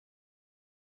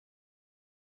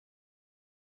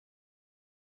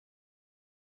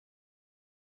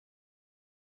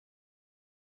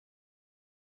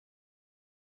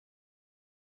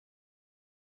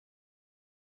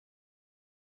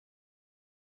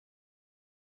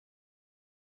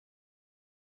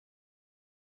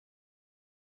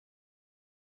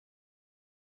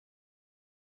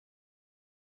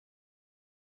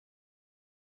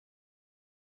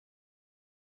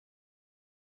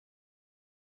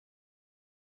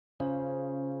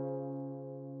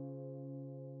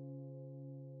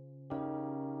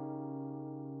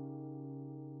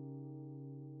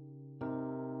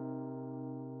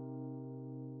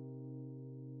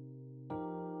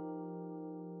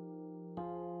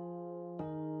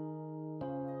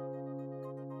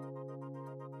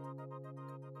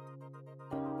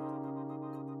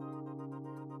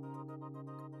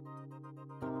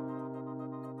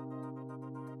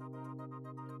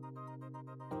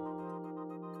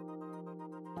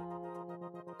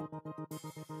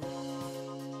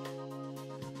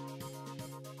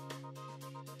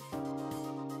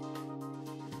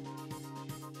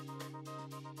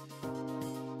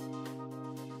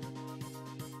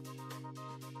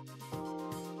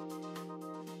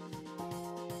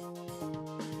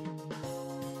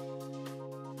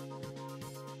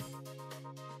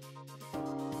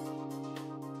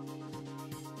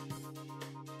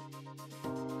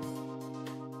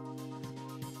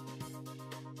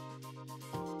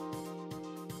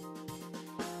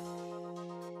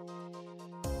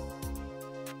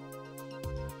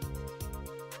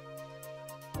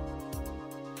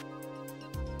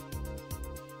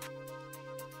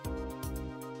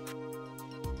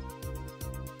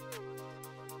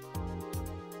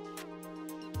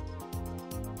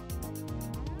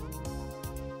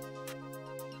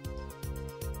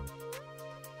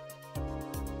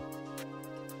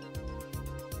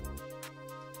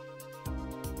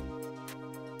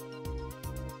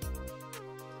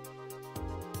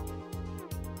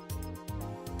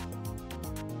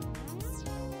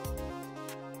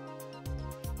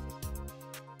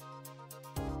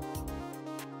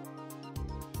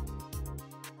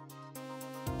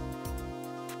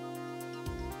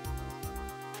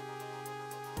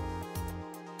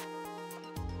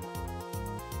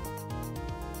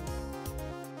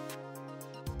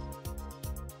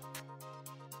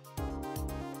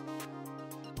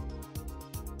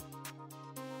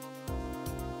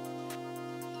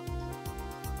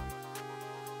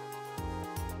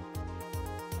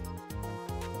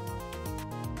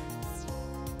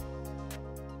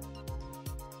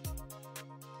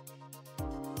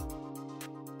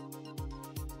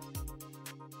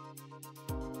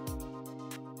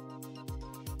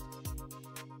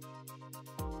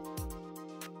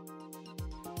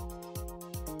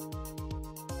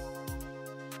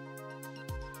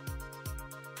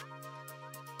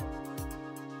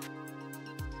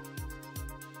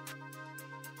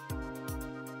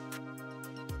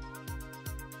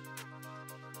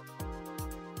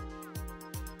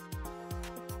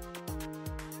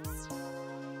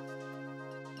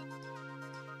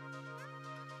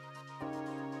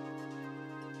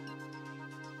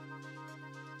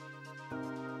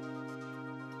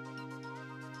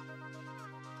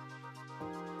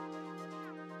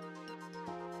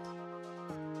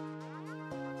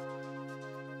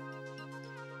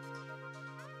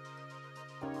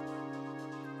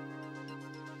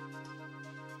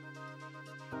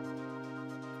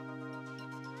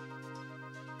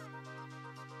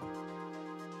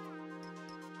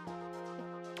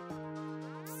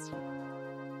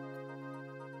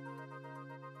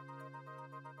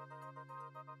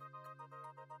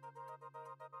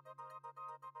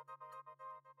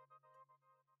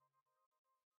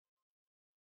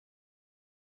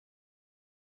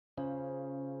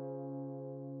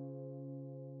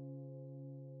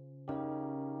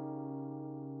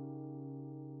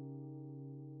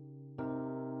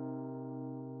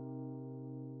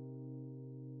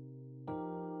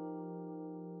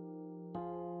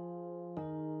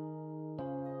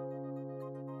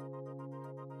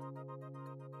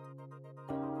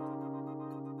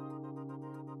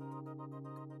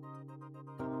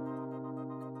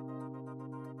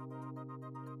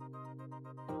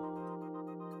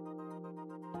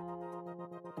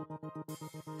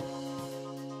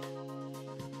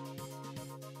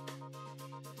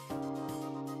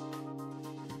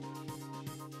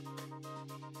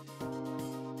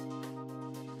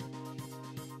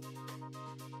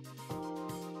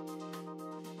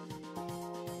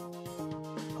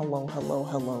Hello, hello,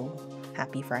 hello.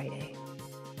 Happy Friday.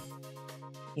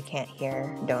 You can't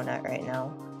hear Donut right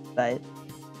now, but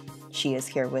she is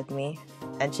here with me.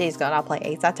 And she's gonna play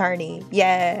Ace Attorney.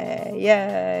 Yay!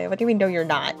 Yay! What do you mean, no, you're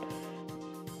not?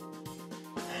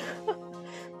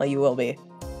 Well, you will be.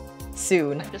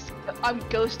 Soon. I'm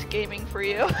ghost gaming for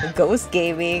you. Ghost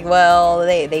gaming? Well,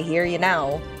 they hear you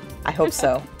now. I hope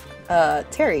so.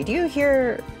 Terry, do you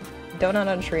hear Donut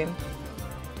on stream?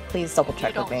 Please double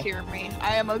check with me. You don't hear me.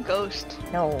 I am a ghost.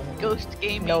 No. Ghost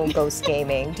gaming. No ghost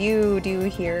gaming. Do you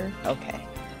hear? Okay.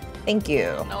 Thank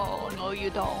you. No, you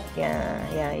don't.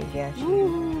 Yeah.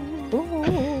 Ooh.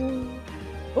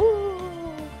 Ooh.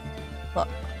 Look.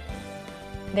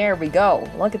 There we go.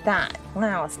 Look at that.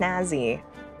 Wow, snazzy.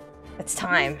 It's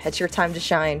time. It's your time to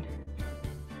shine.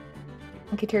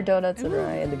 Look at your donuts and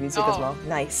the music as well.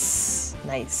 Nice.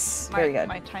 Very good.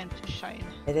 My time to shine.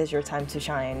 It is your time to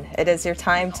shine. It is your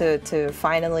time to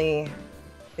finally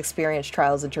experience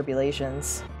trials and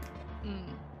tribulations.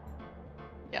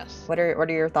 Yes. What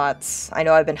are your thoughts? I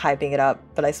know I've been hyping it up,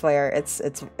 but I swear it's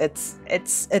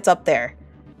up there.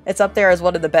 It's up there as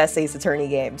one of the best Ace Attorney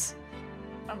games.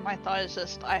 My thought is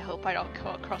just, I hope I don't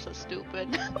come across as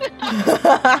stupid.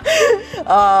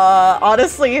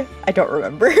 Honestly, I don't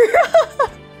remember.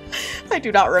 I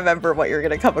do not remember what you're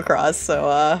gonna come across,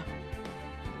 so,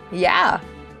 yeah.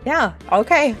 Yeah,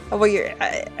 okay. Well,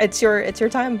 it's your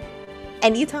time.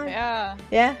 Anytime. Yeah.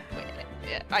 Yeah.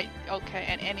 Yeah, okay,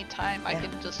 and anytime I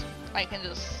can just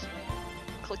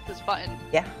click this button.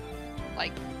 Yeah.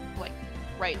 Like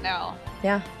right now.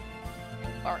 Yeah.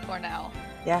 Or now.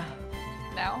 Yeah.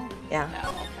 Now? Yeah. Now,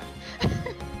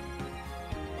 okay.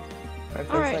 Or things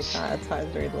Alright. like that.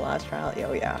 Times during the last trial.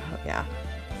 Oh yeah. Yeah.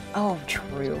 Oh,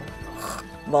 true.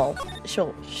 Well,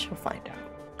 she'll find out.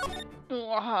 Do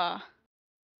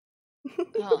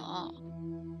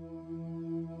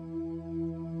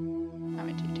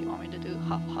you want me to do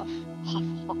huff huff huff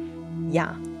huff?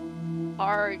 Yeah.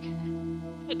 Arg.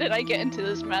 Did I get into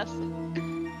this mess?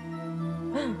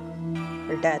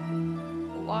 You're dead.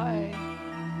 Why?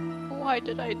 Why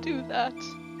did I do that?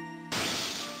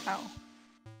 Ow.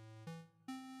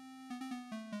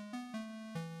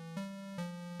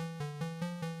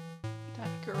 That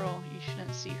girl, you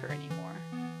shouldn't see her anymore.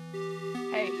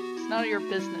 Hey, it's none of your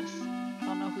business. I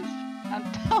don't know who's... I'm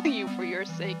telling you for your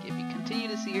sake, if you continue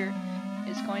to see her,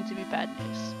 it's going to be bad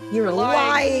news. You're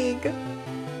lying!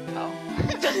 Oh,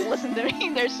 just listen to me.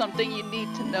 There's something you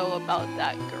need to know about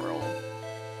that girl.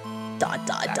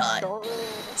 Dot.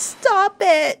 Stop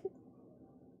it!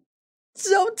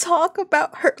 Don't talk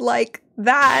about her like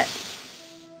that.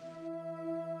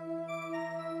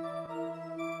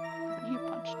 You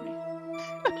punched me.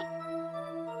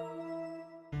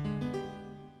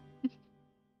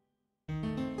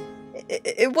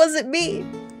 It wasn't me.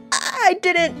 I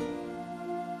didn't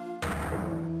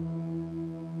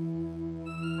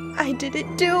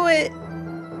do it.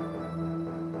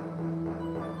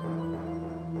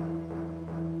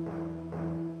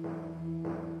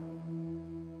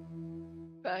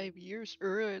 5 years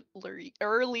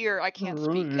earlier, I can't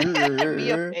speak.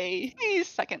 BFA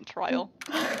second trial.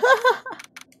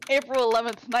 April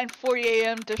 11th, 9:40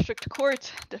 a.m. District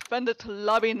Court. Defendant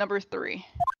lobby number 3.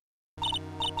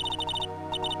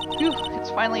 Phew, it's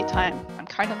finally time. I'm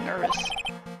kind of nervous.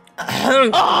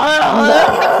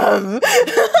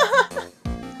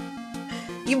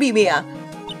 You beat me up.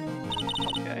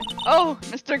 Okay. Oh,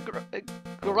 Mr.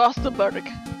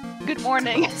 Grossenberg. Good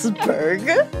morning.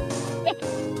 Grossenberg?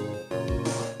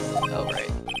 Oh,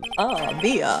 right.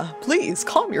 Mia, please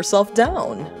calm yourself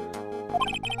down.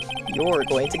 You're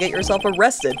going to get yourself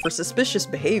arrested for suspicious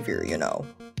behavior, you know.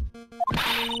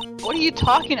 What are you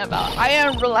talking about? I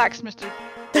am relaxed, Mr.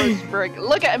 Grossenberg.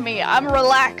 Look at me, I'm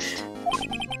relaxed.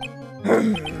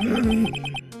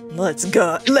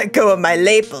 Let go of my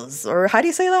lapels, or how do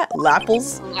you say that?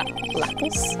 Lapples?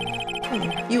 Lapples?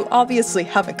 You obviously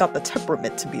haven't got the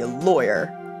temperament to be a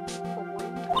lawyer.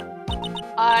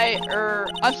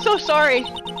 I'm so sorry.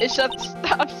 It's just,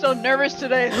 I'm so nervous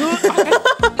today.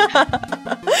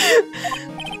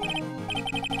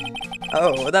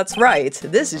 Oh, that's right.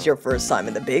 This is your first time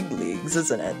in the big leagues,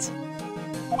 isn't it?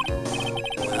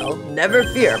 Well, never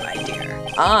fear, my dear.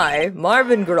 I,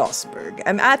 Marvin Grossberg,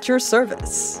 am at your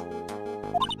service.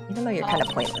 Even though you're kind of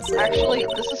pointless. Actually,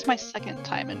 this is my second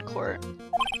time in court.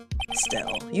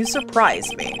 Still, you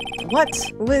surprised me. What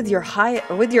with your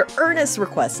earnest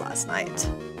request last night?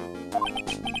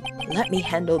 Let me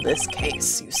handle this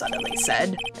case, you suddenly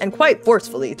said, and quite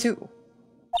forcefully too.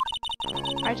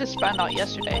 I just found out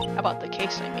yesterday about the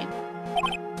case, I mean.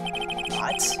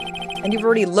 What? And you've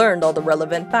already learned all the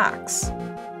relevant facts.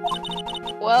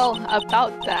 Well,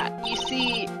 about that, you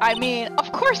see, I mean,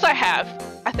 of course I have,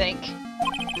 I think.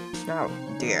 Oh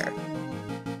dear.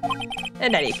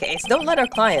 In any case, don't let our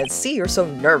clients see you're so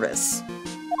nervous.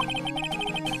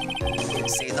 You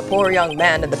see, the poor young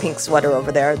man in the pink sweater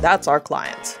over there, that's our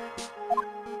client.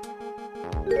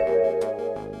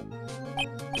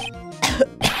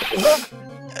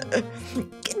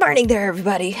 Good morning there,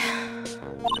 everybody.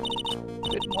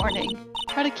 Good morning.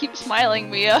 Try to keep smiling,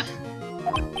 Mia.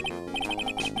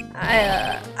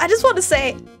 I just want to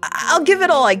say, I'll give it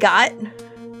all I got.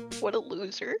 What a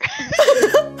loser.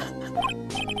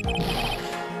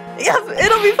 Yeah,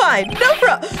 it'll be fine. No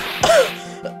problem.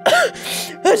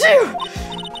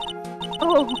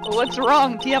 Oh, what's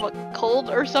wrong? Do you have a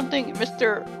cold or something,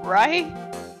 Mr. Rye?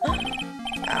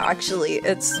 Actually,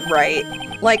 it's right.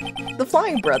 Like, the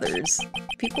Flying Brothers.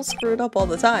 People screw it up all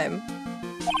the time.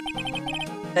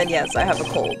 And yes, I have a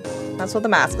cold. That's what the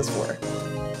mask is for.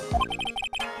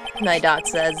 My doc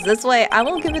says, this way I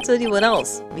won't give it to anyone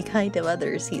else. Be kind to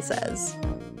others, he says.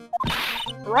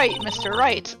 Right, Mr.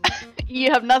 Right.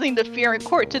 You have nothing to fear in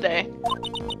court today.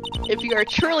 If you are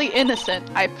truly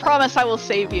innocent, I promise I will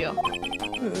save you.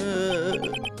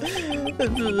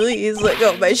 Please let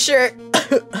go of my shirt.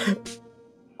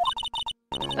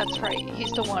 That's right,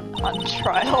 he's the one on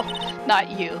trial, not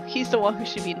you. He's the one who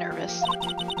should be nervous.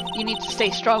 You need to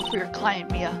stay strong for your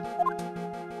client, Mia.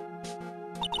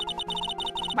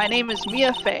 My name is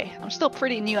Mia Fey. I'm still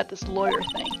pretty new at this lawyer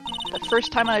thing. The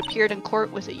first time I appeared in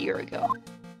court was a year ago.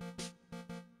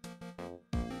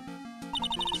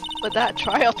 But that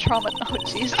trial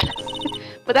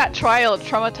But that trial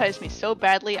traumatized me so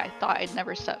badly I thought I'd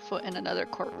never set foot in another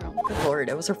courtroom. Good lord,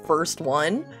 it was her first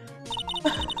one?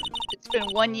 It's been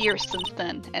 1 year since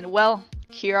then, and well,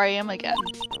 here I am again.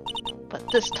 But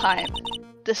this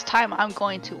time I'm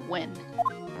going to win.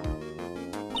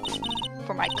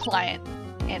 For my client,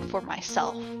 and for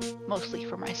myself. Mostly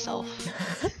for myself.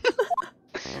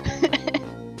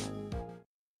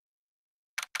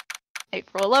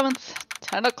 April 11th,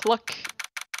 10 o'clock.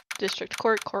 District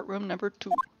Court, courtroom number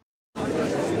 2.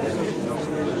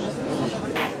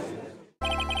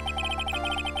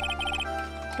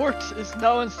 Court is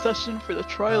now in session for the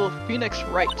trial of Phoenix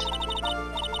Wright.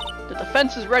 The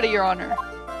defense is ready, Your Honor.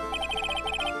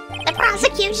 The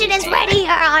prosecution is ready,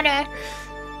 Your Honor.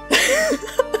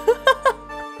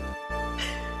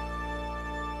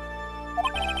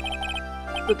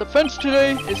 The defense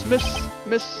today is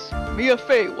Miss Mia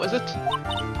Fey, was it?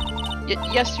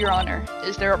 Yes, Your Honor.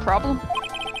 Is there a problem?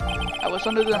 I was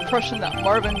under the impression that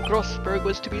Marvin Grossberg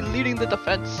was to be leading the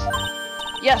defense.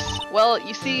 Yes, well,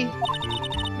 you see,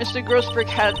 Mr. Grossberg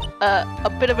had a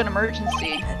bit of an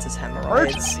emergency. That's his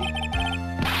hemorrhoids.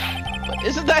 Emergency? But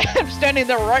isn't that him standing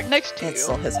there right next to you? It's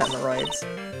still his hemorrhoids.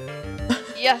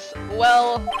 Yes,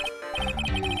 well,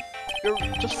 you're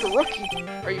just a rookie.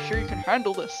 Are you sure you can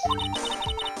handle this?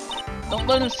 Don't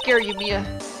let him scare you, Mia.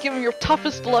 Give him your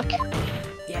toughest look.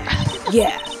 Yeah.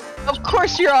 Yeah. Of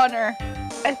course, Your Honor.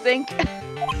 I think.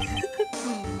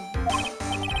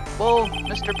 Well,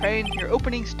 Mr. Payne, your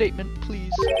opening statement,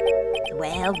 please.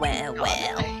 Well.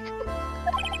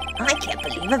 I can't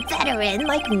believe a veteran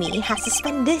like me has to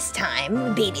spend this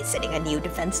time babysitting a new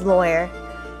defense lawyer.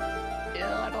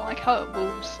 Yeah, I don't like how it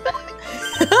moves.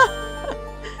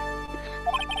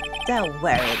 Don't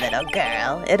worry, little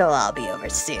girl. It'll all be over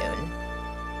soon.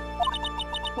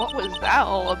 What was that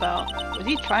all about? Was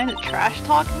he trying to trash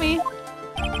talk me?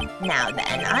 Now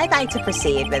then, I'd like to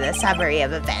proceed with a summary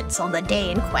of events on the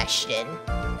day in question.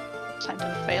 Time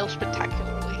to fail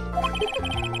spectacularly.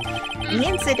 The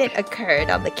incident occurred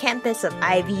on the campus of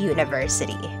Ivy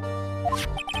University.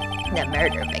 The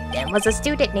murder victim was a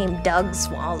student named Doug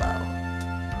Swallow.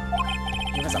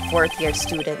 He was a fourth-year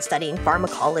student studying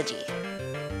pharmacology.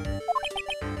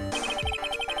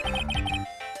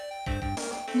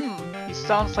 He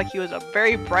sounds like he was a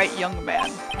very bright young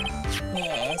man.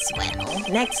 Yes, well,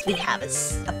 next we have a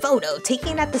photo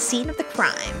taken at the scene of the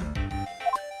crime.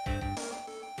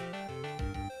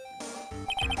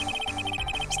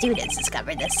 Students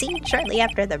discovered the scene shortly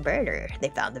after the murder. They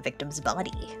found the victim's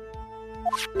body.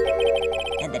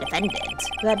 And the defendant,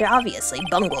 who had obviously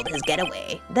bungled his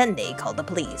getaway. Then they called the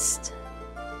police.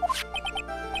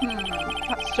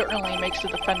 That certainly makes the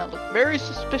defendant look very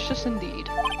suspicious indeed.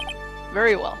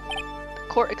 Very well. The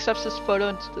court accepts this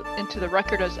photo into the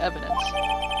record as evidence.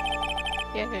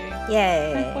 Yay.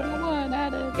 Yay. 941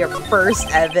 added. Your first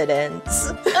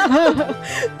evidence.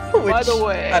 By the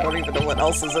way, I don't even know what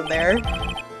else is in there.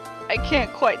 I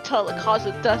can't quite tell the cause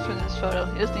of death in this photo.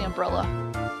 Is the umbrella.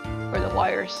 Or the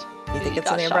wires. You think He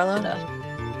it's in got the shot to umbrella?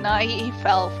 death. Nah, he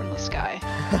fell from the sky.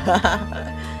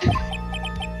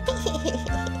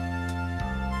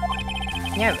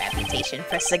 Your reputation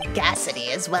for sagacity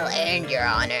is well earned, Your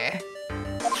Honor.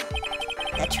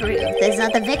 The truth is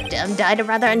that the victim died a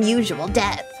rather unusual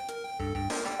death.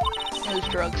 It was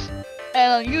drugs.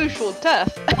 An unusual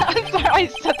death? I'm sorry, I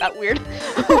said that weird.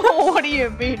 What do you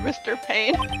mean, Mr.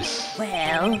 Payne?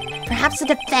 Well, perhaps the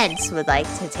defense would like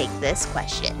to take this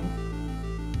question.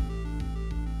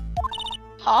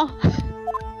 Huh?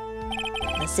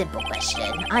 A simple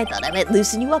question. I thought I might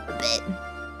loosen you up a bit.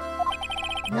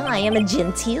 I am a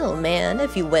genteel man,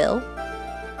 if you will.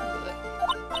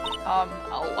 A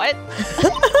what?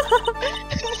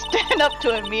 Stand up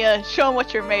to him, Mia. Show him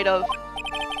what you're made of.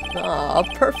 A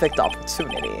perfect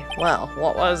opportunity. Well,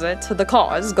 what was it? The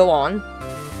cause, go on.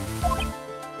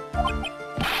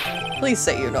 Please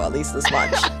say you know at least this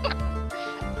much.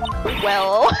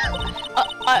 Well,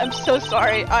 I'm so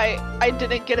sorry. I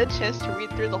didn't get a chance to read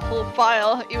through the whole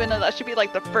file, even though that should be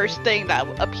like the first thing that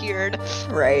appeared.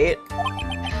 Right.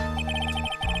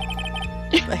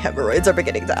 My hemorrhoids are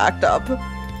beginning to act up.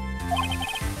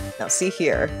 Now see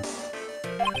here.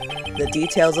 The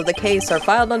details of the case are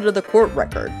filed under the court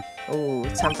record. Ooh,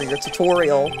 it's time for your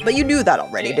tutorial. But you knew that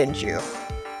already, Yeah. didn't you?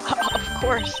 Of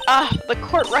course. The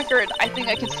court record. I think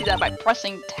I can see that by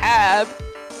pressing tab.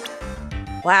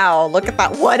 Wow, look at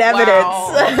that one evidence.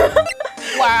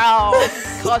 Wow.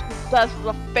 Caused the death of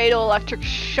a fatal electric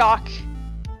shock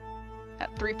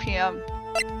at 3 p.m.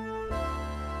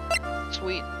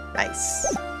 Sweet.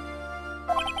 Nice.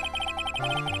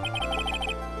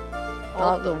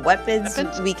 All the weapons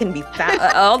we can be found.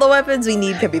 All the weapons we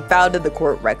need can be found in the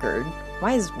court record.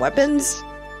 Why is weapons?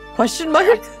 Question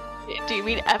mark? Do you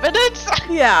mean evidence?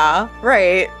 Yeah,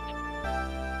 right.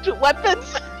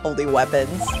 Weapons? Only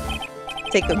weapons.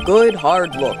 Take a good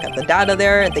hard look at the data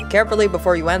there and think carefully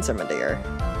before you answer, my dear.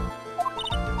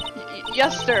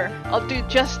 Yes, sir. I'll do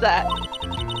just that.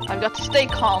 I've got to stay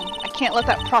calm. I can't let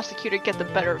that prosecutor get the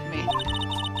better of me.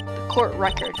 The court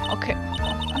record. Okay.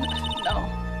 No.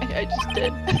 I just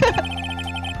did.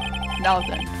 Now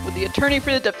then, would the attorney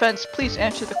for the defense please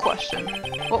answer the question?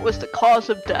 What was the cause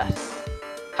of death?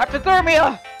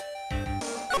 Hypothermia!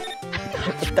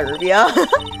 Hypothermia?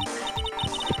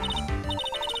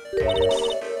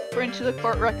 According to the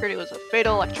court record, it was a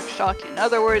fatal electric shock. In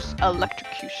other words,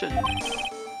 electrocution.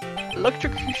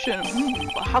 Electrocution?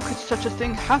 But how could such a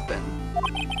thing happen?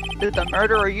 Did the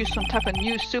murderer use some type of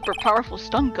new super powerful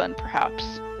stun gun,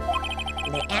 perhaps?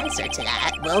 The answer to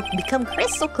that will become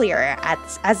crystal clearer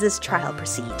as this trial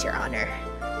proceeds, Your Honor.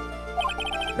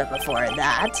 But before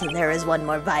that, there is one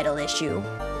more vital issue.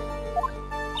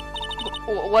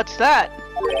 What's that?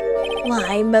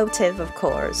 Why, motive, of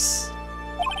course.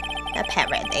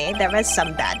 Apparently, there was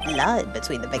some bad blood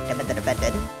between the victim and the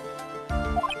defendant.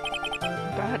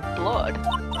 Bad blood?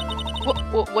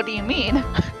 What do you mean?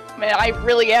 Man, I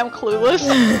really am clueless.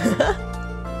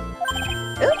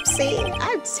 Oopsie,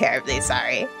 I'm terribly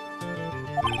sorry.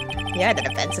 You're the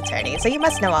defense attorney, so you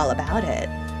must know all about it.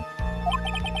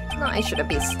 I shouldn't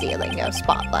be stealing your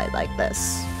spotlight like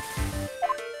this.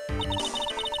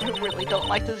 I really don't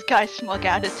like this guy's smug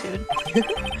attitude.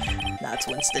 That's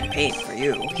Winston Payne for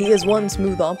you. He is one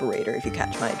smooth operator, if you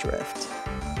catch my drift.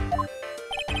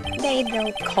 They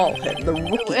don't call him the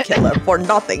rookie killer for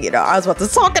nothing, you know. I was about to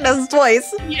talk in his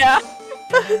voice. Yeah.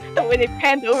 The way they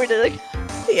panned over to like...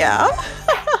 Yeah.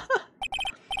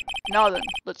 Now then,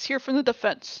 let's hear from the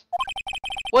defense.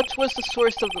 What was the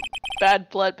source of the bad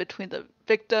blood between the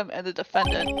victim and the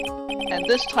defendant? And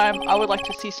this time, I would like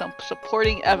to see some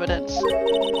supporting evidence.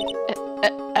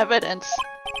 Evidence?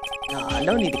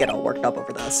 No need to get all worked up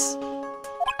over this.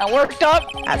 I'm worked up?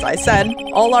 As I said,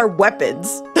 all our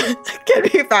weapons can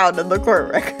be found in the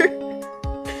court record.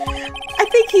 I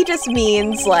think he just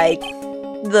means, like,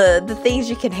 the things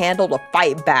you can handle to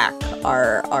fight back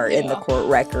are in the court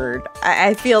record.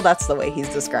 I feel that's the way he's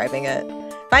describing it.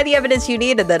 Find the evidence you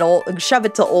need and then shove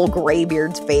it to old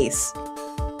Graybeard's face.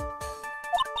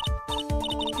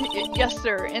 Yes,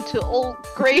 sir. Into old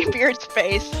Graybeard's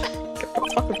face. Don't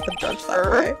talk about the judge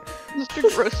that way. Mr.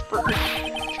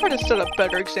 Grossberg. Try to set a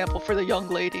better example for the young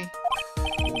lady.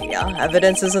 Yeah,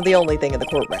 evidence isn't the only thing in the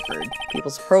court record.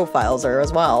 People's profiles are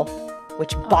as well,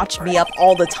 which botch me up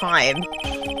all the time.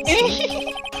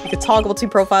 You can toggle between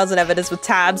profiles and evidence with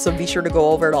tabs, so be sure to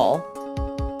go over it all.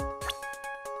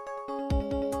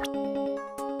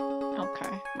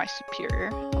 Okay, my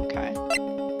superior. Okay,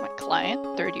 my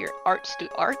client, third-year art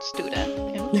student.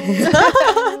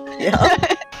 Yeah.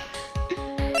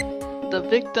 The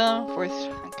victim, fourth.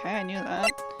 Okay, I knew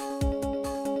that.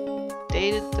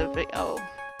 Dated the oh.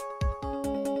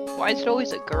 Why is it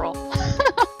always a girl?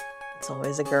 It's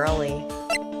always a girly.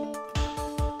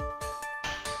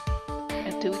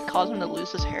 And do we cause him to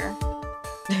lose his hair?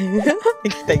 You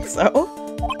think so?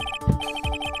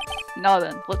 Now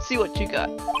then, let's see what you got.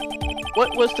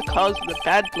 What was the cause of the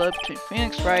bad blood between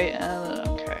Phoenix Wright and...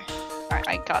 okay. Alright,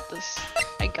 I got this.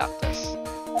 I got this.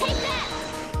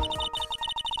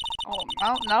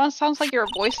 Oh, now it sounds like your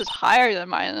voice is higher than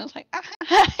mine, and it's like, I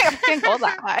can't go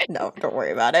that high. No, don't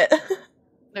worry about it.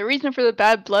 The reason for the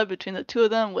bad blood between the two of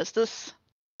them was this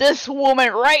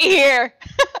woman right here!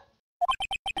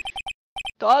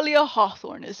 Dahlia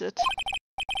Hawthorne, is it?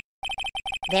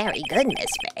 Very good,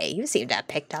 Miss May. You seem to have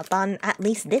picked up on at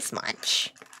least this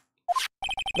much.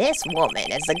 This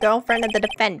woman is the girlfriend of the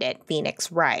defendant,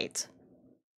 Phoenix Wright.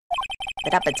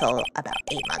 But up until about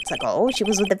 8 months ago, she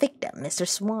was with the victim, Mr.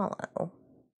 Swallow.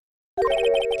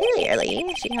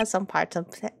 Clearly, she has some part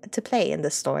to play in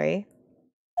this story.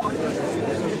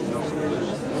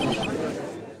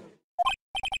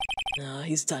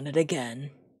 He's done it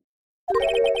again.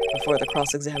 Before the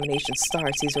cross-examination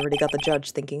starts, he's already got the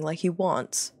judge thinking like he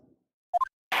wants.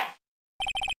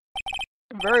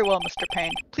 Very well, Mr.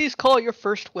 Payne. Please call your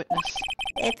first witness.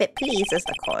 If it pleases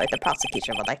the court, the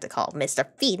prosecution would like to call Mr.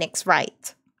 Phoenix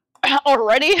Wright.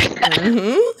 Already?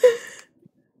 Mm-hmm.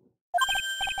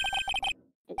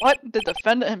 What? The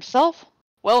defendant himself?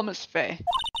 Well, Miss Faye.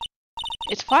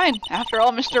 It's fine. After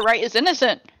all, Mr. Wright is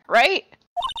innocent, right?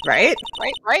 Right?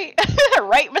 Right?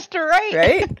 Right, Mr. Wright?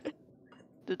 Right?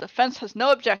 The defense has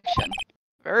no objection.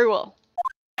 Very well.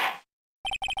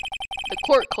 The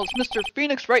court calls Mr.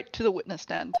 Phoenix Wright to the witness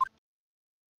stand.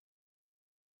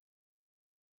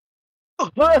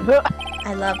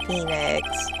 I love Phoenix.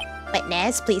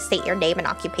 Witness, please state your name and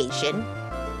occupation.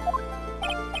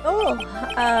 Oh,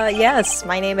 yes,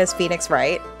 my name is Phoenix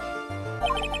Wright.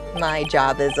 My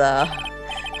job is,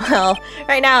 well,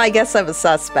 right now I guess I'm a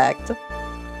suspect.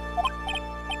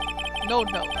 No,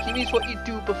 he means what you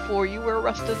do before you were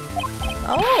arrested.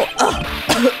 Oh!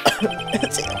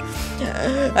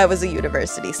 I was a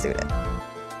university student.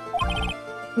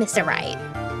 Mr. Wright,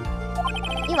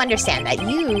 you understand that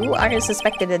you are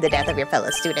suspected in the death of your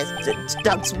fellow student,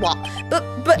 Doug Swallow.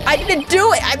 But I didn't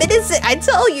do it! I'm innocent! I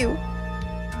tell you!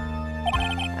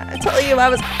 I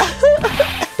was...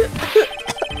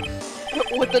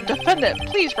 Would the defendant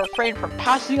please refrain from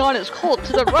passing on his cold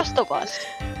to the rest of us?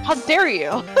 How dare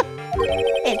you?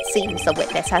 It seems the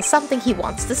witness has something he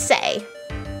wants to say.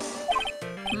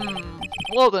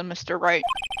 Well then, Mr. Wright.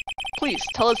 Please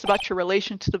tell us about your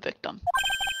relation to the victim.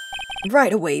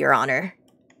 Right away, Your Honor.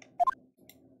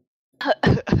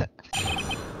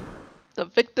 The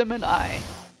victim and I.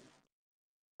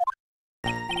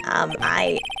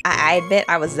 I admit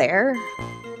I was there.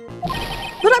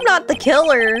 But I'm not the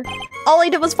killer! All I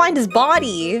did was find his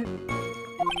body!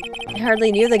 I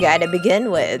hardly knew the guy to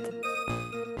begin with.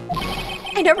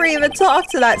 I never even talked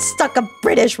to that stuck-up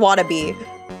British wannabe.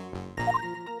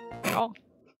 Oh.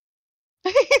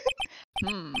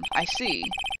 I see.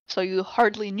 So you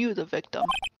hardly knew the victim.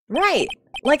 Right.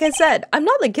 Like I said, I'm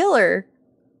not the killer.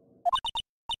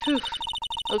 Phew.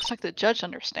 Looks like the judge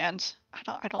understands.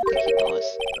 I don't think he does.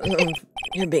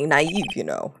 You're being naive, you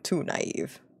know. Too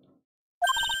naive.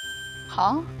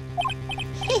 Huh?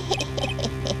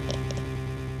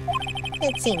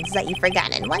 It seems that you've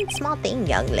forgotten one small thing,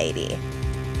 young lady.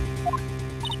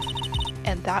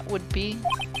 And that would be?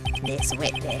 This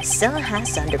witness still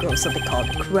has to undergo something called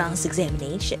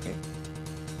cross-examination.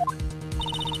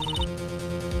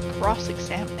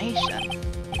 Cross-examination?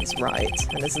 He's right,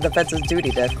 and it's the defense's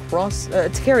duty to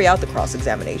carry out the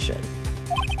cross-examination.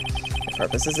 The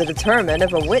purpose is to determine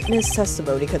if a witness'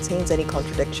 testimony contains any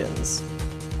contradictions.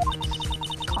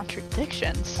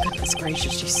 Contradictions? Goodness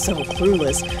gracious, she's so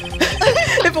clueless.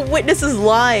 If a witness is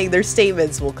lying, their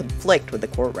statements will conflict with the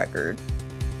court record.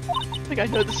 I think I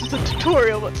know this is a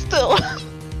tutorial, but still.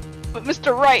 But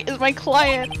Mr. Wright is my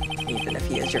client. Even if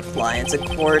he is your client in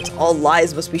court, all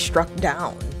lies must be struck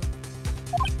down.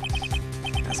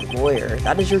 As a lawyer,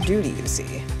 that is your duty, you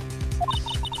see.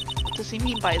 What does he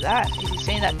mean by that? Is he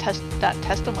saying that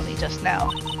testimony just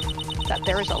now? That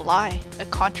there is a lie? A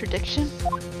contradiction?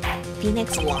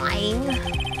 Phoenix lying?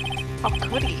 How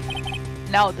could he?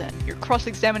 Now then, your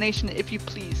cross-examination if you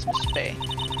please, Miss Faye.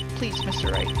 Please,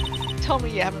 Mr. Wright, tell me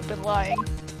you haven't been lying.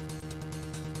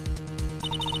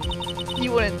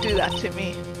 You wouldn't do that to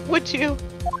me, would you?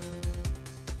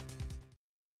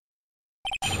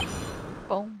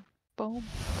 Boom, boom,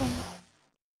 boom.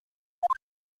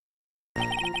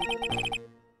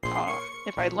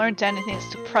 If I learned anything, it's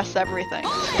to press everything.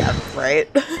 Yeah, right?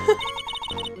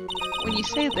 When you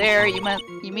say there, you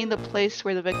mean the place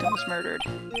where the victim was murdered.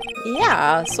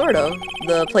 Yeah, sort of.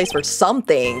 The place where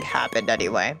something happened,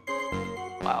 anyway.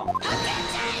 Wow.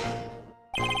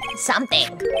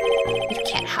 Something. You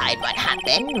can't hide what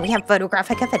happened. We have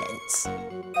photographic evidence.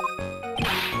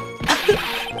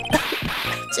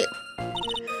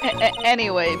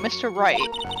 Anyway, Mr. Wright,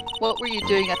 what were you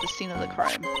doing at the scene of the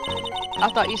crime? I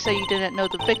thought you said you didn't know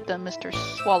the victim, Mr.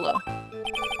 Swallow.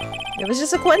 It was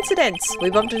just a coincidence. We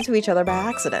bumped into each other by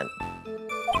accident.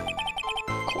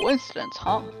 Coincidence,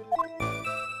 huh?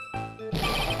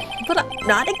 But I'm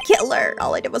not a killer.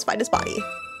 All I did was find his body.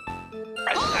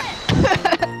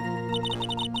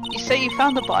 You say you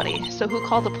found the body, so who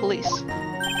called the police?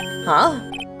 Huh?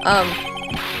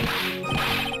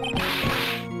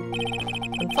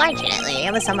 Unfortunately,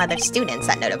 it was some other students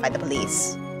that notified the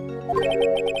police.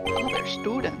 Other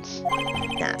students?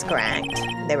 That's correct.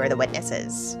 They were the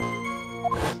witnesses.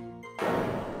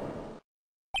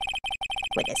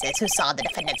 Witnesses who saw the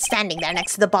defendant standing there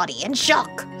next to the body in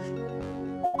shock.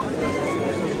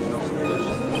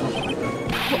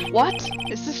 What?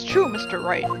 Is this true, Mr.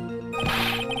 Wright?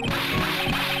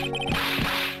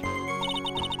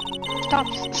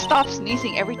 Stop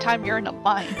sneezing every time you're in a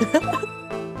bind.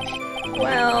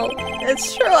 Well,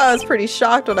 it's true I was pretty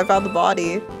shocked when I found the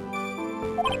body.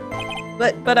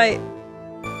 But I...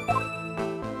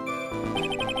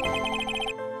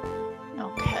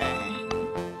 Okay.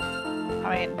 I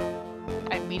mean,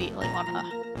 I immediately wanna...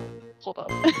 Hold up.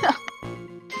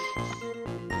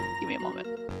 Give me a moment.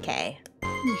 Okay.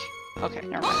 Okay,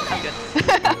 never mind. I'm good.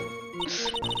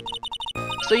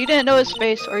 So you didn't know his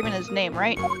face or even his name,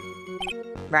 right?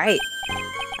 Right.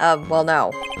 Well,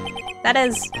 no. That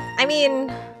is... I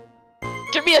mean...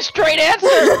 Give me a straight answer!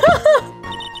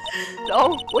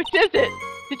 No, which is it?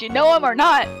 Did you know him or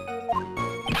not?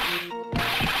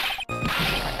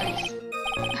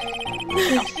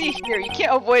 Now see here, you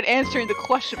can't avoid answering the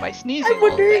question by sneezing. I'm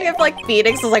wondering if, like,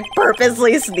 Phoenix is, like,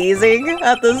 purposely sneezing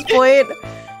at this point.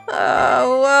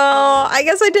 Well, I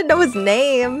guess I didn't know his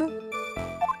name.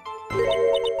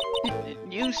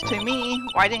 News to me.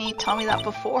 Why didn't you tell me that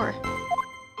before?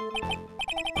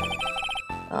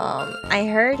 I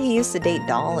heard he used to date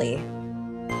Dolly.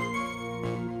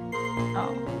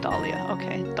 Oh, Dahlia.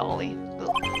 Okay, Dolly.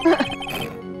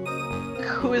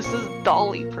 Who is this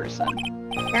Dolly person?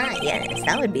 Ah, yes,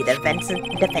 that would be the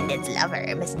defendant's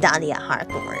lover, Miss Dahlia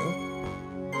Hawthorne.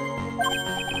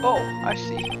 Oh, I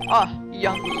see. Ah,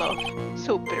 young love.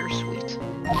 So bittersweet.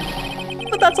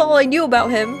 But that's all I knew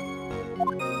about him.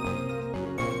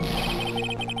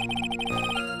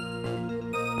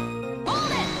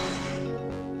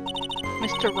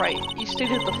 Mr. Wright, you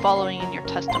stated the following in your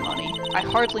testimony. I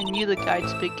hardly knew the guy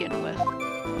to begin with.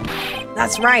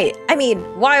 That's right. I mean,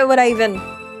 why would I even...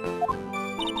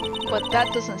 But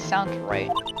that doesn't sound right.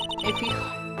 If you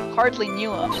hardly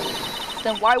knew him,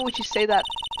 then why would you say that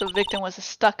the victim was a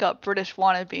stuck-up British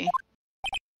wannabe?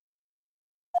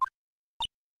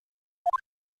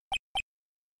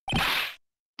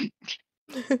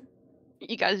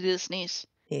 You guys do the sneeze.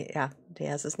 Yeah, he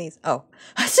has a sneeze. Oh.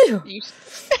 You...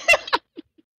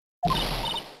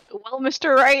 Well,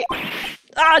 Mr. Wright.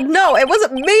 Ah, no, it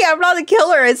wasn't me. I'm not a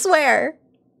killer, I swear.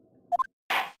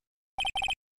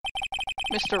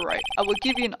 Mr. Wright, I will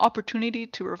give you an opportunity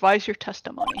to revise your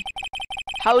testimony.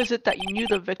 How is it that you knew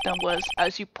the victim was,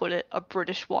 as you put it, a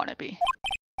British wannabe?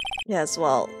 Yes,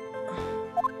 well...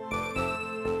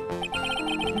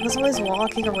 he was always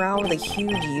walking around with a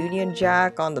huge Union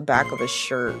Jack on the back of his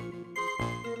shirt.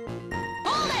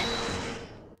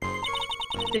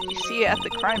 Did you see it at the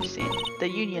crime scene? The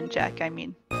Union Jack, I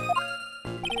mean.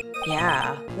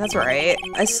 Yeah, that's right.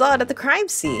 I saw it at the crime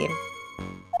scene.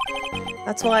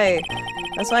 That's why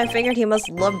I figured he must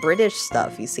love British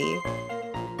stuff, you see.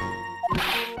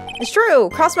 It's true!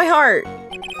 Cross my heart!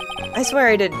 I swear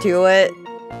I didn't do it.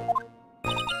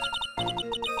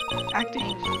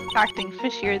 Acting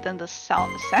fishier than the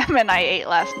salmon I ate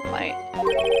last night.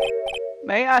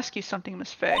 May I ask you something,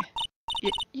 Miss Faye?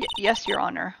 Yes, Your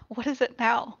Honor. What is it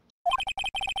now?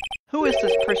 Who is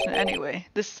this person anyway?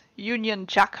 This Union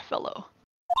Jack fellow?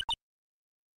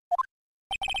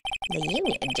 The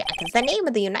Union Jack is the name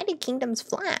of the United Kingdom's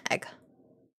flag.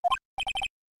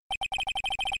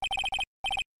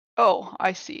 Oh,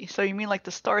 I see. So you mean like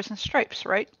the stars and stripes,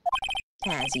 right?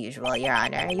 As usual, Your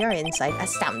Honor, your insight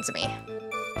astounds me.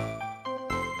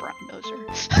 Brown noser.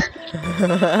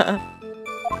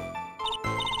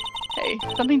 Hey,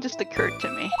 something just occurred to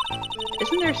me.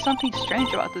 Isn't there something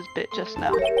strange about this bit just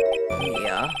now?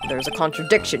 Yeah, there's a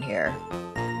contradiction here.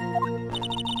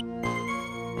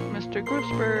 Mr.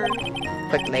 Grisberg.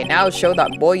 Quickly now, show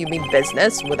that boy you mean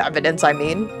business, with evidence I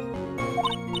mean.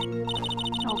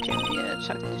 Okay, yeah,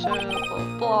 check,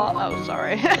 blah, blah. Oh,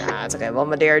 sorry. Nah, it's okay. Well,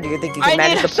 my dear, do you think you can I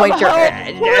manage need to point some your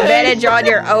help, advantage on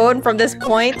your own from this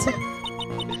point?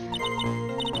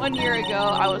 1 year ago,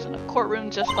 I was in a courtroom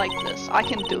just like this. I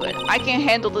can do it. I can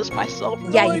handle this myself.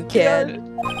 Yeah, No, you I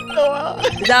can.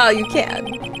 can't. No, you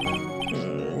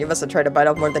can. You must have tried to bite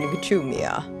off more than you could chew,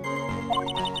 Mia.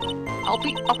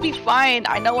 I'll be fine.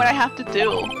 I know what I have to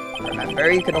do.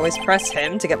 Remember, you can always press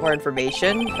him to get more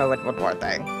information. Oh, and one more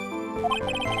thing.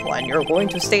 When you're going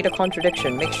to state a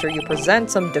contradiction, make sure you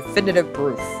present some definitive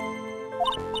proof.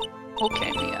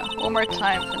 Okay, Mia. One more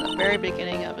time from the very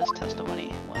beginning of his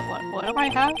testimony. What do I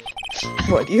have?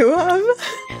 What do you have?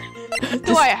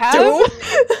 Do I have?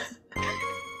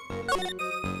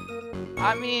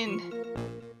 I mean,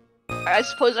 I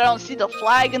suppose I don't see the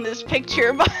flag in this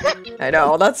picture, but... I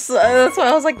know, that's why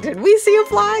I was like, did we see a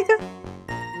flag?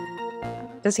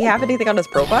 Does he have anything on his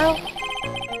profile?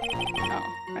 Oh,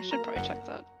 I should probably check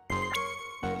that.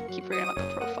 Keep forgetting about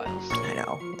the profiles. I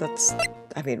know, that's...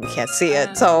 I mean, we can't see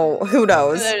it, so who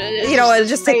knows? You know what,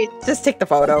 just take the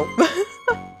photo.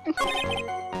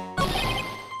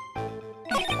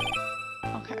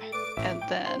 Okay. And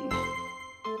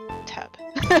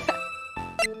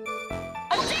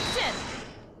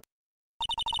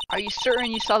Are you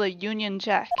certain you saw the Union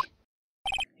Jack?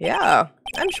 Yeah,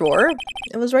 I'm sure.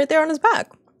 It was right there on his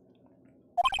back.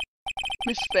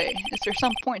 Miss Faye, is there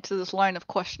some point to this line of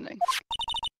questioning?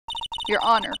 Your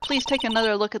Honor, please take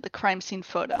another look at the crime scene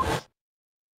photo.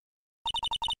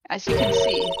 As you can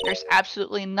see, there's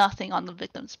absolutely nothing on the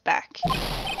victim's back.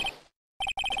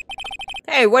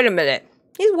 Hey, wait a minute.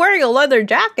 He's wearing a leather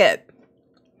jacket.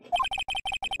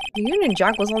 The Union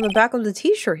Jack was on the back of the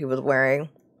t-shirt he was wearing.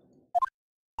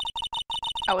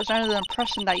 I was under the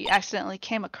impression that you accidentally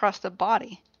came across the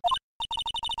body.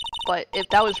 But if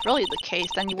that was really the case,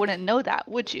 then you wouldn't know that,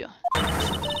 would you?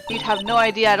 You'd have no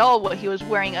idea at all what he was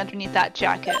wearing underneath that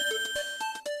jacket.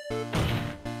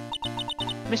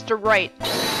 Mr. Wright,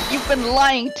 you've been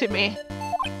lying to me.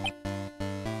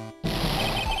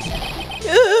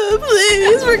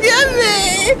 Please forgive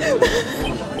me!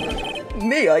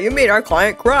 Mia, you made our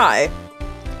client cry.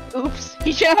 Oops,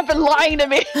 he shouldn't have been lying to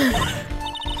me.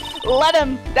 Let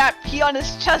him. That P on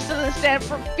his chest doesn't stand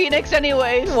for Phoenix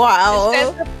anyways. Wow. It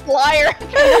stands for Flyer.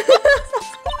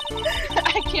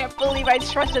 I can't believe I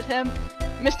trusted him.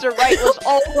 Mr. Wright was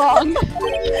all wrong.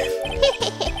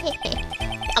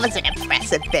 That was an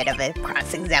impressive bit of a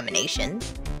cross-examination.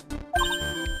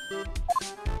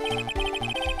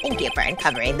 Thank you for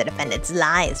uncovering the defendant's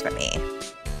lies for me.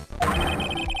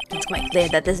 It's quite clear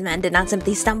that this man did not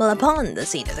simply stumble upon the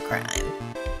scene of the crime.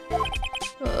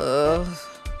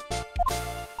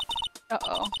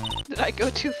 Uh-oh. Did I go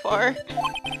too far?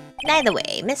 Either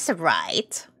way, Mr.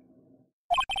 Wright,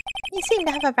 you seem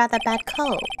to have a rather bad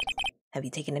cold. Have you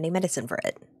taken any medicine for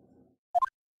it?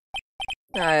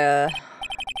 Yeah,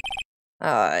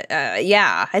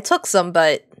 I took some,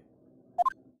 but...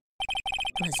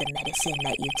 Was the medicine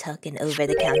that you took an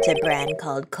over-the-counter brand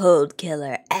called Cold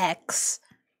Killer X?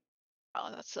 Oh,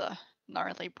 that's a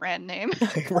gnarly brand name.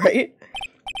 Right?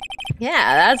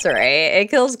 Yeah, that's right. It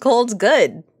kills colds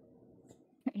good.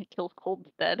 It kills cold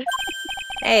dead.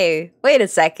 Hey, wait a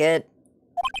second.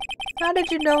 How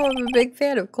did you know I'm a big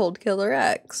fan of Cold Killer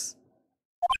X?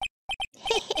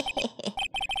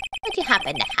 Would you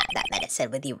happen to have that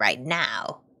medicine with you right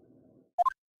now?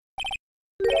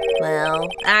 Well,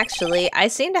 actually, I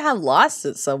seem to have lost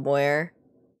it somewhere.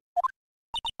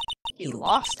 You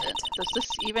lost it. Does this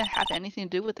even have anything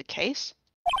to do with the case?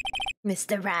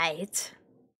 Mr. Wright,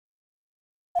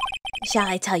 shall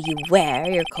I tell you where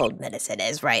your cold medicine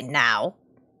is right now?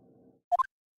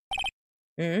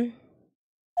 Hmm?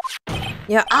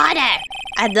 Your Honor!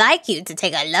 I'd like you to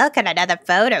take a look at another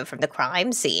photo from the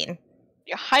crime scene.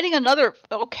 You're hiding another...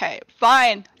 Okay,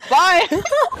 fine. Fine!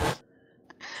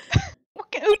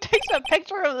 Who takes a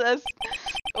picture of this?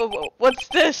 Oh, what's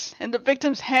this in the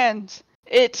victim's hands?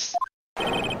 It's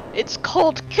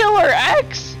Cold Killer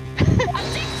X!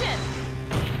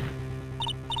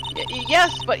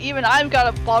 Yes, but even I've got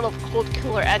a bottle of Cold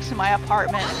Killer X in my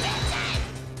apartment.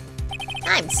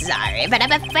 I'm sorry, but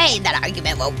I'm afraid that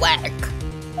argument won't work.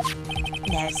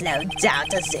 There's no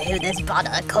doubt as to who this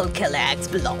bottle of Cold Killer X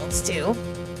belongs to.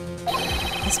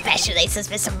 Especially since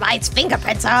Mr. Wright's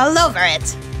fingerprints are all over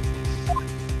it.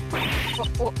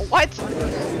 What?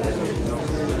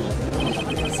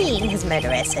 Seeing his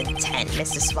murderous intent,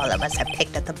 Mr. Swallow must have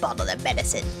picked up the bottle of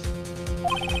medicine,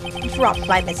 dropped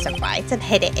by Mr. Wright, and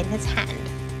hid it in his hand.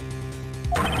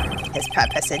 His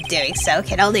purpose in doing so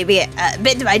can only be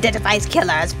been to identify his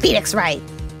killer as Phoenix Wright.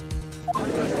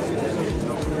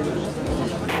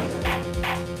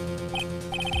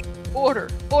 Order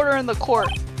in the court.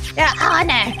 Your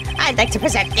Honor, I'd like to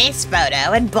present this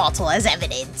photo and bottle as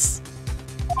evidence.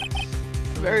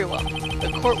 Very well.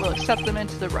 The court will accept them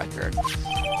into the record.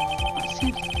 That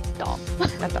seems dumb.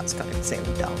 That does kind of seem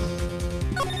dumb.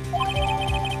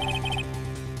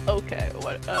 Okay,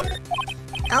 whatever.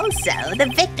 Also,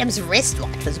 the victim's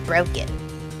wristwatch was broken.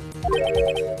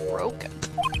 Broken.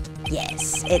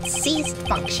 Yes, it ceased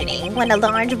functioning when a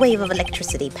large wave of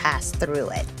electricity passed through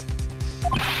it.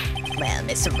 Well,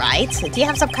 Mr. Wright, do you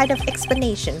have some kind of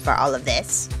explanation for all of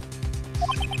this?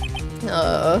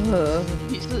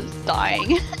 He's just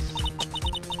dying.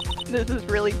 This is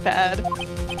really bad.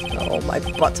 Oh, my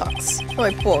buttocks.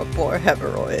 My poor, poor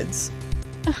hemorrhoids.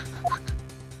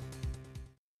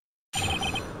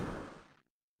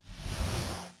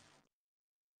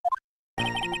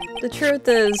 The truth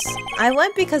is, I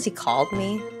went because he called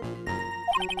me.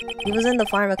 He was in the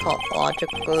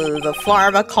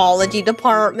pharmacology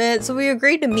department, so we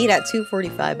agreed to meet at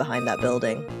 2:45 behind that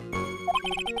building.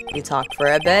 We talked for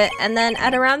a bit, and then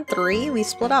at around 3, we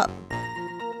split up.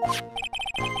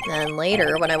 And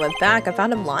later, when I went back, I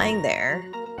found him lying there.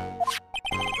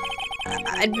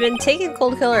 I'd been taking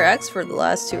Cold Killer X for the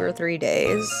last 2 or 3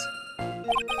 days.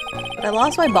 But I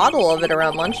lost my bottle of it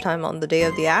around lunchtime on the day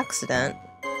of the accident.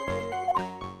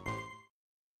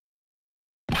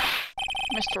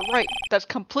 Mr. Wright, that's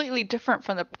completely different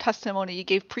from the testimony you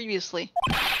gave previously.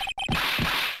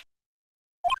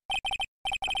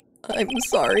 I'm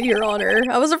sorry, Your Honor.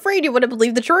 I was afraid you wouldn't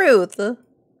believe the truth.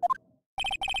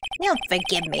 You'll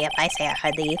forgive me if I say I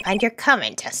hardly find your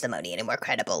current testimony any more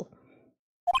credible.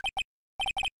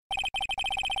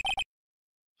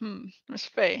 Miss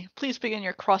Faye, please begin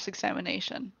your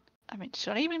cross-examination. I mean,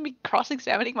 should I even be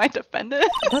cross-examining my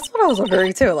defendant? That's what I was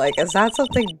wondering too, like, is that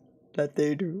something that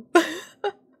they do?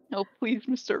 No, please,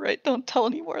 Mr. Wright, don't tell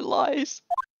any more lies.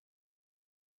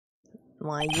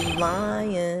 Why you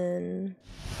lying?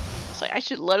 It's like, I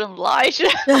should let him lie.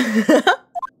 Had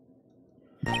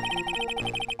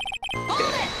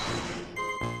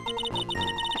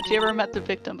you ever met the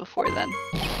victim before then?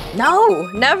 No,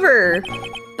 never.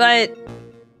 But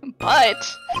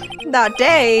that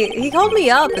day, he called me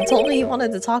up and told me he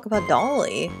wanted to talk about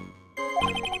Dolly.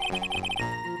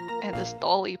 And this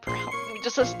Dolly, we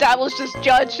just established this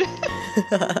judge.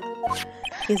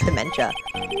 He's dementia.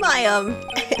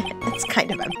 It's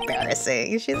kind of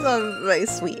embarrassing. She's my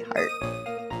sweetheart.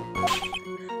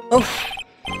 Oh,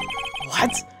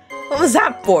 what? What was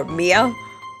that for, Mia?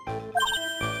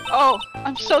 Oh,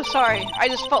 I'm so sorry. I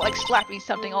just felt like slapping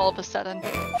something all of a sudden.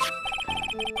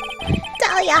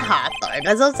 Dahlia Hawthorne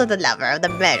was also the lover of the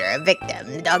murder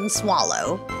victim, Doug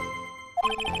Swallow.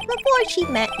 Before she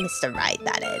met Mr. Wright,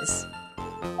 that is.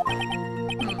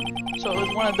 So it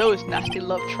was one of those nasty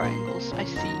love triangles, I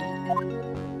see.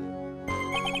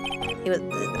 He was in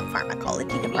the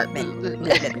pharmacology department. Blah,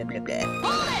 blah, blah, blah, blah.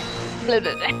 Blah,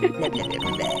 blah, blah. Blah, blah,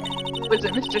 blah, blah. Was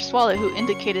it Mr. Swallow who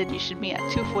indicated you should meet at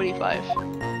 2:45?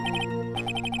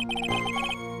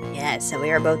 Yeah, so we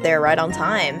were both there right on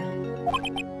time.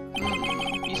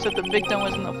 You said the victim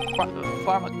was in the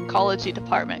pharmacology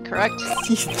department, correct?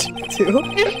 Too?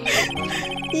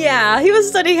 Yeah, he was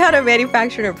studying how to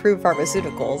manufacture and improve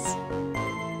pharmaceuticals.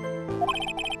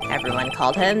 Everyone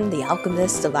called him the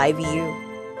alchemist of IVU.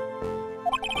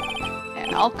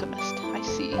 An alchemist, I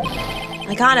see.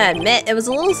 I gotta admit, it was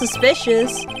a little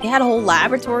suspicious. He had a whole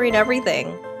laboratory and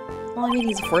everything. Well, I mean,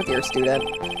 he's a fourth-year student.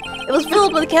 It was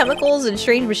filled with chemicals and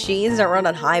strange machines that run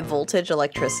on high-voltage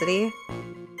electricity.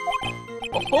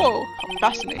 Oh, how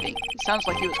fascinating. It sounds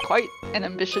like he was quite an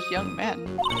ambitious young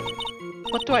man.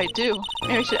 What do I do?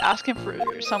 Maybe I should ask him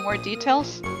for some more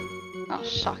details? Oh,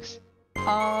 shucks.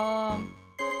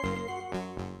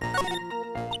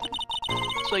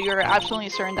 So you're absolutely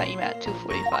certain that you met at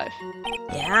 2:45?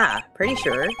 Yeah, pretty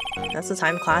sure. That's the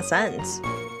time class ends.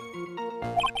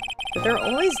 But they're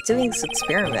always doing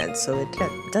experiments, so it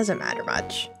doesn't matter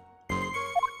much.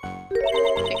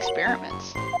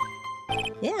 Experiments?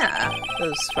 Yeah,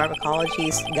 those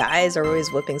pharmacology guys are always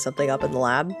whipping something up in the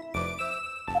lab.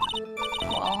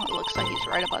 Well, it looks like he's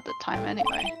right about the time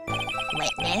anyway.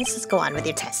 Witness, let's go on with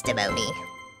your testimony.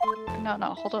 No,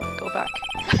 hold on, go back.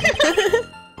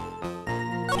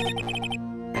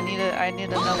 I need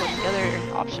to know what the other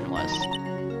option was.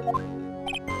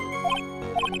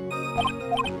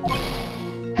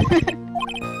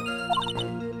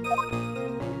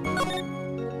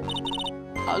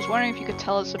 I was wondering if you could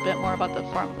tell us a bit more about the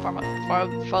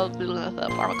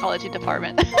pharmacology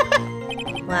department.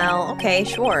 Well, okay,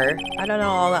 sure. I don't know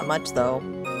all that much, though.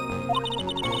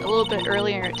 A little bit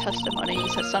earlier in your testimony, you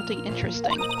said something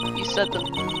interesting. You said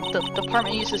the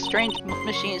department uses strange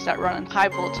machines that run on high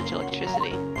voltage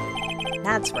electricity.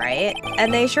 That's right.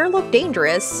 And they sure look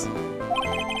dangerous.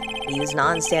 They use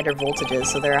non-standard voltages,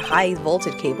 so there are high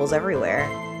voltage cables everywhere.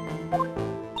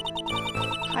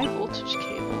 High voltage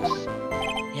cables?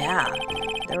 Yeah.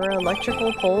 There were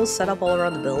electrical poles set up all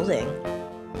around the building.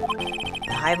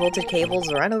 The high voltage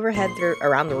cables run overhead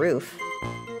around the roof.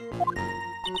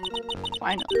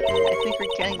 Finally, I think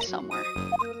we're getting somewhere.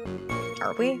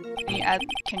 Are we? Can you add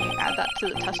that to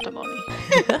the testimony?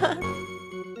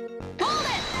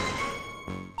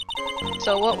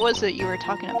 So what was it you were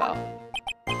talking about?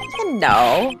 You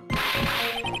know.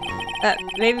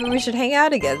 Maybe we should hang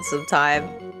out again sometime.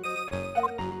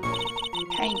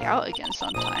 Hang out again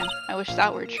sometime. I wish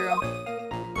that were true.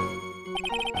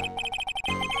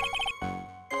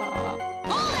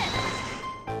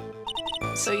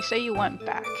 So you say you went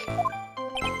back?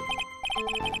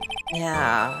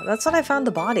 Yeah, that's when I found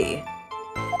the body.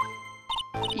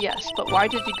 Yes, but why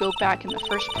did you go back in the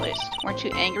first place? Weren't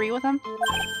you angry with him?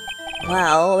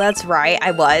 Well, that's right, I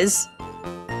was.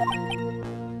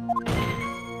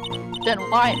 Then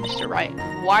why, Mr. Wright?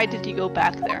 Why did you go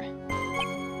back there?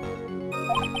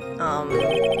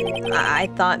 I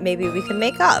thought maybe we could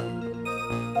make up.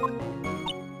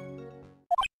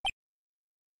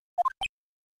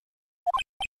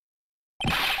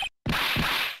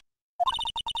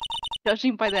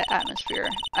 Judging by the atmosphere,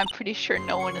 I'm pretty sure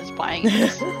no one is buying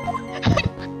this.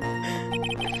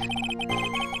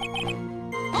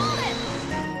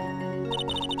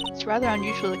 It's rather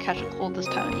unusual to catch a cold this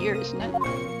time of year, isn't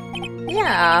it?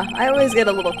 Yeah, I always get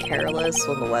a little careless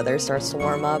when the weather starts to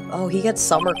warm up. Oh, he gets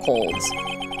summer colds.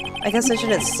 I guess I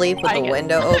shouldn't sleep with the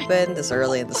window open this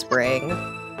early in the spring.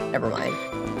 Never mind.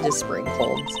 Just spring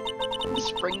colds.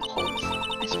 Spring colds.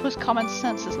 I suppose common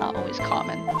sense is not always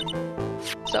common.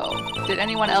 So, did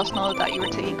anyone else know that you were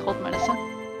taking cold medicine?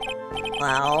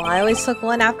 Well, I always took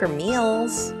one after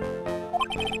meals.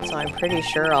 So I'm pretty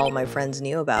sure all my friends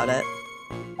knew about it.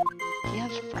 He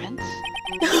has friends?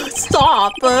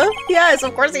 Stop! Yes,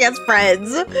 of course he has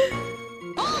friends! That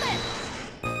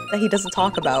he doesn't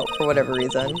talk about for whatever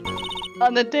reason.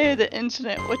 On the day of the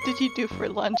incident, what did you do for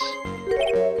lunch?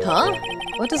 Huh?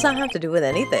 What does that have to do with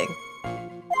anything?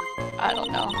 I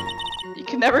don't know. You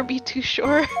can never be too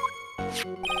sure.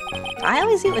 I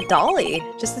always eat with Dolly.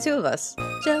 Just the two of us.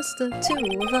 Just the two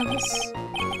of us.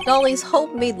 Dolly's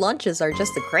homemade lunches are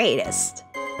just the greatest.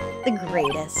 The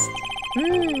greatest.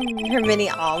 Her mini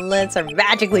omelets are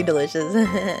magically delicious.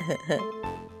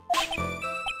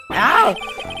 Ow!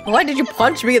 Why did you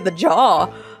punch me in the jaw?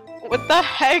 What the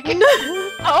heck?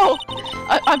 Oh!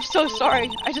 I'm so sorry.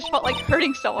 I just felt like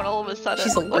hurting someone all of a sudden.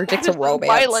 She's allergic to romance.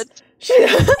 Violent.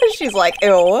 She's like,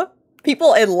 ew.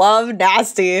 People in love,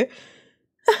 nasty.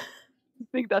 I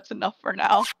think that's enough for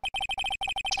now.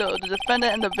 So, the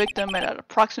defendant and the victim met at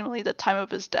approximately the time of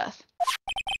his death.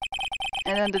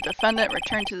 And then the defendant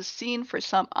returned to the scene for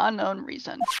some unknown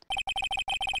reason.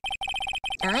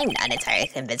 I'm not entirely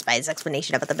convinced by his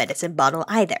explanation about the medicine bottle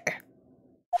either.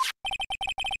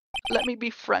 Let me be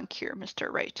frank here, Mr.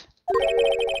 Wright.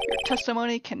 Your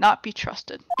testimony cannot be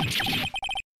trusted.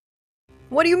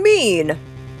 What do you mean?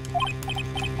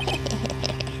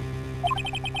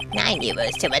 I knew it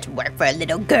was too much work for a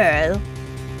little girl.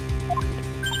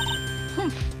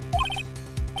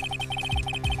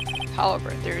 However,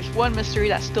 there is one mystery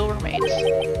that still remains.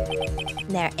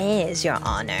 There is, Your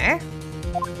Honor.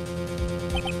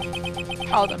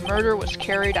 How the murder was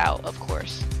carried out, of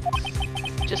course.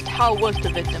 Just how was the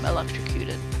victim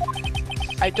electrocuted?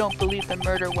 I don't believe the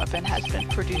murder weapon has been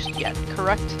produced yet,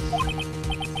 correct?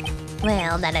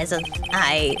 Well, that is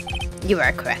You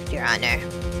are correct, Your Honor.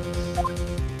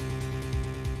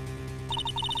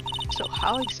 So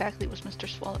how exactly was Mr.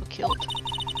 Swallow killed?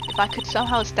 If I could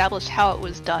somehow establish how it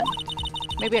was done,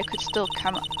 maybe I could still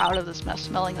come out of this mess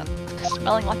smelling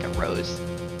like a rose.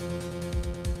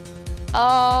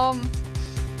 I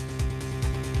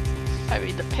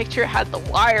mean, the picture had the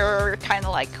wire kind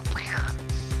of like...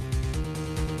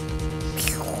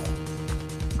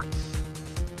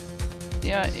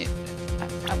 Yeah,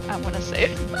 I'm gonna say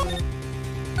it.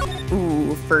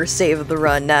 Ooh, first save of the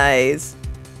run, nice.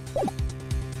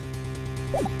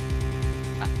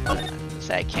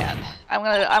 Say I can.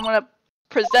 I'm gonna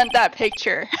present that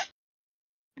picture.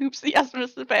 Oops, yes,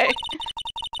 Mr. Bay.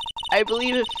 I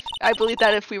believe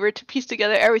that if we were to piece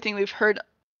together everything we've heard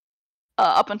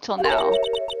up until now,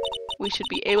 we should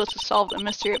be able to solve the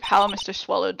mystery of how Mr.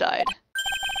 Swallow died.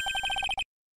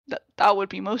 That would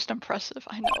be most impressive,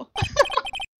 I know.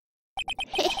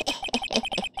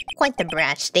 Quite the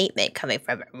brash statement coming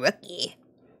from a rookie.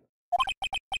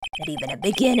 But even a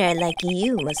beginner like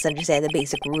you must understand the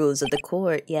basic rules of the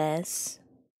court, yes?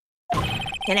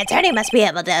 An attorney must be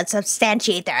able to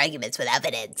substantiate their arguments with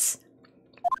evidence.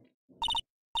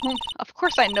 Of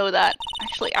course I know that.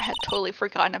 Actually, I had totally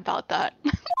forgotten about that.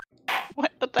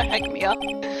 What the heck me up?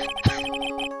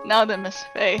 Now then, Miss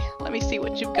Faye, let me see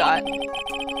what you've got.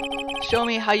 Show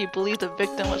me how you believe the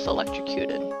victim was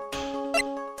electrocuted.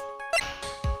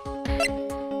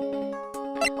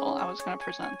 Well, I was gonna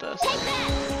present this,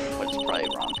 but it's probably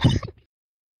wrong.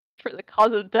 For the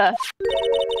cause of death,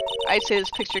 I'd say this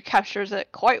picture captures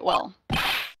it quite well.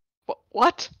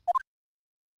 What?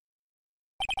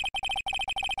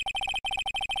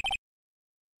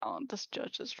 Oh, this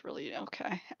judge is really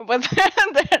okay. But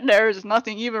then there is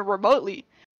nothing even remotely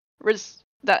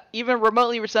that even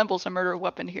remotely resembles a murder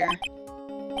weapon here.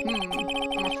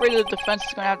 I'm afraid the defense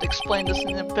is going to have to explain this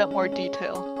in a bit more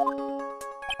detail.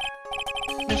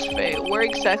 Miss Faye, where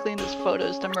exactly in this photo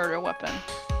is the murder weapon?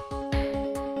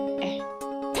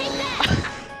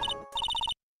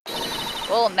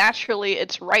 Well, naturally,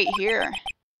 it's right here.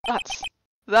 That's...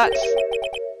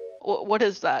 What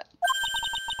is that?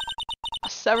 A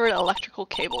severed electrical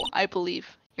cable, I believe,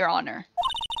 Your Honor.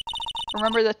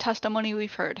 Remember the testimony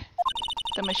we've heard.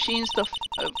 The machines the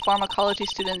pharmacology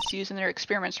students use in their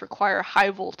experiments require high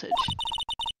voltage.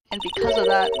 And because of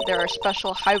that, there are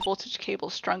special high voltage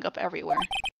cables strung up everywhere.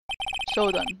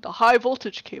 So then, the high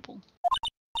voltage cable.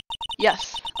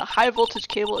 Yes, the high voltage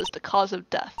cable is the cause of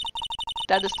death.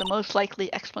 That is the most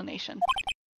likely explanation.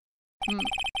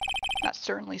 That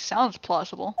certainly sounds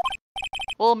plausible.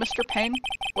 Well, Mr. Payne,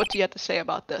 what do you have to say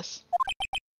about this?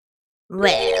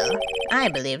 Well, I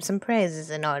believe some praise is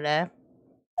in order.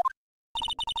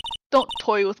 Don't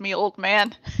toy with me, old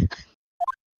man.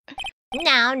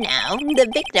 Now,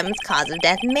 the victim's cause of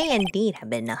death may indeed have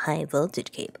been a high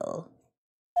voltage cable.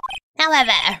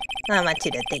 However, I want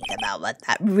you to think about what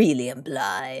that really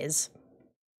implies.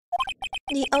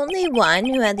 The only one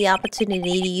who had the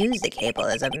opportunity to use the cable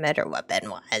as a murder weapon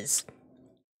was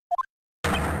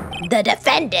the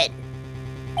defendant.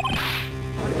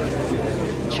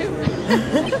 True.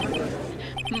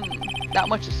 That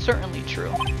much is certainly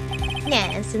true.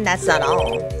 Yes, and that's not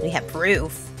all. We have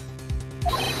proof.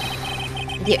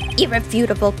 The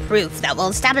irrefutable proof that will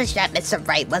establish that Mr.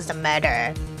 Wright was the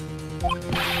murderer.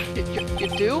 You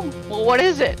do? Well, what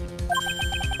is it?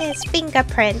 His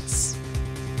fingerprints.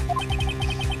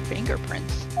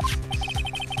 Fingerprints?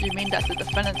 You mean that the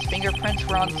defendant's fingerprints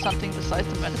were on something besides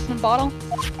the medicine bottle?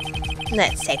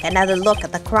 Let's take another look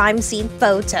at the crime scene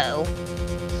photo.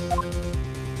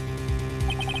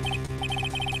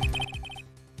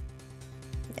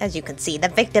 As you can see, the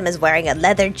victim is wearing a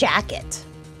leather jacket.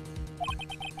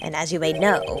 And as you may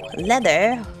know,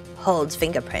 leather holds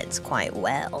fingerprints quite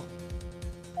well.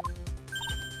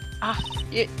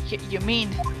 You mean...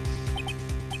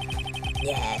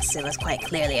 Yes, it was quite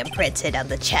clearly imprinted on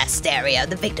the chest area of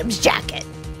the victim's jacket.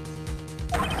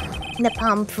 The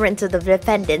palm print of the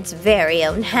defendant's very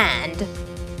own hand.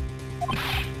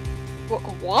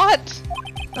 What?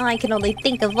 I can only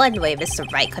think of one way Mr.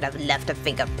 Wright could have left a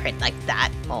fingerprint like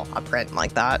that. Well, a print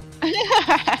like that.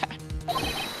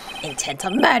 Intent to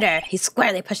murder. He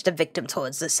squarely pushed the victim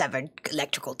towards the severed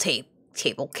electrical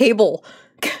Cable.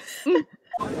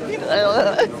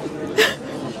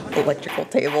 Electrical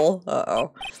table.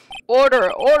 Uh-oh.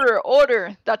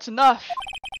 Order! That's enough.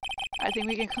 I think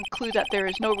we can conclude that there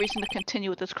is no reason to continue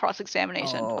with this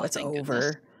cross-examination. Oh, it's thank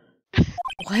over.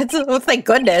 What? Oh, thank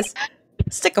goodness.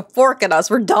 Stick a fork in us.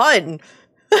 We're done.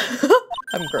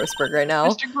 I'm Grossberg right now.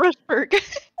 Mr. Grossberg.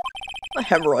 My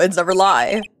hemorrhoids never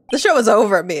lie. The show is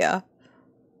over, Mia.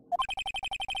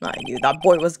 I knew that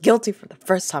boy was guilty from the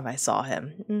first time I saw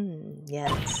him.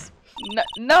 Yes.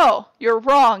 No, you're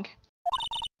wrong.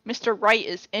 Mr. Wright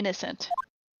is innocent.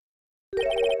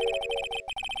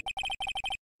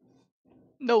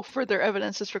 No further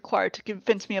evidence is required to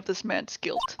convince me of this man's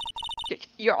guilt.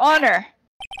 Your Honor!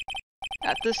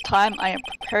 At this time, I am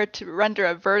prepared to render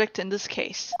a verdict in this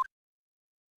case.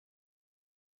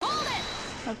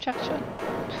 Objection.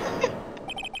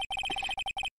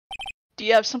 Do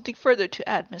you have something further to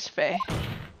add, Miss Fay?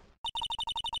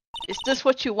 Is this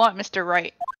what you want, Mr.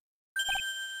 Wright?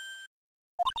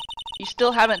 You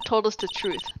still haven't told us the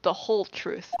truth, the whole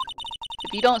truth.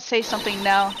 If you don't say something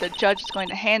now, the judge is going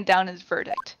to hand down his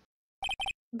verdict.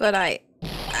 But I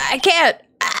can't.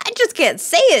 I just can't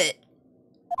say it.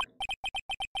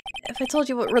 If I told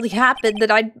you what really happened,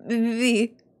 then I'd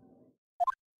be...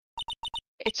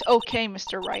 It's okay,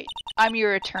 Mr. Wright. I'm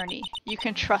your attorney. You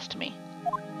can trust me.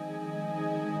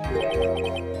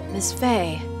 Miss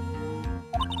Fay.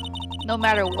 No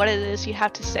matter what it is you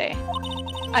have to say,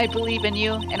 I believe in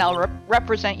you, and I'll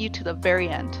represent you to the very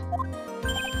end.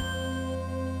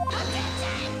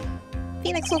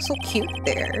 Phoenix looks so cute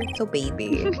there. So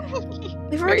baby.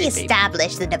 We've already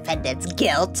established the defendant's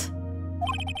guilt.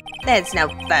 There's no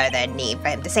further need for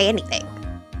him to say anything.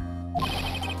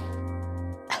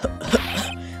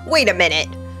 Wait a minute.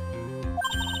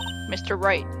 Mr.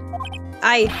 Wright.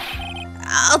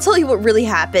 I'll tell you what really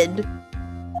happened.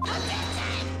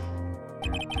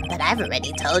 But I've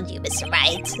already told you, Mr.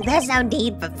 Wright. There's no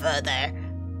need for further.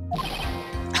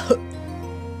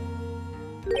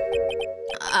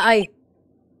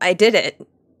 I did it.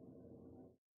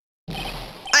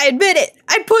 I admit it.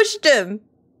 I pushed him.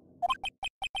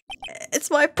 It's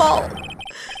my fault.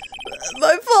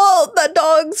 My fault. That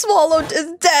dog swallowed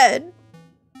is dead.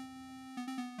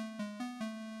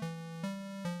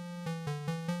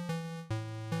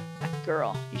 That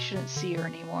girl, you shouldn't see her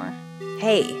anymore.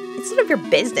 Hey, it's none of your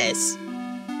business.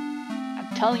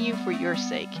 I'm telling you for your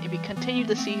sake. If you continue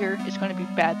to see her, it's going to be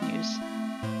bad news.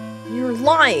 You're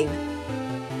lying.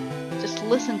 Just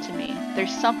listen to me.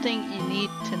 There's something you need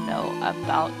to know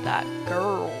about that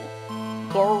girl.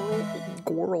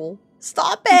 Girl.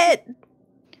 Stop it!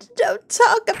 Don't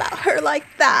talk about her like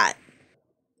that.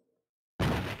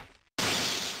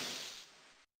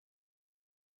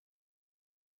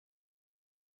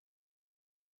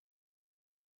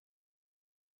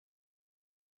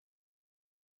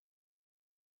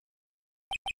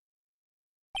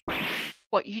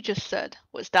 What you just said,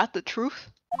 was that the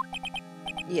truth?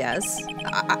 Yes.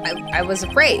 I was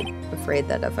afraid. Afraid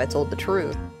that if I told the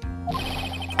truth,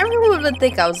 everyone would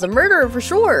think I was the murderer for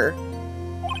sure.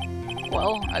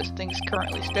 Well, as things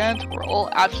currently stand, we're all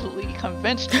absolutely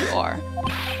convinced you are.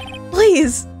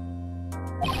 Please.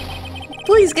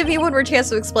 Please give me one more chance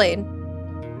to explain.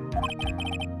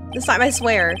 This time I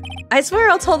swear. I swear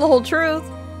I'll tell the whole truth.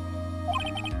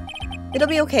 It'll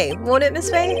be okay, won't it, Miss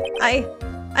Faye?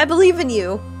 I believe in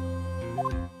you.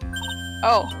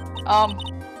 Oh,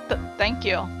 thank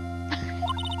you.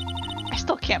 I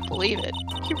still can't believe it.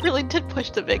 You really did push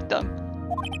the victim.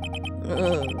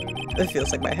 It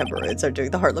feels like my hemorrhoids are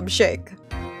doing the Harlem Shake.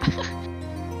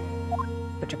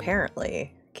 Which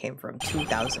apparently came from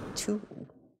 2002.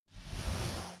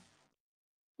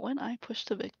 When I pushed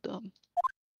the victim.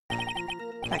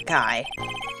 That guy.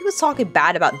 He was talking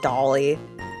bad about Dolly.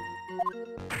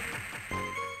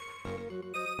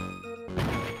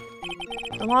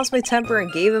 I lost my temper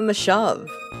and gave him a shove.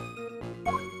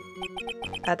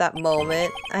 At that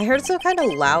moment, I heard some kind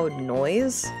of loud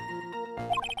noise.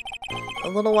 A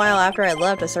little while after I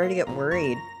left, I started to get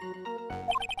worried.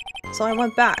 So I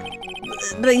went back.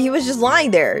 But he was just lying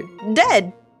there,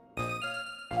 dead.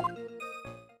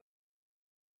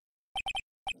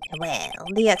 Well,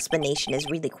 the explanation is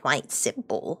really quite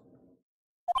simple.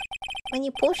 When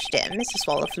you pushed him, Mr.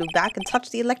 Swallow flew back and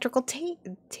touched the electrical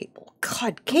table.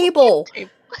 God, cable!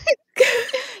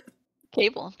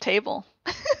 Table.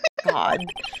 God.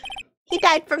 He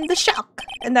died from the shock.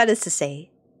 And that is to say,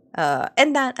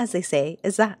 and that, as they say,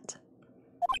 is that.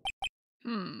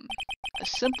 A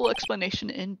simple explanation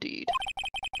indeed.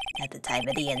 At the time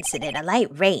of the incident, a light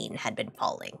rain had been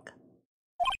falling.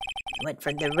 Wet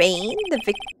from the rain,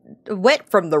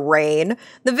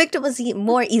 the victim was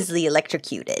more easily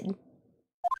electrocuted.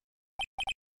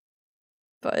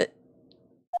 But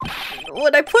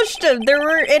when I pushed him, there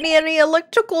weren't any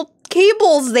electrical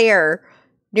cables there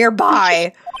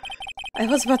nearby. I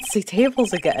was about to say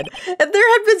tables again. If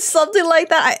there had been something like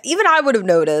that, even I would have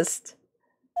noticed.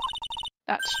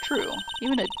 That's true.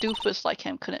 Even a doofus like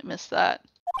him couldn't miss that.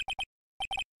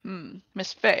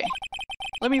 Miss Faye.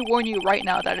 Let me warn you right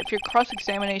now that if your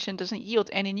cross-examination doesn't yield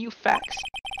any new facts,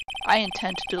 I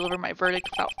intend to deliver my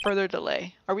verdict without further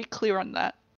delay. Are we clear on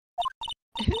that?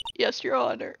 Yes, Your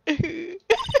Honor.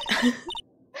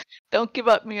 Don't give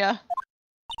up, Mia.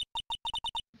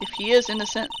 If he is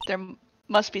innocent, there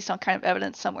must be some kind of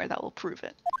evidence somewhere that will prove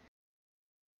it.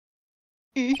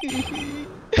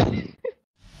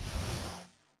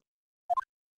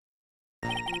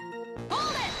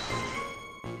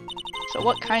 So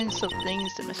what kinds of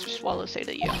things did Mr. Swallow say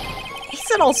to you? He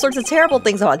said all sorts of terrible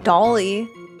things about Dolly.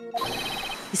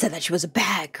 He said that she was a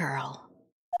bad girl.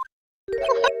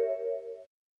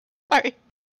 Sorry.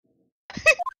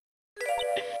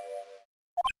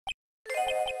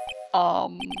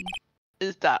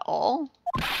 Is that all?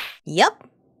 Yep.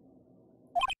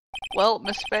 Well,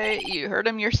 Miss Faye, you heard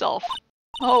him yourself.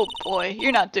 Oh boy,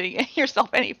 you're not doing yourself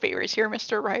any favors here,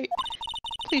 Mr. Wright.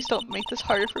 Please don't make this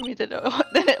harder for me to know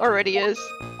than it already is.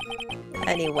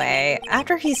 Anyway,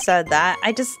 after he said that,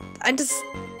 I just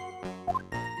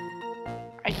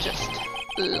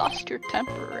lost your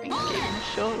temper and gave him a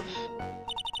shove.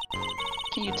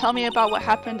 Can you tell me about what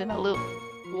happened in a little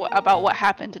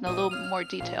more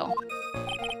detail?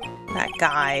 That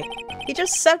guy. He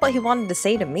just said what he wanted to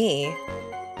say to me.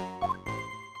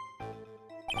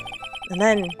 And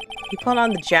then he put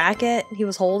on the jacket he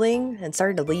was holding and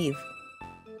started to leave.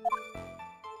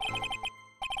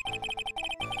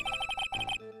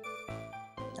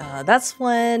 That's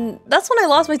when I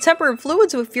lost my temper and flew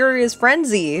into a furious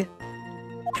frenzy.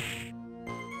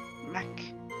 Smack.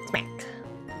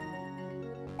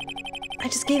 I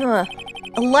just gave him a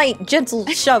light, gentle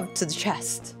shove to the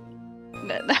chest.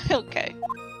 Okay.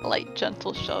 A light,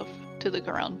 gentle shove to the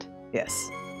ground. Yes.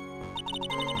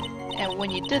 And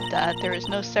when you did that, there is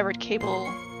no severed cable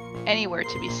anywhere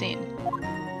to be seen.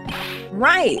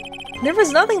 Right. There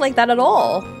was nothing like that at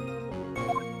all.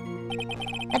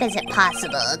 But is it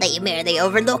possible that you merely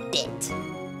overlooked it?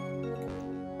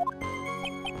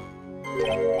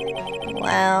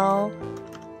 Well,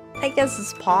 I guess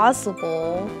it's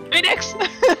possible. Phoenix!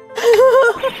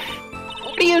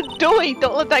 What are you doing?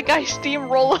 Don't let that guy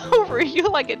steamroll over you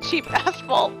like a cheap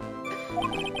asphalt.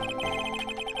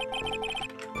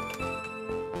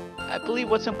 I believe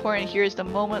what's important here is the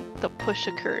moment the push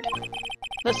occurred.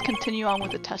 Let's continue on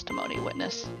with the testimony,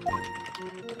 witness.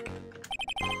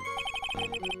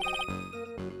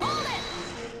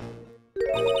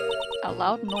 A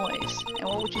loud noise. And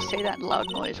what would you say that loud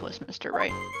noise was, Mr.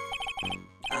 Wright?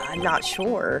 I'm not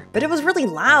sure, but it was really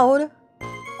loud.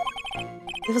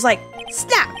 It was like,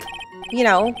 snap! You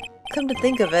know, come to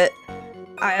think of it,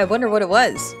 I wonder what it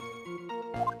was.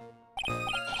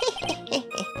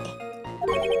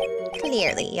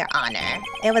 Clearly, Your Honor.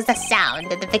 It was the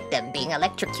sound of the victim being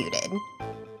electrocuted.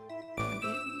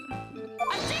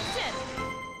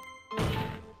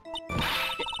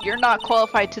 You're not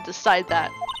qualified to decide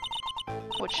that.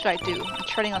 What should I do? I'm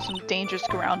treading on some dangerous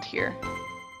ground here.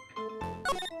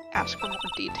 Ask for more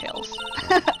details.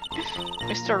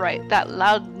 Mr. Wright, that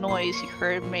loud noise you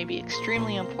heard may be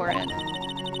extremely important.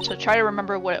 So try to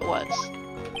remember what it was.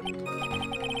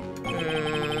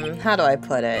 How do I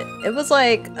put it? It was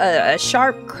like a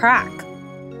sharp crack.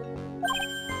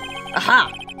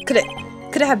 Aha! Could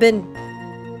it have been...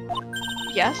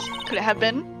 Yes? Could it have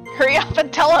been? Hurry up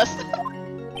and tell us!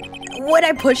 When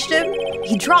I pushed him,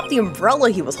 he dropped the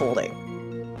umbrella he was holding.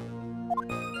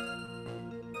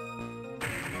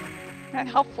 Man,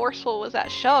 how forceful was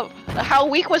that shove? How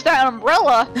weak was that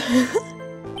umbrella?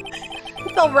 He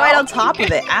fell right on top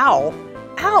of it. Ow.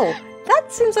 Ow.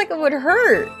 That seems like it would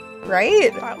hurt,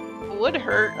 right? That would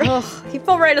hurt. Ugh, he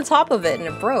fell right on top of it and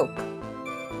it broke.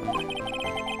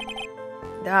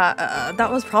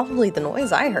 That was probably the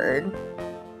noise I heard.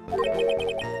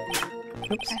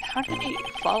 Oops. And how did he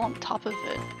fall on top of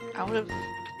it?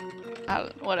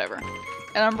 Whatever.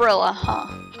 An umbrella, huh?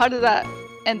 How did that...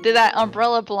 And did that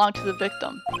umbrella belong to the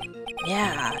victim?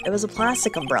 Yeah, it was a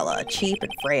plastic umbrella, cheap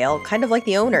and frail, kind of like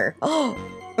the owner. Oh!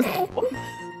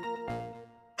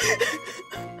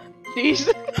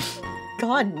 Jeez.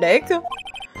 God, Nick. Then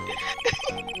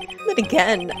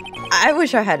again, I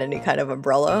wish I had any kind of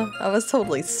umbrella. I was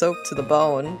totally soaked to the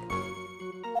bone.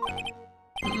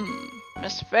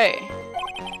 Miss Faye.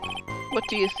 What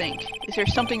do you think? Is there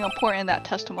something important in that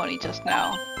testimony just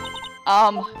now?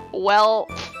 Well,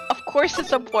 of course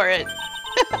it's important.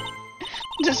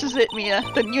 This is it, Mia.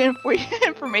 The new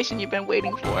information you've been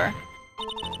waiting for.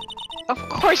 Of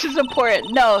course it's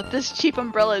important. No, this cheap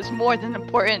umbrella is more than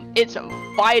important. It's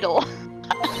vital.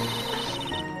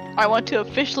 I want to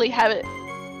officially have it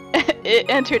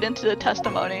entered into the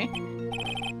testimony.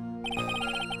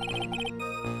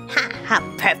 How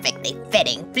perfectly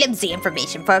fitting. Flimsy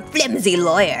information for a flimsy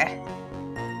lawyer.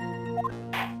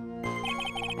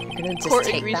 You're gonna just Court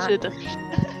take agrees that? to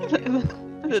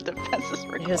the defense's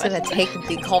request. You're just gonna take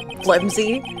being called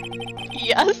flimsy?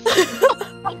 Yes.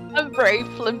 I'm very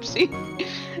flimsy.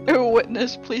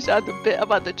 Witness, please add the bit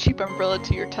about the cheap umbrella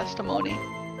to your testimony.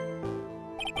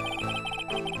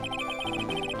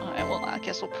 Alright, well, I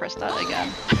guess we'll press that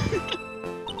again.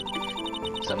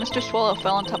 So Mr. Swallow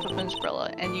fell on top of an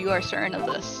umbrella, and you are certain of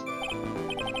this?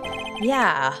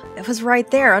 Yeah, it was right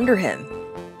there under him.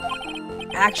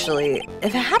 Actually,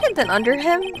 if it hadn't been under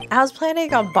him, I was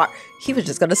planning on he was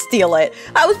just gonna steal it.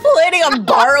 I was planning on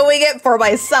borrowing it for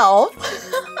myself.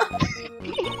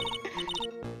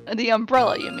 The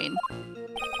umbrella, you mean?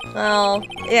 Well,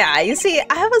 yeah, you see,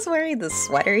 I was wearing the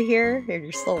sweater here, and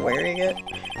you're still wearing it.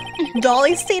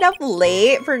 Dolly stayed up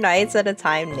late for nights at a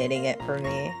time knitting it for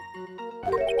me.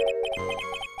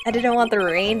 I didn't want the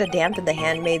rain to dampen the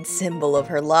handmade symbol of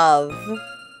her love.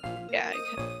 Yeah.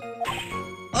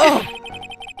 Oh,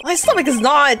 my stomach is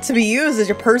not to be used as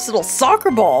your personal soccer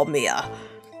ball, Mia.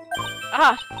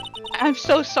 Ah, I'm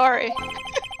so sorry.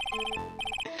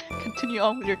 Continue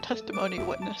on with your testimony,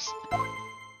 witness.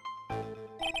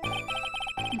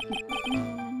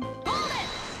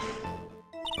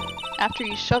 After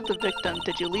you shoved the victim,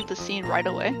 did you leave the scene right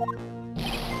away?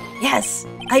 Yes,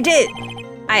 I did.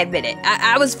 I admit it.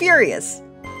 I was furious.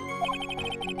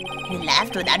 You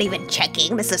left without even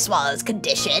checking Mr. Swallow's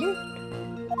condition?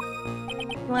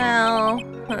 Well,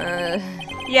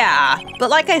 yeah. But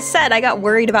like I said, I got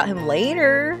worried about him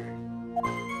later.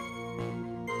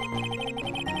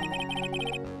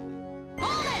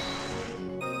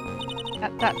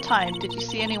 At that time, did you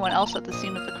see anyone else at the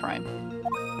scene of the crime?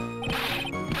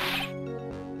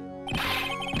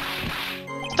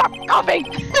 Stop coughing!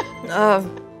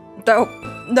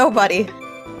 Nobody.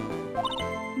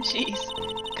 Jeez,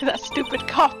 could that stupid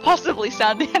cough possibly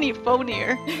sound any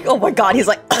phonier? Oh my god, he's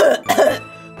like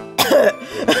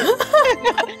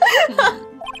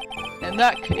In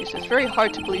that case, it's very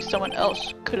hard to believe someone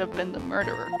else could have been the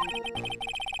murderer.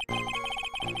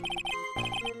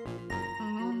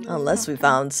 Unless we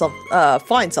find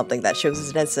something that shows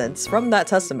his innocence from that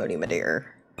testimony, my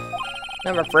dear.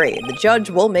 I'm afraid the judge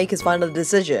will make his final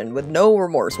decision with no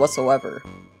remorse whatsoever.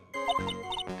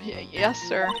 Yes,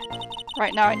 sir.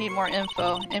 Right now I need more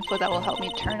info. Info that will help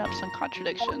me turn up some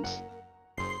contradictions.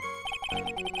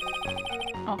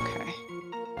 Okay.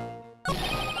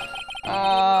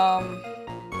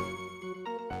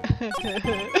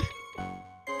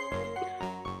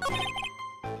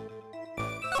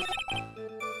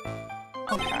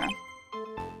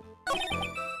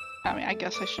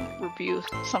 guess I should review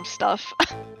some stuff.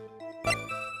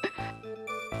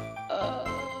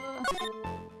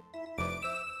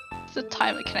 What's the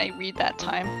time? Can I read that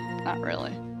time? Not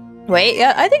really. Wait,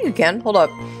 yeah, I think you can. Hold up.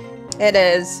 It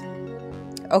is...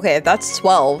 Okay, if that's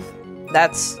 12,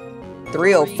 that's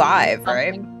 3:05,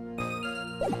 right?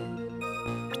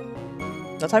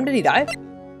 What time did he die?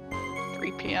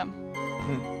 3 p.m.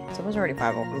 So it was already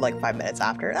 5 minutes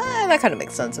after. That kind of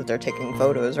makes sense if they're taking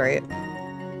photos, right?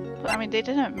 But I mean, they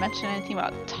didn't mention anything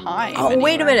about time. Oh, anywhere.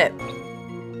 wait a minute.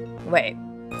 Wait.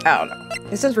 I don't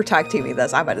know. Since we're tag teaming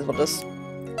this, I might as well just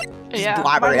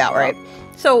blabber it out, right?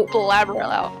 So, blabber it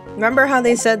out. Remember how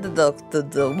they said that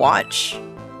the watch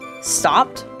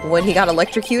stopped when he got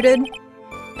electrocuted?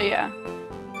 Yeah.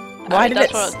 Why did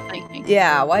that's what I was thinking.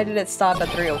 Yeah, why did it stop at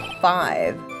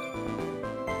 3:05?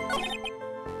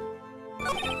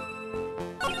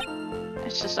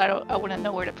 It's just I wouldn't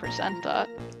know where to present that.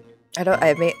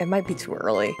 It might be too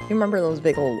early. You remember those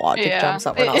big old logic jumps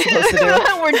that we're not supposed to do?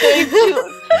 We're doing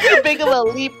too big of a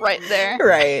leap right there.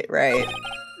 Right.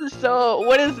 So,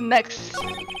 what is next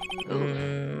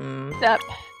step?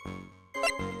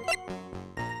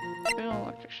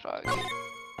 Electric shock.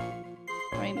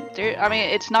 I mean,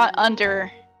 it's not under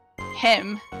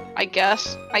him, I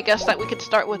guess. I guess that we could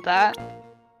start with that.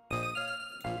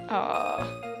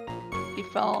 He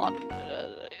fell on...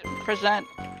 present.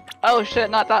 Oh shit,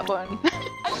 not that one.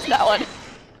 That one.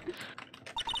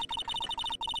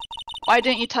 Why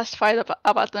didn't you testify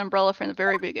about the umbrella from the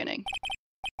very beginning?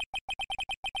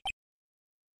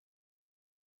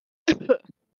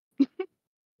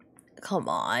 Come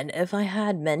on, if I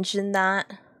had mentioned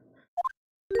that...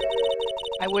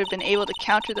 I would have been able to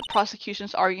counter the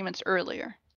prosecution's arguments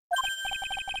earlier.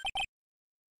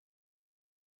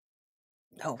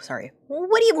 Oh, sorry.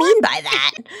 What do you mean by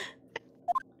that?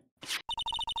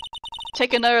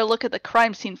 Take another look at the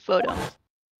crime scene photo.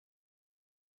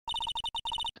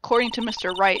 According to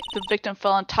Mr. Wright, the victim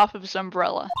fell on top of his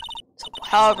umbrella.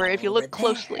 However, if you look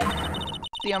closely,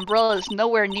 the umbrella is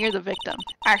nowhere near the victim.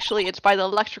 Actually, it's by the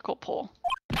electrical pole.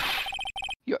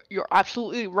 You're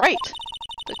absolutely right.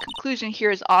 The conclusion here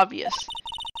is obvious.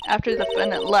 After the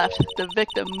defendant left, the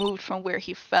victim moved from where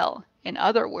he fell. In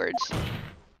other words,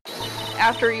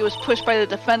 after he was pushed by the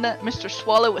defendant, Mr.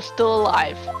 Swallow was still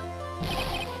alive.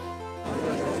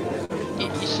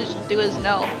 You should do his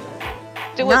no.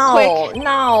 Do it quick.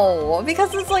 No,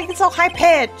 because it's like so high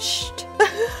pitched.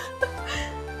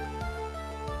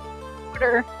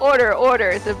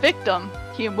 Order. The victim,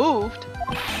 he moved.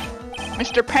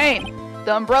 Mr. Payne,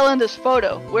 the umbrella in this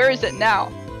photo, where is it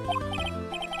now?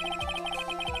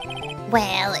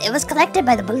 Well, it was collected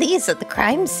by the police at the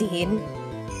crime scene.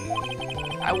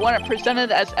 I want it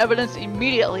presented as evidence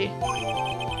immediately.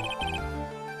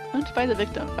 Found by the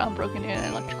victim, found broken in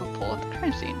an electrical pole at the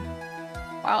crime scene.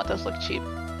 Wow, it does look cheap.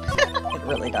 It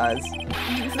really does.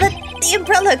 But the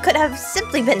umbrella could have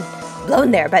simply been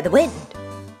blown there by the wind.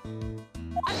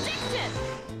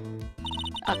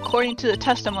 According to the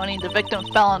testimony, the victim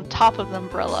fell on top of the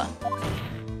umbrella.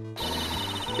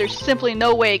 There's simply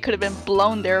no way it could have been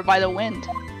blown there by the wind.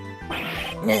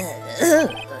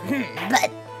 But...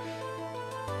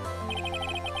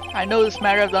 I know this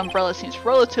matter of the umbrella seems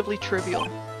relatively trivial,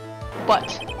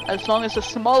 but as long as the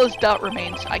smallest doubt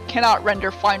remains, I cannot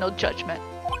render final judgment.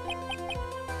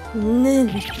 No!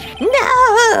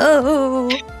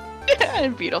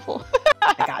 Beautiful.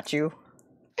 I got you.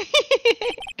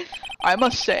 I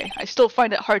must say, I still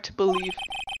find it hard to believe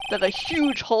that a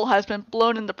huge hole has been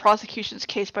blown in the prosecution's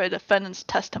case by the defendant's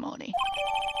testimony.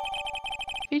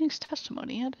 Defendant's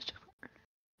testimony,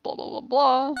 blah blah blah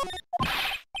blah.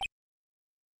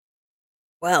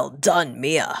 Well done,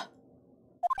 Mia.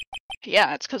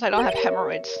 Yeah, it's because I don't have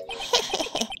hemorrhoids.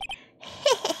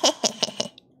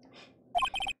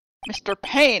 Mr.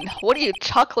 Payne, what are you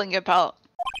chuckling about?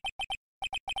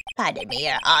 Pardon me,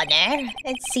 Your Honor.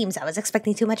 It seems I was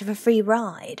expecting too much of a free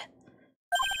ride.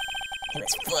 It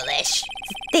was foolish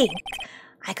to think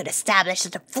I could establish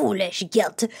such a foolish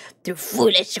guilt through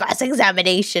foolish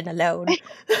cross-examination alone.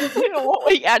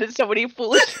 We added so many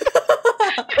foolish...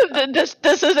 this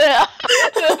is it.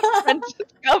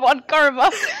 Come on,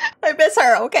 Karma. I miss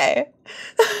her, okay.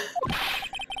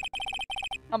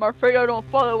 I'm afraid I don't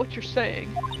follow what you're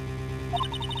saying.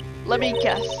 Let me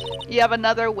guess. You have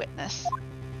another witness.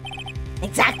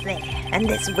 Exactly. And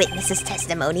this witness's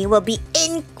testimony will be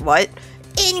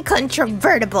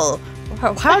incontrovertible.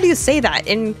 How do you say that?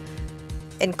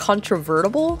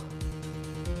 Incontrovertible?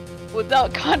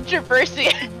 Without controversy.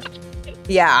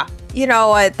 Yeah. You know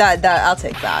what? That I'll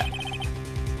take that.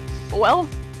 Well,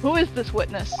 who is this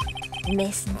witness?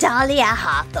 Miss Dahlia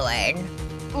Hawthorne.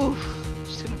 Oof.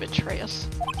 She's gonna betray us.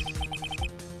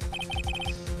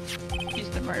 He's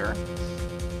the murderer.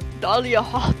 Dahlia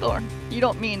Hawthorne. You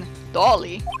don't mean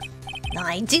Dolly.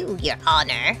 I do, Your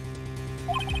Honor.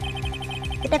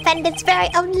 The defendant's very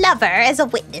own lover is a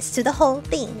witness to the whole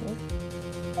thing.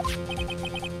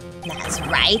 That's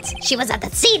right. She was at the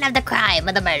scene of the crime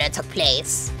when the murder took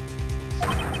place.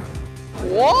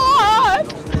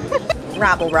 What?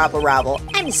 Rabble, rabble, rabble.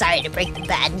 I'm sorry to break the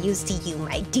bad news to you,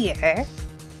 my dear.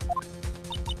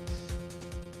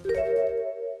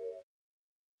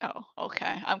 Oh,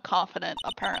 okay. I'm confident,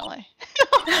 apparently.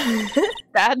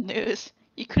 Bad news.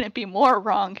 You couldn't be more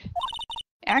wrong.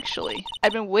 Actually,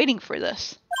 I've been waiting for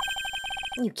this.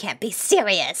 You can't be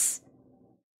serious.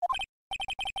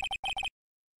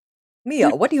 Mia,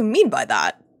 what do you mean by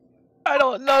that? I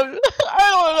don't know.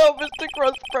 I don't know, Mr.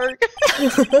 Grossberg.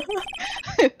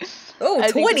 Oh,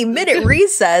 I think 20-minute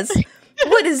recess?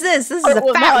 What is this? This is a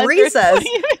fat recess.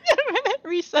 20-minute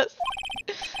recess.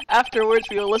 Afterwards,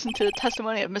 we will listen to the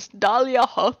testimony of Miss Dahlia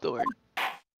Hawthorne.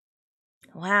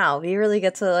 Wow, we really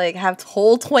get to like have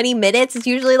whole 20 minutes? It's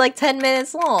usually like 10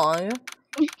 minutes long.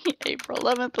 April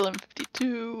 11th,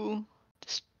 11:52.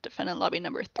 Defendant lobby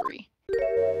number 3.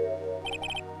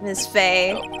 Miss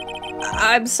Faye,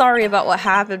 I'm sorry about what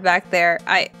happened back there.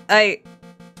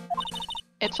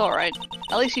 It's alright.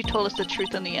 At least you told us the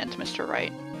truth in the end, Mr.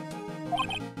 Wright.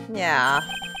 Yeah.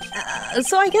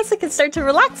 So I guess I can start to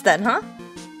relax then, huh?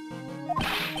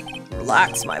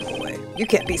 Relax, my boy. You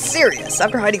can't be serious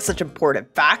after hiding such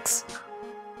important facts.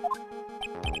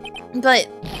 But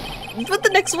the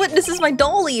next witness is my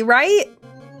Dolly, right?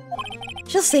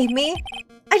 She'll save me.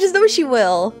 I just know she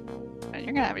will.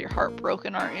 You're gonna have your heart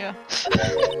broken, aren't you?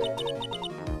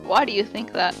 Why do you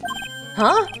think that?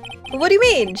 Huh? What do you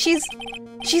mean? She's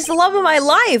the love of my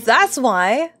life, that's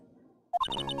why.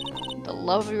 The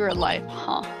love of your life,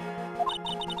 huh?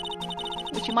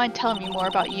 Would you mind telling me more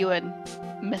about you and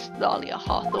Miss Dahlia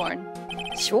Hawthorne?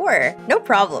 Sure, no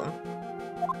problem.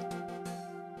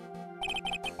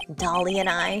 Dolly and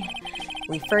I,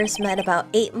 we first met about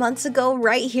 8 months ago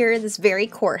right here in this very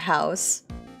courthouse.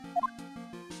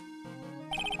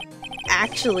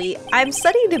 Actually, I'm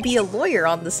studying to be a lawyer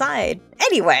on the side.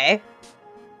 Anyway.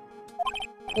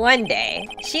 One day,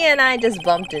 she and I just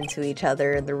bumped into each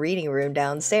other in the reading room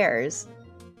downstairs.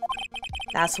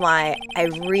 That's why I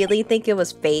really think it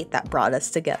was fate that brought us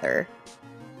together.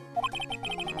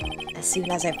 As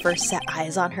soon as I first set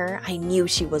eyes on her, I knew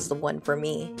she was the one for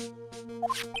me.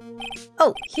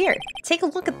 Oh, here, take a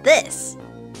look at this.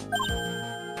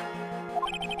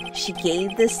 She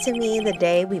gave this to me the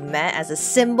day we met as a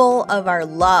symbol of our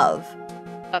love.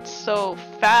 That's so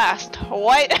fast.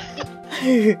 What?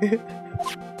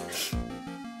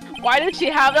 Why did she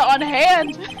have it on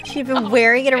hand? She'd been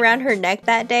wearing it around her neck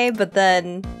that day, but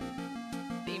then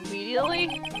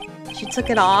Immediately? she took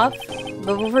it off.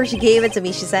 But before she gave it to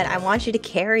me, she said, I want you to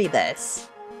carry this.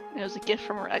 It was a gift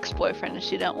from her ex-boyfriend and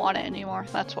she didn't want it anymore.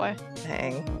 That's why.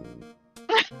 Dang.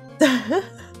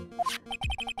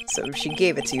 So she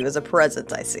gave it to you as a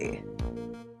present, I see.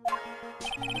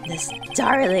 This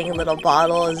darling little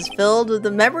bottle is filled with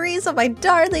the memories of my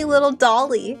darling little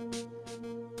Dolly.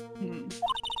 It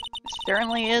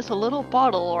certainly is a little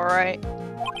bottle, alright.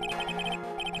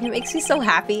 It makes me so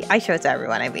happy. I show it to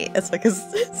everyone I meet. It's like this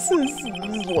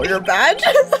lawyer badge.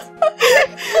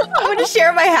 I'm gonna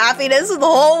share my happiness with the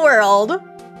whole world.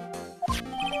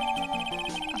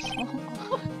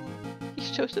 He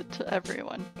shows it to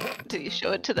everyone. Did he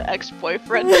show it to the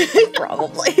ex-boyfriend?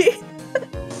 Probably.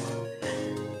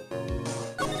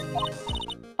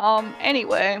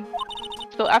 Anyway.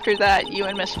 So after that, you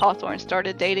and Miss Hawthorne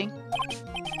started dating?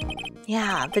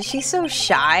 Yeah, but she's so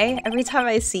shy. Every time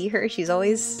I see her, she's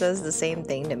always says the same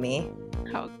thing to me.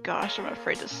 Oh gosh, I'm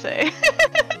afraid to say.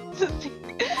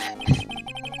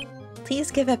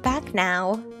 Please give it back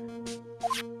now.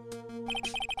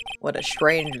 What a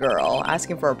strange girl,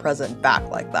 asking for a present back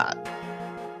like that.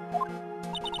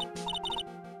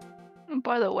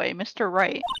 By the way, Mr.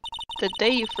 Wright, the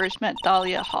day you first met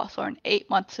Dahlia Hawthorne 8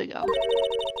 months ago,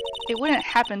 it wouldn't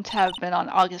happen to have been on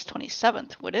August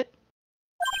 27th, would it?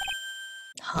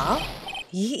 Huh?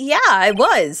 Yeah, it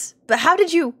was. But how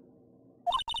did you...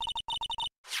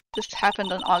 This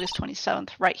happened on August 27th,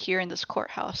 right here in this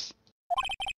courthouse.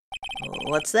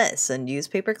 What's this? A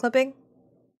newspaper clipping?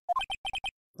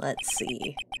 Let's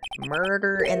see.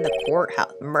 Murder in the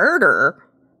courthouse. Murder?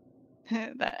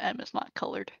 That M is not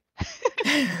colored.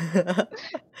 Does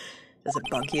it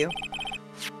bug you?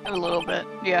 A little bit,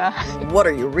 yeah. What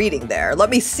are you reading there? Let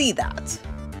me see that.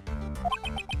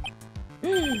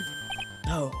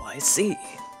 Oh, I see.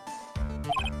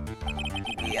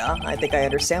 Yeah, I think I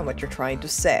understand what you're trying to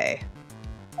say.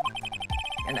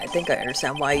 And I think I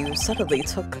understand why you suddenly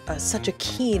took such a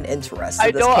keen interest in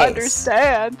I this don't case.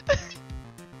 understand.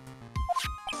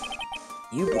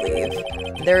 You believe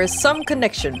there is some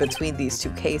connection between these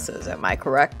two cases, am I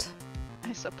correct?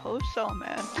 I suppose so,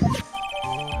 man.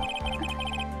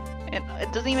 And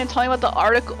it doesn't even tell me about the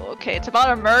article. Okay, it's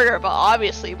about a murder, but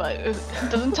obviously, but it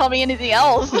doesn't tell me anything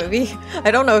else. Maybe.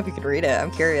 I don't know if you can read it.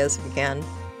 I'm curious if you can.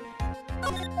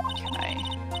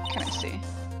 Can I see?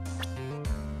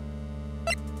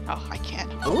 Oh, I can.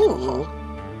 Ooh.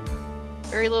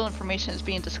 Very little information is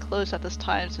being disclosed at this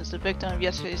time since the victim of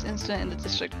yesterday's incident in the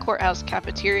district courthouse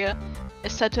cafeteria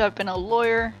is said to have been a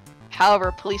lawyer.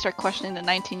 However, police are questioning the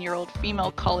 19-year-old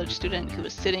female college student who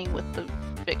was sitting with the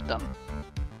victim.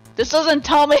 This doesn't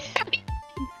tell me anything.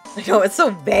 I know, it's so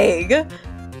vague.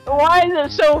 Why is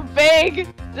it so vague?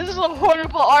 This is a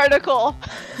horrible article.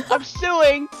 I'm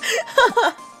suing.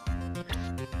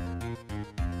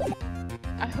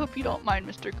 I hope you don't mind,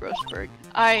 Mr. Grossberg.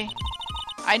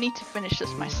 I need to finish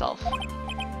this myself.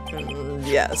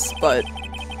 Yes, but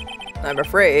I'm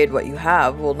afraid what you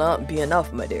have will not be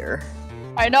enough, my dear.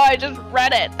 I know, I just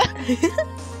read it.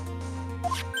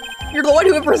 You're the one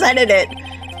who presented it!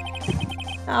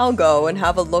 I'll go and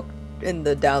have a look in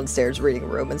the downstairs reading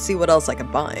room and see what else I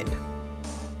can find.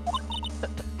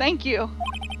 Thank you.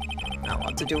 I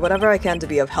want to do whatever I can to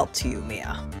be of help to you,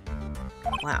 Mia.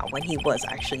 Wow, when he was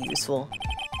actually useful.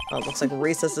 Well, it looks like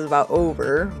recess is about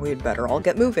over. We'd better all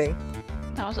get moving.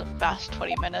 That was a fast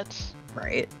 20 minutes.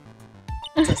 Right.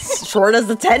 It's as short as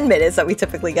the 10 minutes that we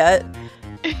typically get.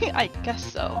 I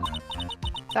guess so.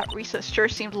 That recess sure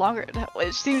seemed longer.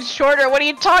 It seems shorter. What are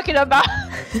you talking about?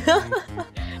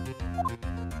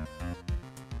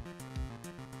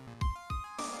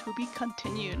 To be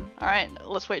continued. Alright,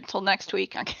 let's wait until next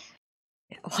week. Okay.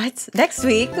 What? Next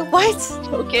week? What?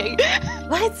 Okay.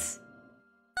 What?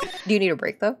 Do you need a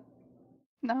break, though?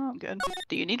 No, I'm good.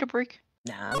 Do you need a break?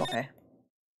 Nah, I'm okay.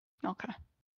 Okay.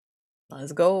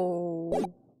 Let's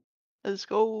go. Let's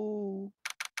go.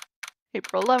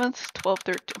 April 11th,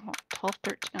 12:13.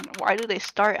 12:13. Why do they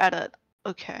start at a...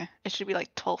 Okay. It should be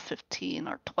like 12:15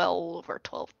 or 12 or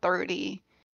 12:30.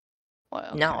 Well,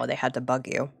 okay. No, they had to bug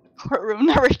you. Courtroom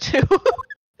number 2.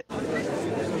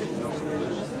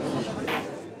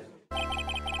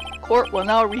 Court will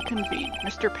now reconvene.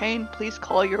 Mr. Payne, please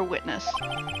call your witness.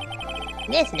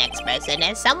 This next person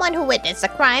is someone who witnessed the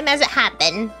crime as it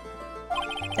happened.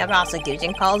 The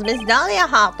prosecution calls Miss Dahlia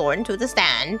Hawthorne to the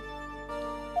stand.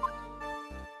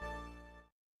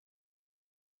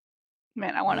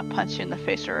 Man, I want to punch you in the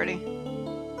face already.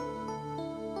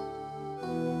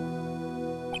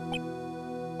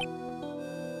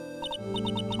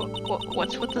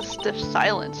 What's with the stiff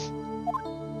silence?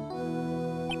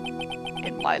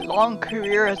 In my long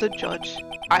career as a judge,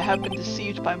 I have been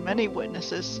deceived by many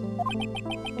witnesses.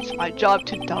 It's my job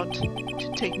to doubt,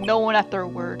 to take no one at their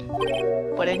word.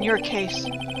 But in your case,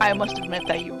 I must admit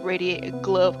that you radiate a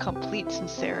glow of complete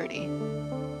sincerity.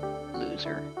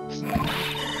 Loser.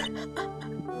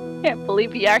 Can't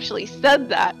believe he actually said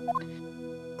that.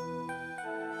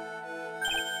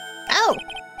 Oh!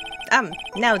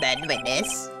 Now then,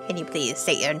 witness. Can you please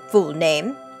state your full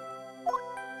name?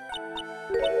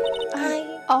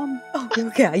 Oh,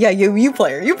 okay, yeah, you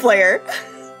player.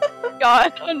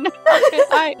 God,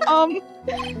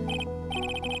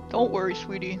 Don't worry,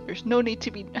 sweetie. There's no need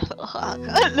to be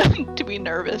to be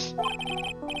nervous.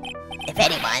 If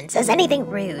anyone says anything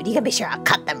rude, you can be sure I'll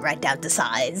cut them right down to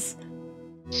size.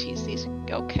 Jeez, these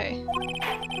okay.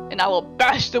 And I will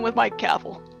bash them with my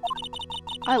gavel.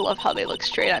 I love how they look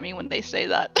straight at me when they say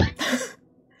that.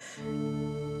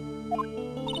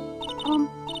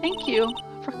 Thank you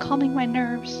for calming my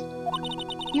nerves.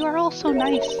 You are all so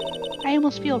nice. I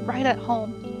almost feel right at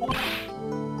home.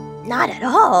 Not at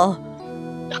all.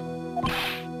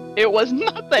 It was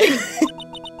nothing.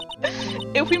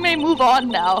 If we may move on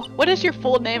now, what is your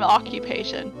full name and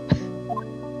occupation?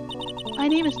 My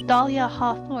name is Dahlia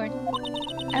Hawthorne.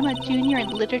 I'm a junior in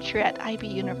literature at IB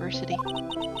University.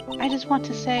 I just want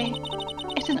to say,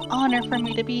 it's an honor for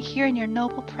me to be here in your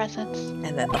noble presence.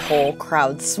 And then the whole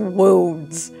crowd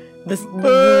swoons.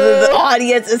 The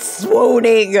audience is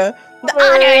swooning. The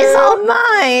honor is all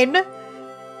mine.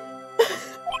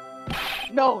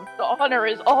 No, the honor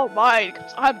is all mine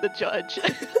because I'm the judge.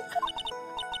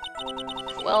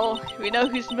 Well, we know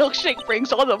whose milkshake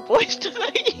brings all the boys to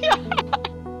the...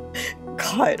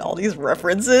 God, all these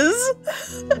references.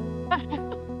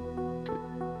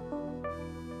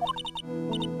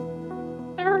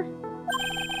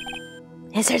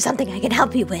 Is there something I can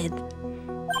help you with?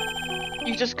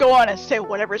 You just go on and say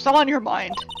whatever's on your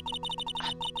mind.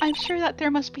 I'm sure that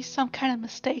there must be some kind of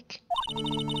mistake.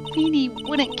 Feeny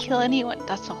wouldn't kill anyone.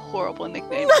 That's a horrible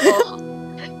nickname.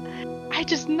 Ugh. I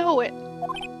just know it.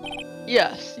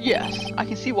 Yes, I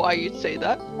can see why you'd say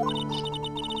that.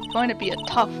 Going to be a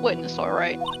tough witness,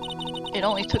 alright. It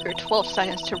only took her 12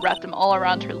 seconds to wrap them all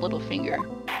around her little finger.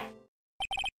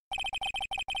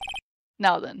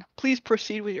 Now then, please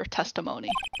proceed with your testimony.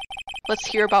 Let's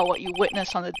hear about what you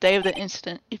witnessed on the day of the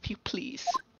incident, if you please.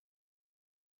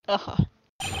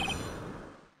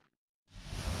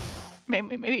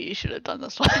 Maybe you should have done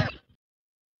this one.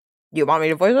 You want me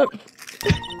to voice it?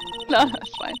 No,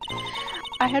 that's fine.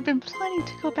 I had been planning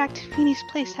to go back to Feeny's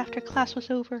place after class was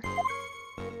over.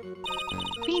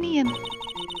 Feeny and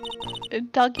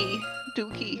Dougie,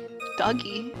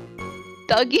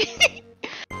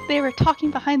 they were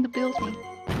talking behind the building.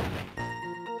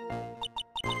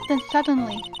 Then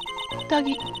suddenly,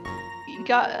 Dougie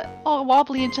got all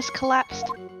wobbly and just collapsed.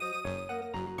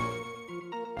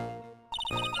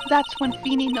 That's when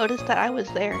Feeny noticed that I was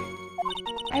there.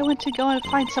 I went to go and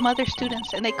find some other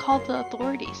students and they called the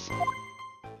authorities.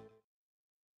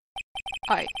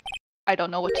 I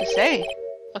don't know what to say.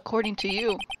 According to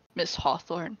you, Miss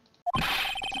Hawthorne,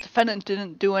 the defendant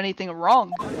didn't do anything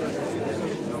wrong.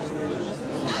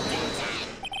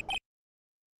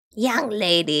 Young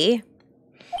lady.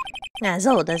 As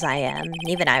old as I am,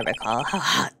 even I recall how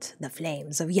hot the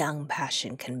flames of young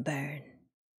passion can burn.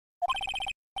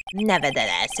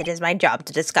 Nevertheless, it is my job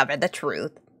to discover the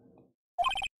truth.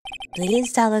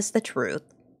 Please tell us the truth.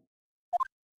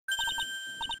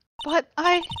 But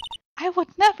I would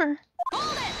never.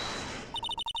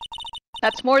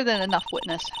 That's more than enough,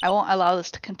 witness. I won't allow this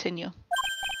to continue.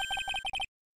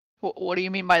 What do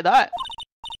you mean by that?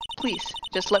 Please,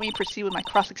 just let me proceed with my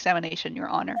cross-examination, Your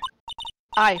Honor.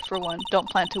 I, for one, don't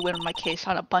plan to win my case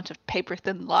on a bunch of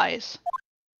paper-thin lies.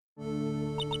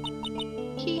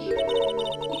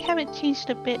 You haven't changed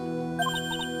a bit,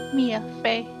 Mia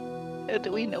Fey.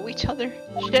 Do we know each other?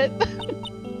 Shit.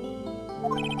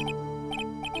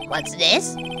 What's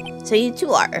this? So you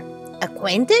two are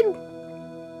acquainted?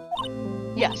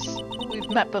 Yes, we've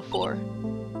met before.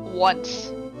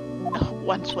 Once.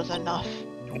 Once was enough.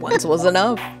 Once was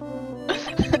enough.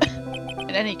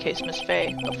 In any case, Miss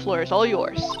Fey, the floor is all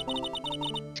yours.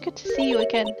 It's good to see you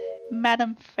again,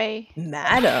 Madam Fey.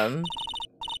 Madam?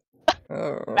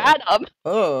 Madam?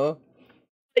 Oh.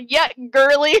 Yeah,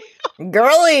 girly.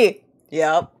 Girly!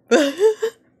 Yep.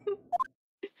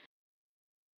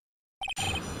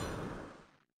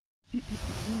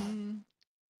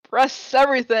 Press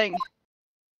everything.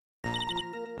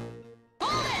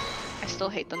 I still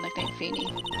hate the nickname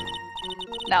Feeny.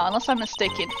 Now, unless I'm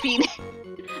mistaken, Feeny,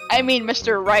 I mean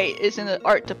Mr. Wright is in the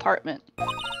art department.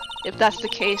 If that's the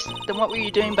case, then what were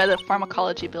you doing by the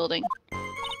pharmacology building?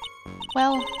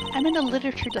 Well, I'm in the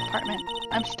literature department.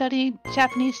 I'm studying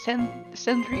Japanese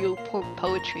senryu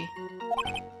poetry.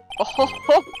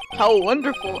 Oh, how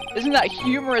wonderful! Isn't that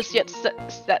humorous yet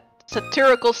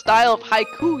satirical style of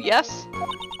haiku, yes?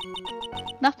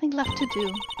 Nothing left to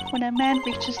do. When a man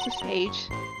reaches this age,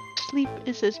 sleep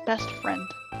is his best friend.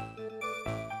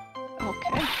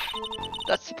 Okay.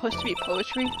 That's supposed to be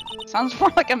poetry? Sounds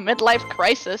more like a midlife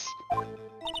crisis.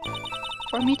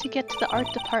 For me to get to the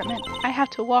art department, I have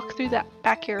to walk through that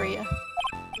back area.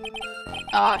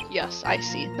 Ah, yes, I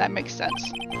see. That makes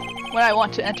sense. When I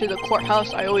want to enter the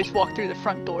courthouse, I always walk through the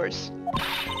front doors.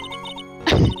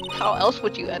 How else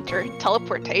would you enter?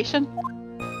 Teleportation?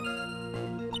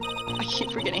 I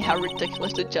keep forgetting how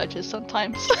ridiculous the judge is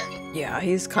sometimes. Yeah,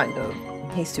 he's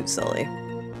too silly.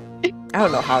 I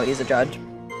don't know how he's a judge.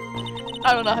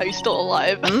 I don't know how he's still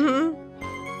alive. Mm-hmm.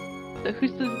 So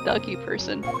who's the Dougie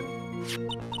person?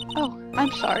 Oh,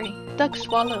 I'm sorry. Doug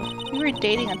Swallow. We were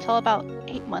dating until about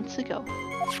 8 months ago.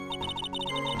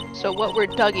 So what were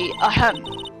Dougie,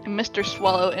 and Mr.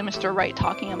 Swallow and Mr. Wright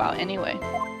talking about anyway?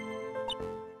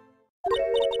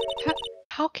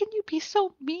 How can you be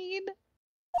so mean?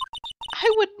 I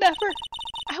would never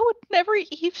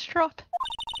eavesdrop.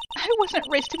 I wasn't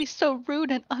raised to be so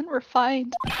rude and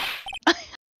unrefined.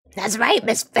 That's right,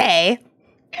 Miss Fey.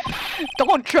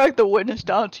 Don't drag the witness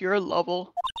down to your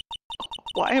level.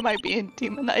 Why am I being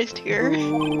demonized here?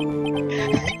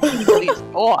 Please,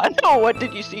 go on. Oh, what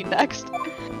did you see next?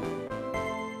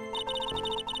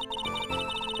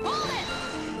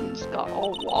 He's got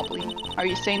all wobbly. Are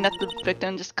you saying that the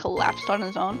victim just collapsed on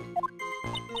his own?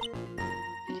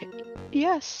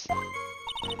 Yes.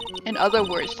 In other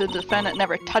words, the defendant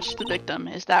never touched the victim,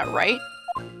 is that right?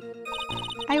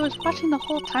 I was watching the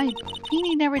whole time.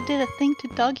 Feeny never did a thing to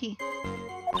Dougie.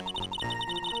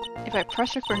 If I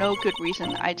press her for no good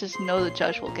reason, I just know the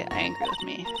judge will get angry with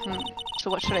me. So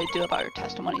what should I do about her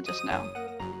testimony just now?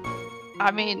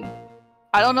 I mean,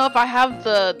 I don't know if I have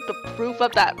the proof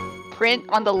of that print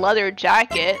on the leather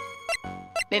jacket.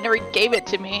 They never gave it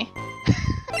to me.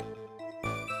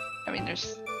 I mean,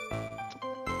 there's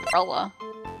umbrella.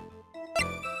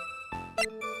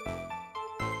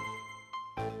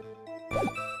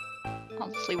 I'll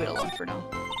just leave it alone for now.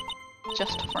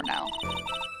 Just for now.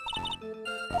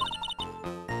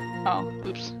 Oh,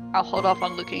 oops. I'll hold off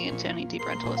on looking into any deeper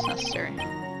until it's necessary.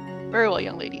 Very well,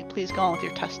 young lady. Please go on with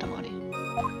your testimony.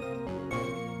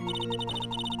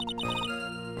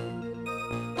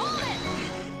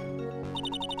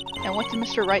 And what did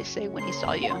Mr. Wright say when he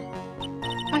saw you?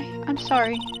 I'm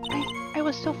sorry. I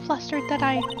was so flustered that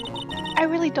I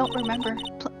really don't remember.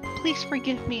 Please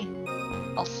forgive me.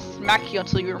 I'll smack you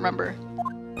until you remember.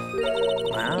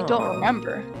 Wow. You don't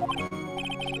remember?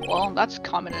 Well, that's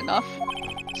common enough.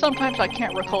 Sometimes I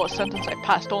can't recall a sentence I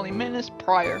passed only minutes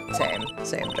prior. Same,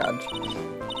 Judge.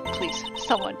 Please,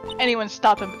 someone, anyone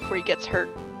stop him before he gets hurt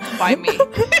by me.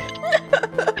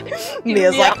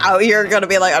 Mia's like out here gonna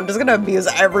be like, I'm just gonna abuse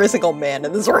every single man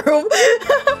in this room.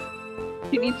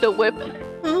 He needs a whip.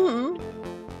 Mm-hmm.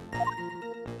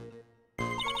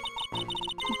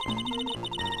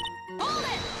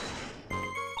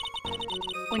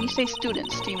 When you say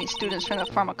students, do you mean students from the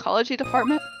pharmacology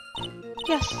department?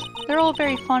 Yes, they're all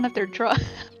very fond of their drugs.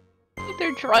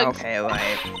 Okay,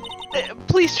 wait.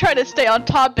 Please try to stay on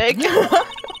topic.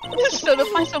 So to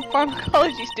find some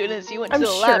pharmacology students, you went to the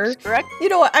labs, correct? You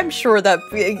know what? I'm sure that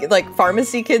like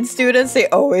pharmacy kid students, they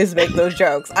always make those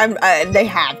jokes. They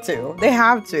have to. They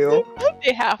have to.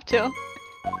 They have to.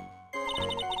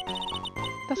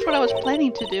 That's what I was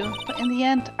planning to do, but in the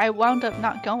end, I wound up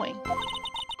not going.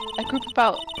 A group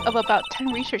of about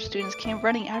 10 research students came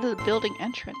running out of the building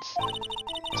entrance.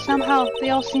 Somehow, they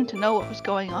all seemed to know what was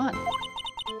going on.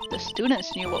 The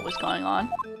students knew what was going on.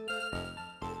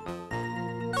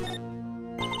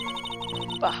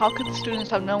 But how could the students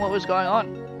have known what was going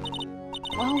on?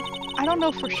 Well, I don't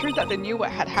know for sure that they knew what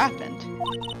had happened.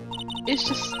 It's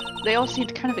just, they all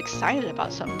seemed kind of excited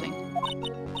about something.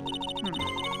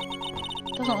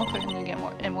 Doesn't look like I'm gonna get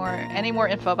any more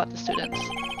info about the students.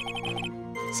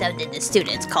 So did the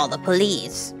students call the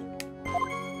police?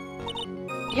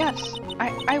 Yes,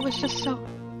 I was so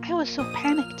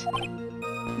panicked.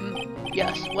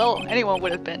 Yes, well, anyone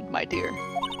would have been, my dear.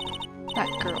 That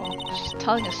girl, she's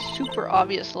telling a super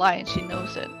obvious lie and she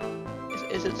knows it.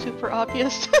 Is it super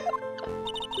obvious?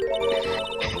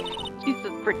 She's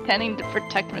pretending to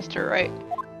protect Mr. Wright.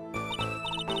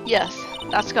 Yes,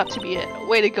 that's got to be it.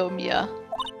 Way to go, Mia.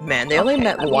 Man, they only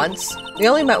met once. They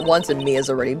only met once and Mia's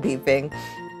already beefing.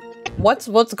 What's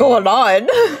going on?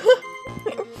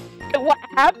 What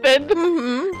happened?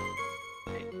 Mm-hmm.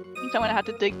 I'm gonna have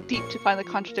to dig deep to find the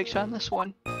contradiction on this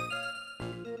one.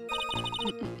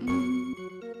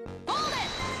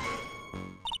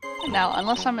 Now,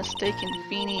 unless I'm mistaken,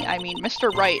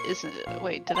 Mr. Wright isn't.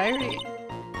 Wait, did I already?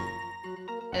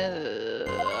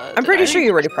 I'm pretty sure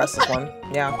you already pressed this one.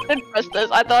 Yeah. I didn't press this.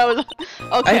 I thought I was.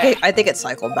 Okay. I think it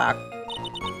cycled back.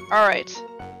 All right.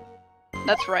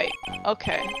 That's right.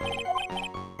 Okay.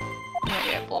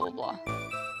 Yeah. Blah blah blah.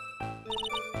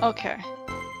 Okay.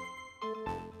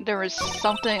 There was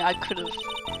something I could have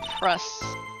pressed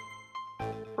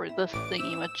for this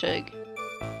thingy-majig,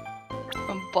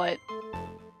 but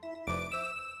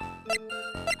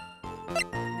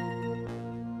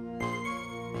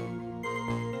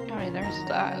I mean, there's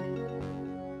that.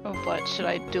 But should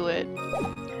I do it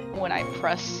when I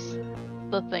press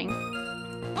the thing?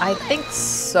 I think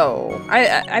so.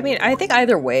 I mean, I think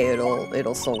either way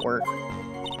it'll still work.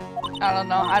 I don't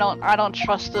know. I don't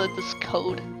trust this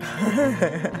code.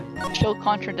 Show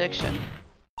contradiction.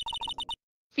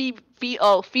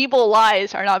 Feeble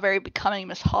lies are not very becoming,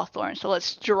 Miss Hawthorne, so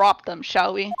let's drop them,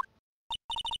 shall we?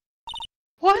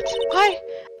 What?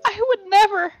 I would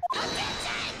never.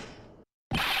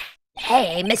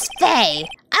 Hey, Miss Faye,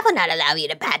 I will not allow you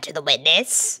to badger the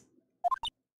witness.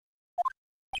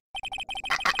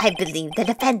 I believe the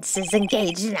defense is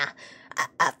engaged in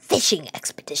a fishing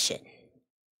expedition.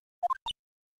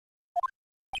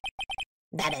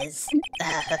 That is,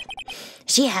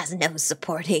 she has no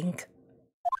supporting.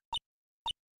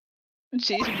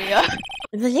 Jeez, Mia.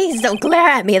 Please don't glare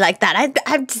at me like that.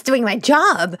 I'm just doing my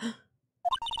job.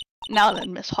 Now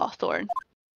then, Miss Hawthorne.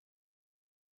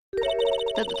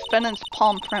 The defendant's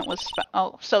palm print was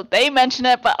oh, so they mention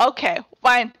it, but okay,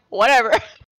 fine, whatever.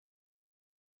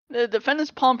 The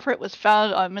defendant's palm print was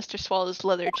found on Mr. Swallow's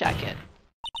leather jacket.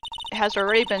 It has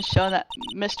already been shown that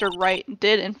Mr. Wright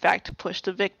did in fact push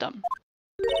the victim.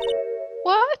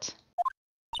 What?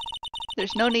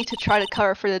 There's no need to try to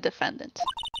cover for the defendant.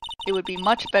 It would be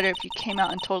much better if you came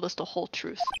out and told us the whole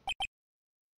truth.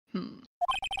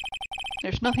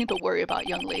 There's nothing to worry about,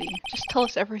 young lady. Just tell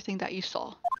us everything that you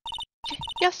saw.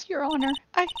 Yes, Your Honor.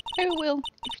 I will,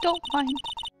 if you don't mind.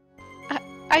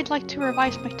 I'd like to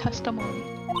revise my testimony.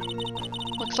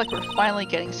 Looks like we're finally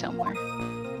getting somewhere.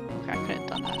 Okay, I couldn't have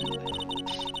done that.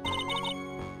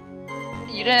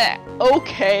 You didn't.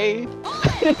 Okay.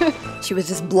 She was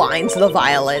just blind to the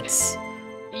violets.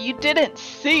 You didn't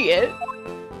see it.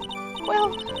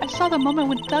 Well, I saw the moment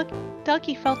when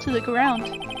Dougie fell to the ground.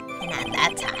 And at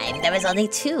that time, there was only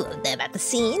 2 of them at the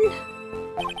scene.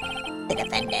 The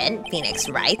defendant, Phoenix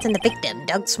Wright, and the victim,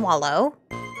 Doug Swallow.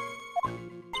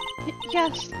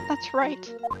 Yes, that's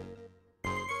right.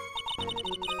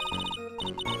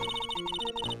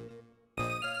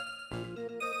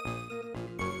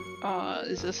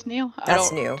 Is this new?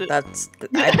 That's new. I'm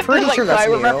pretty like, sure that's I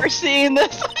new. remember seeing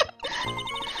this.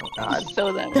 Oh god.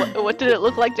 So then, what did it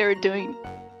look like they were doing?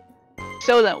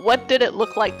 So then, what did it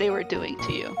look like they were doing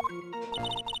to you?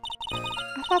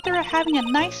 I thought they were having a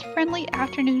nice, friendly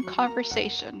afternoon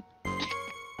conversation.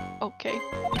 Okay.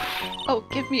 Oh,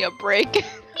 give me a break.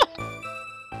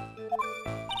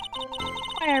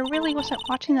 I really wasn't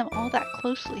watching them all that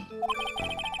closely.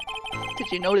 Did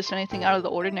you notice anything out of the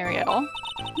ordinary at all?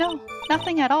 No,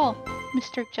 nothing at all,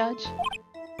 Mr. Judge.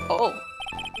 Oh,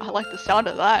 I like the sound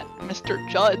of that, Mr.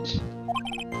 Judge.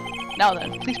 Now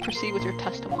then, please proceed with your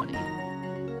testimony.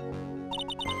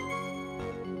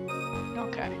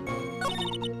 Okay.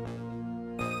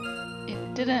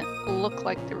 It didn't look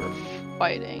like they were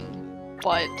fighting,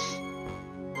 but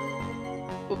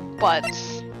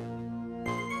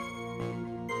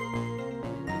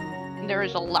there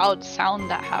was a loud sound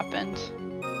that happened.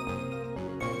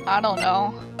 I don't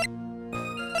know. I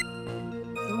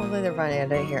don't think they're finding. I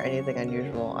didn't hear anything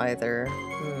unusual either.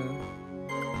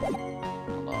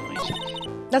 Hold on, let me check.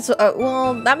 That's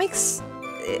well. That makes.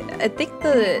 I think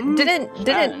the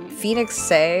didn't Phoenix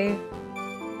say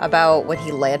about when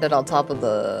he landed on top of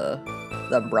the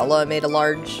umbrella and made a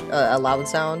loud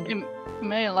sound? It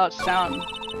made a loud sound.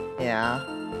 Yeah.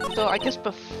 So I guess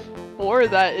before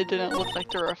that, it didn't look like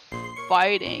they were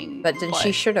fighting. But then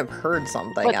she should have heard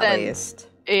something at least.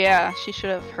 Yeah, she should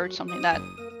have heard something that.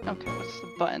 Okay, what's the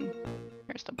button?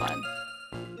 Here's the button.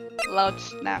 Loud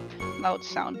snap. Loud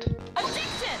sound.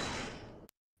 Objection!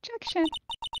 Objection!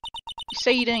 You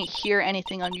say you didn't hear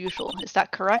anything unusual, is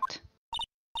that correct?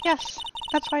 Yes,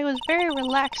 that's why I was very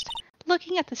relaxed,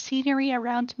 looking at the scenery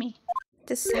around me.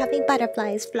 Just having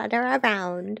butterflies flutter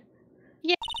around.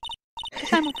 Yeah,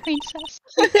 because I'm a princess.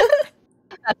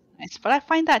 That's nice, but I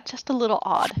find that just a little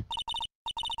odd.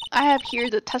 I have here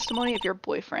the testimony of your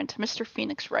boyfriend, Mr.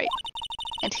 Phoenix Wright,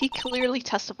 and he clearly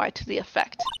testified to the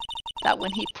effect that when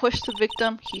he pushed the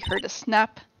victim, he heard a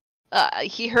snap.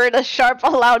 He heard a sharp,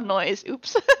 loud noise.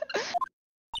 Oops.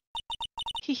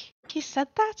 He said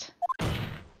that?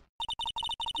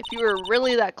 If you were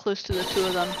really that close to the 2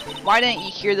 of them, why didn't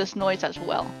you hear this noise as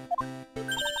well?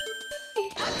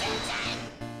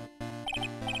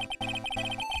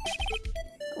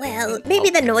 Well, maybe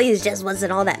the noise just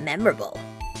wasn't all that memorable.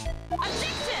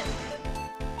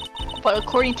 But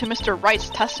according to Mr. Wright's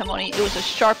testimony, it was a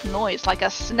sharp noise, like a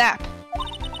snap.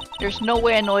 There's no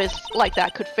way a noise like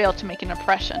that could fail to make an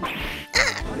impression. I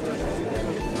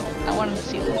wanted to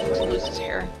see Luke lose his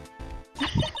hair.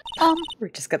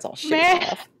 It just gets all shaved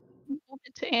off. I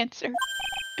wanted to answer.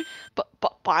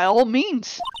 But by all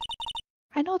means.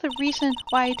 I know the reason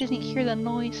why I didn't hear the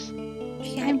noise.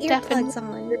 I'm earplugs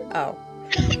on. Oh.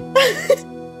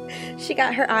 She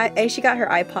got her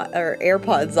iPod or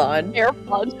AirPods on.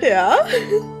 AirPods? Yeah.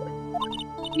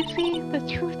 You see, the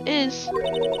truth is,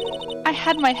 I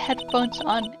had my headphones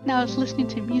on and I was listening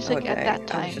to music at that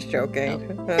time. I was just joking.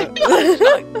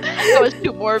 That was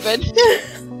too morbid.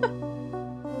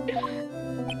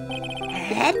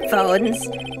 Headphones?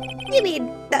 You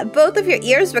mean that both of your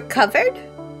ears were covered?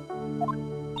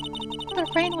 The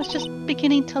rain was just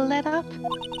beginning to let up,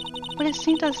 but it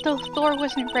seemed as though Thor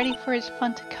wasn't ready for his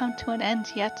fun to come to an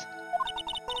end yet.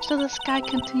 So the sky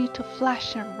continued to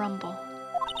flash and rumble.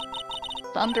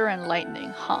 Thunder and lightning,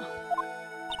 huh?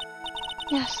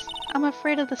 Yes, I'm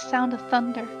afraid of the sound of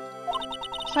thunder.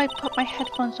 So I put my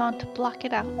headphones on to block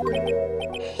it out.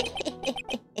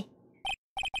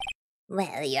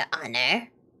 Well, Your Honor,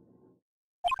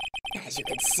 as you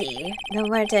could see, there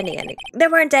weren't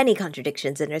any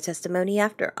contradictions in her testimony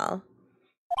after all.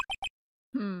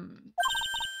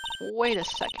 Wait a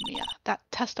second, Mia. That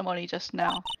testimony just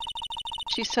now.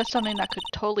 She said something that could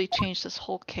totally change this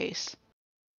whole case.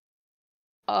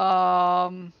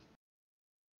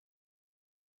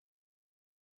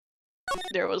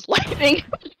 There was lightning.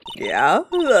 Yeah,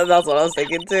 that's what I was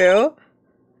thinking too.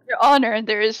 Your Honor,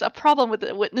 there is a problem with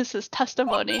the witness's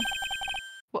testimony.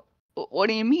 What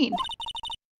do you mean?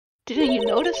 Didn't you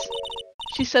notice?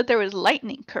 She said there was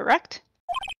lightning, correct?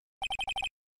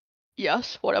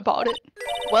 Yes, what about it?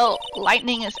 Well,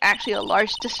 lightning is actually a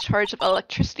large discharge of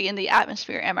electricity in the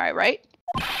atmosphere, am I right?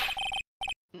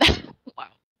 Wow,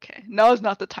 okay. Now is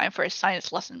not the time for a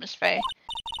science lesson, Miss Faye.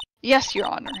 Yes, Your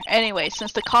Honor. Anyway,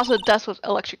 since the cause of death was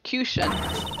electrocution,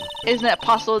 isn't it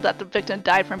possible that the victim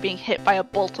died from being hit by a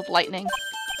bolt of lightning?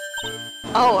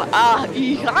 Oh,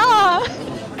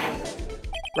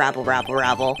 Rabble, rabble,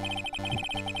 rabble.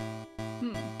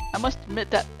 I must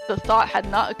admit that the thought had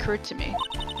not occurred to me.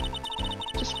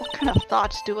 Just what kind of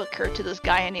thoughts do occur to this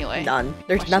guy anyway? None.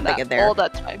 There's Question nothing that in there. all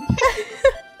that time.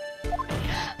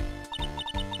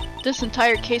 This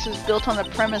entire case is built on the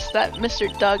premise that Mr.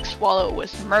 Doug Swallow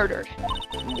was murdered.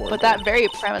 But that very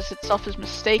premise itself is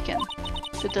mistaken.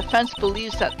 The defense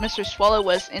believes that Mr. Swallow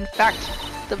was, in fact,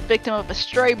 the victim of a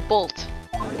stray bolt.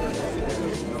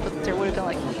 But there would have been,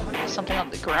 like, something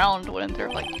on the ground, wouldn't there?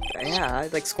 Like, Yeah,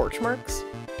 like scorch marks.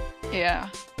 yeah.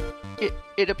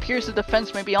 It appears the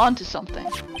defense may be onto something.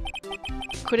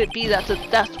 Could it be that the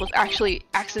death was actually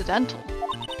accidental?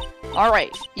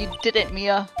 Alright, you did it,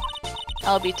 Mia.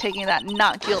 I'll be taking that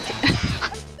not guilty.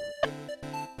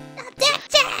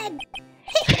 Objection!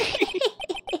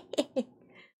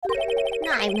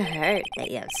 I'm hurt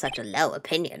that you have such a low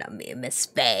opinion of me, Miss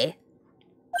Faye.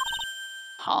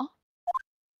 Huh?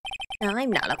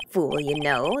 I'm not a fool, you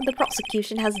know. The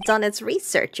prosecution has done its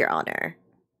research, Your Honor.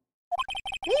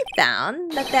 We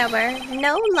found that there were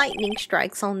no lightning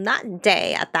strikes on that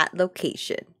day at that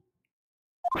location.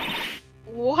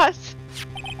 What?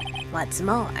 What's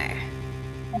more,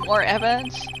 More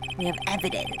evidence? we have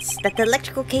evidence that the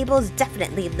electrical cable is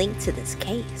definitely linked to this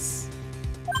case.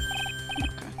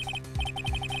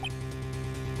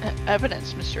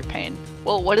 Evidence, Mr. Payne.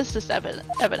 Well, what is this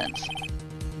evidence?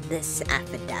 This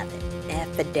affidavit.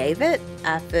 Affidavit?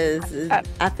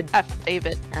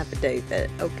 Affidavit, Affidavit.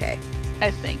 Okay.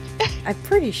 I think. I'm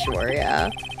pretty sure, yeah.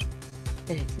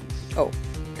 Oh,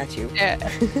 got you. Yeah,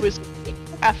 it was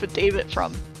affidavit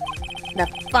from. The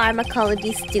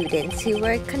pharmacology students who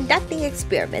were conducting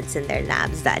experiments in their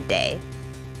labs that day.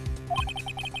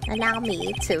 Allow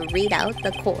me to read out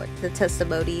the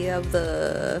testimony of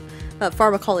the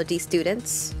pharmacology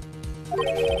students.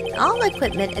 All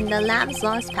equipment in the labs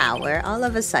lost power all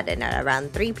of a sudden at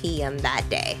around 3 p.m. that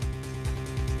day.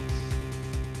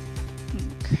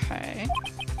 Okay.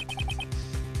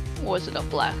 Was it a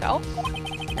blackout?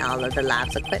 All of the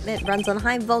lab's equipment runs on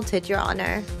high voltage, Your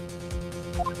Honor.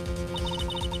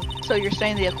 So you're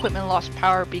saying the equipment lost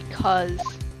power because...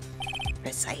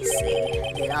 Precisely.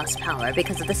 They lost power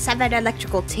because of the severed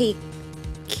electrical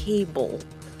Cable.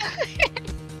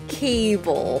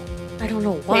 Cable. I don't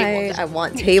know why Tables. I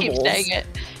want You keep tables. saying it.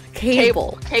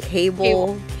 Cable.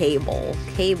 Cable. Cable.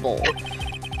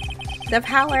 The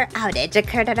power outage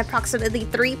occurred at approximately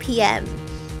 3 p.m.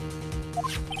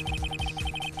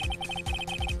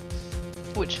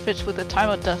 Which fits with the time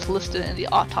of death listed in the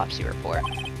autopsy report.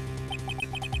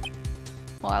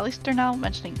 Well, at least they're now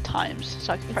mentioning times,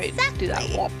 so I can probably do that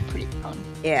Exactly. walk pretty soon.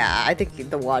 Yeah, I think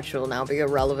the watch will now be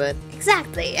irrelevant.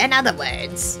 Exactly. In other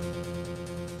words,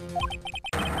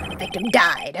 the victim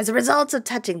died as a result of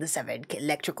touching the severed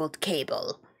electrical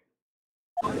cable.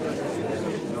 That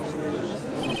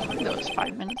was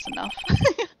 5 minutes enough.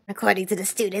 According to the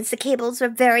students, the cables were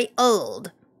very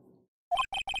old.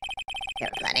 They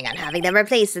were planning on having them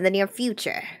replaced in the near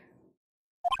future.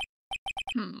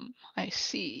 I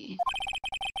see.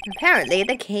 Apparently,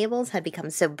 the cables had become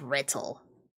so brittle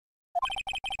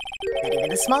that even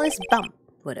the smallest bump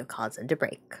would have caused them to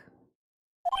break.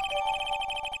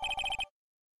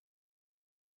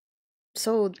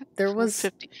 So there was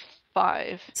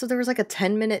 55. so there was like a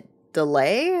 10-minute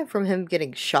delay from him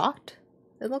getting shocked,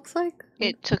 it looks like.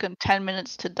 It took him 10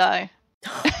 minutes to die.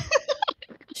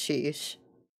 Sheesh.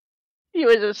 He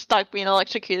was just stuck being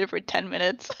electrocuted for 10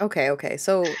 minutes. Okay.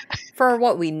 So for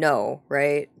what we know,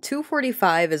 right?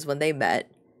 2:45 is when they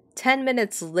met. 10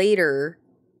 minutes later,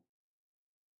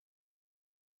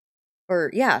 or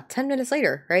yeah, 10 minutes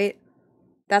later, right?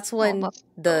 That's when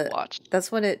that's that's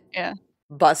when it Yeah.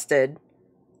 busted.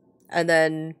 And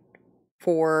then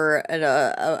for an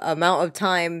amount of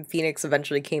time, Phoenix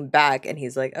eventually came back and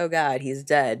he's like, oh god, he's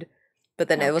dead. But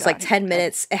then Oh it was God, like he's 10 dead.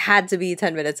 minutes. It had to be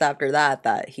 10 minutes after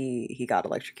that he got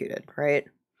electrocuted, right?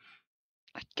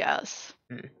 I guess.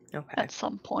 Okay. At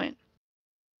some point.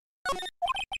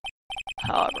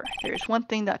 However, there's one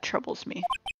thing that troubles me.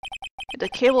 If the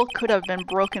cable could have been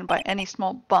broken by any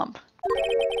small bump,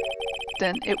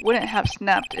 then it wouldn't have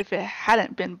snapped if it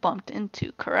hadn't been bumped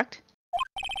into, correct?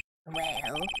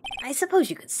 Well, I suppose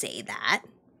you could say that.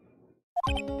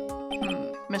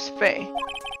 Miss Faye,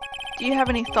 do you have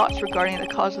any thoughts regarding the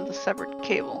cause of the severed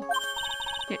cable?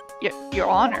 Your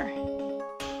Honor.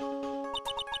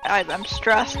 I'm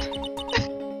stressed.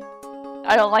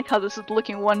 I don't like how this is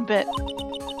looking one bit.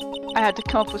 I had to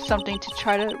come up with something to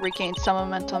try to regain some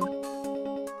momentum.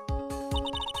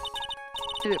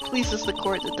 If it pleases the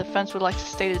court, the defense would like to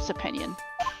state its opinion.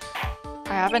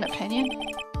 I have an opinion?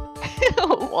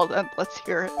 Well then, let's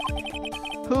hear it.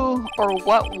 Who or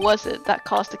what was it that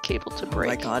caused the cable to break?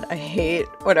 Oh my god, I hate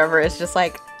whatever. It's just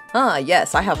like,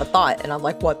 yes, I have a thought. And I'm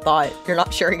like, what thought? You're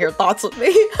not sharing your thoughts with me.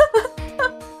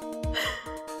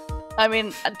 I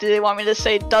mean, do they want me to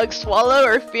say Doug Swallow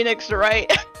or Phoenix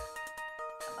Wright?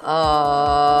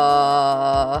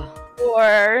 Or...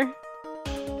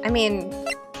 I mean,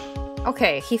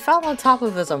 okay, he fell on top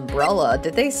of his umbrella.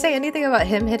 Did they say anything about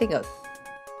him hitting a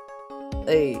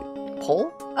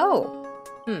pole? Oh.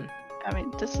 I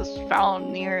mean, this is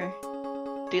found near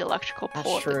the electrical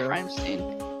pole at the crime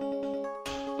scene.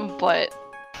 But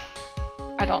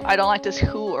I don't like this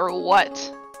who or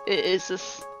what. Is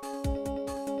this...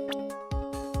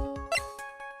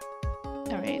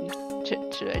 I mean,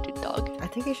 should I do Doug? I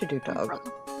think you should do Doug.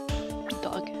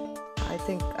 Doug.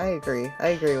 I agree. I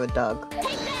agree with Doug.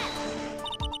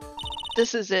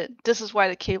 This is it. This is why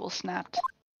the cable snapped.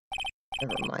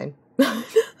 Never mind.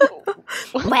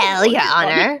 Well, Your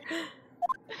Honor.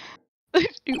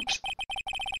 Oops.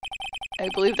 I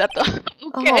believe that though.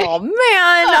 Okay. Oh man,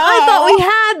 I thought we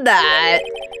had that.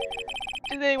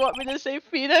 Do they want me to say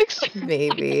Phoenix?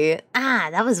 Maybe.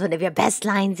 That was one of your best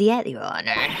lines yet, Your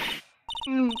Honor.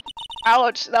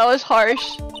 Ouch, that was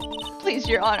harsh. Please,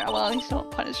 Your Honor, well, at least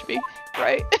don't punish me,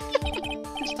 right?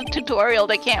 It's the tutorial,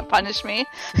 they can't punish me.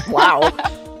 Wow.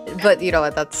 But you know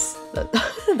what, that's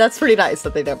pretty nice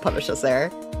that they didn't punish us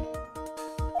there.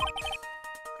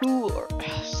 Ooh,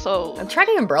 so... And try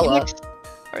the umbrella.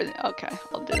 Okay,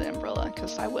 I'll do the umbrella,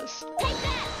 because I was...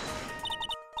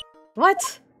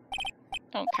 What?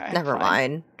 Okay. Never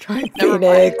mind. Try Never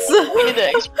Phoenix. Mind.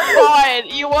 Phoenix, fine!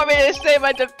 You want me to say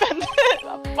my defendant?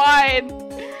 Fine!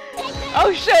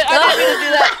 Oh shit, I didn't mean to do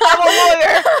that! I'm a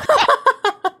lawyer!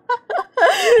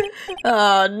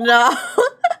 Oh no.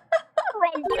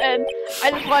 Wrong button.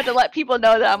 I just wanted to let people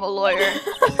know that I'm a lawyer.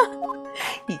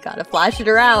 You gotta flash it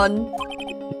around.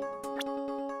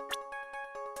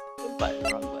 But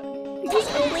wrong button. He's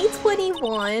only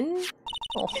 21.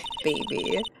 Oh,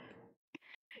 baby.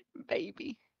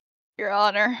 Baby. Your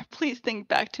Honor, please think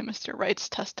back to Mr. Wright's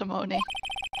testimony.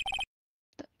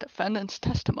 The defendant's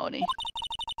testimony.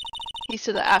 He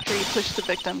said that after he pushed the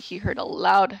victim, he heard a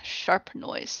loud, sharp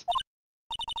noise.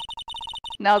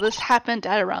 Now this happened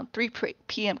at around 3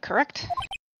 p.m., correct?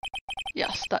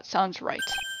 Yes, that sounds right.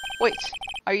 Wait,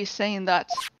 are you saying that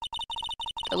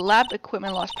the lab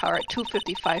equipment lost power at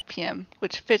 2:55 p.m.,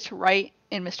 which fits right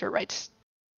in Mr. Wright's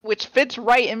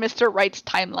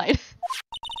timeline?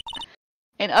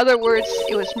 In other words,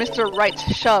 it was Mr. Wright's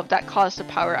shove that caused the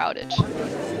power outage.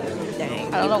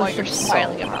 Dang. I don't know why you're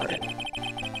smiling about it.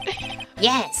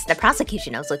 Yes, the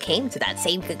prosecution also came to that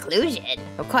same conclusion.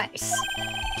 Of course.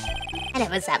 And it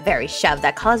was that very shove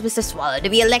that caused Mr. Swallow to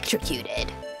be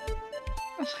electrocuted.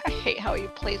 I hate how he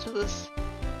plays with his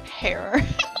hair.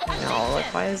 No,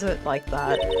 like, why is it like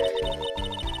that?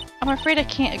 I'm afraid I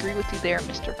can't agree with you there,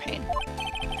 Mr. Payne.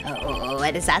 Oh,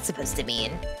 what is that supposed to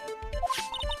mean?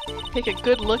 Take a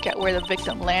good look at where the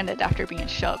victim landed after being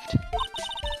shoved.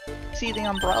 See the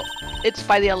umbrella? It's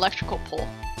by the electrical pole.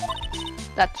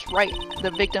 That's right,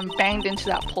 the victim banged into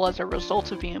that pole as a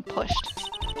result of being pushed.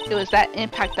 It was that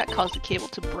impact that caused the cable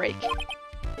to break.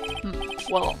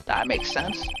 Well, that makes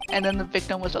sense. And then the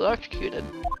victim was electrocuted.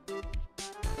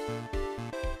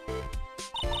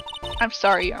 I'm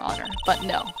sorry, Your Honor, but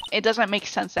no, it doesn't make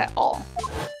sense at all.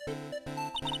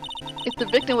 If the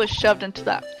victim was shoved into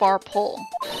that far pole,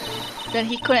 then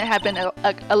he couldn't have been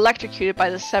electrocuted by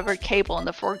the severed cable in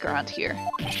the foreground here.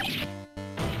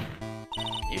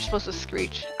 You're supposed to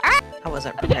screech. Ah! I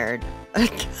wasn't prepared.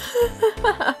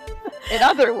 In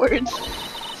other words,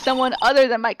 someone other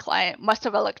than my client must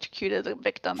have electrocuted the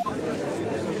victim.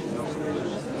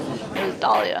 It was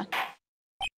Dahlia.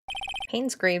 Pain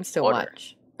screams too Order.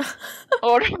 much.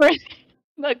 Order in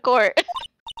the court.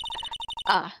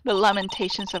 Ah, the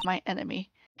lamentations of my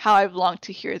enemy. How I've longed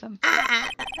to hear them.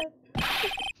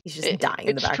 He's just dying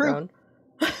in the background.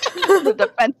 The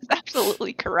defense is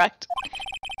absolutely correct.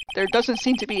 There doesn't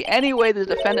seem to be any way the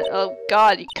defendant— oh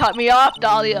god, you cut me off,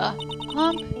 Dahlia!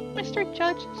 Mr.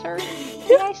 Judge, sir,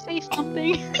 can I say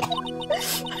something?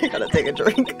 I gotta take a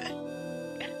drink.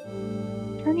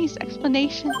 Attorney's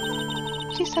explanation.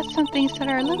 She said some things that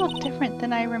are a little different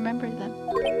than I remember them.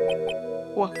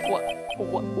 What the?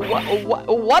 Whoa,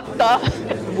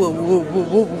 whoa,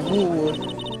 whoa, whoa,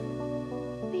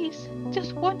 Please,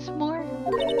 just once more.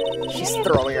 She's May I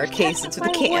throwing her please case into the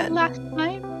testify one can. last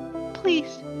time?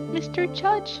 Please, Mr.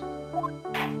 Judge.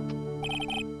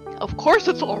 Of course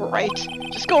it's alright.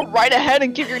 Just go right ahead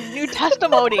and give your new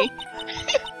testimony.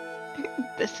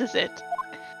 This is it.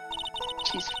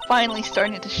 She's finally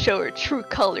starting to show her true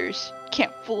colors.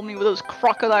 Can't fool me with those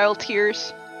crocodile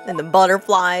tears. And the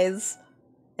butterflies.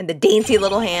 And the dainty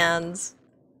little hands.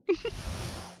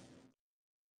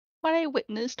 What I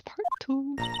witnessed, part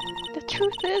 2. The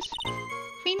truth is,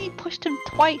 Feeny pushed him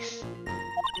twice.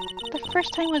 The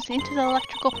first time was into the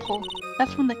electrical pole.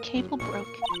 That's when the cable broke.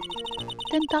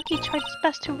 Then Ducky tried his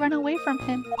best to run away from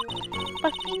him,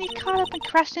 but Feeny caught up and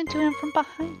crashed into him from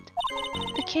behind.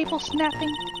 The cable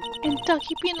snapping, and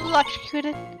Ducky being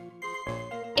electrocuted.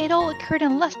 It all occurred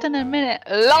in less than a minute.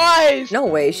 Lies! No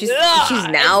way, she's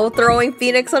now throwing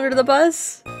Phoenix under the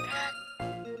bus?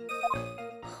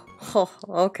 Oh,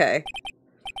 okay.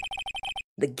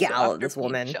 The gal of this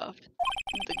woman.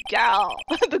 The gal.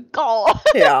 The gall.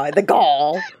 Yeah, the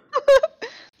gall.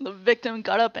 The victim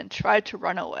got up and tried to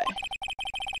run away.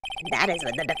 That is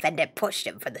when the defendant pushed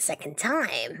him for the second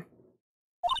time.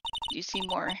 You see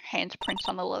more handprints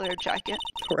on the leather jacket.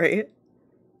 Right?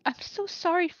 I'm so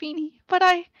sorry, Feeny, but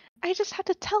I just had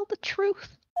to tell the truth.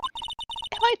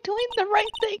 Am I doing the right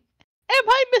thing? Am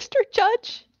I Mr.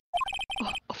 Judge?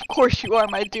 Oh, of course you are,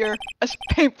 my dear. As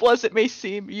painful as it may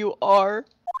seem, you are.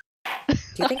 Do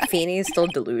you think Feeny is still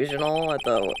delusional at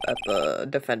the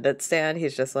defendant stand?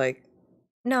 He's just like,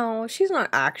 no, she's not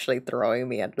actually throwing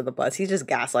me under the bus. He's just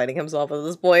gaslighting himself at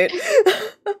this point.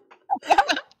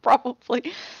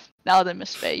 Probably. Now then,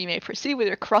 Miss Faye, you may proceed with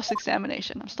your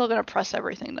cross-examination. I'm still gonna press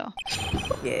everything, though.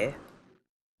 Yeah.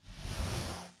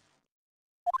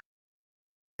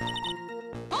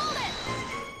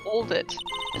 Hold it.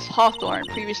 Miss Hawthorne,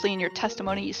 previously in your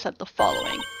testimony you said the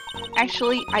following.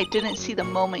 Actually, I didn't see the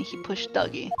moment he pushed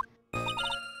Dougie.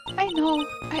 I know.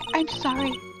 I'm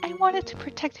sorry. I wanted to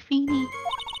protect Feeny.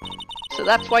 So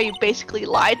that's why you basically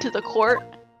lied to the court?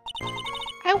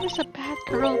 I was a bad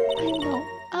girl, I know.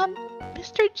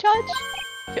 Mr. Judge?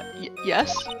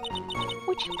 Yes?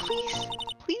 Would you please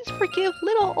forgive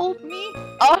little old me?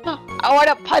 Oh, I want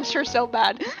to punch her so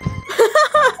bad.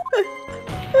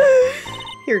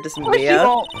 You're just Of course Mia. you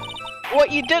won't.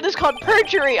 What you did is called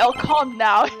perjury. Oh, calm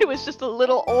now. It was just a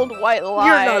little old white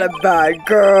lie. You're not a bad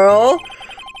girl.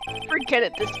 Forget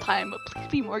it this time, but please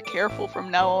be more careful from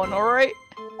now on, alright?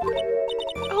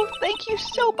 Oh, thank you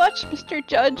so much, Mr.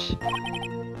 Judge.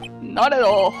 Not at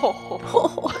all. Ho, ho,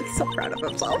 ho. Oh, he's so proud of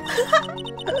himself.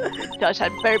 The judge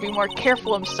had better be more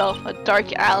careful himself. A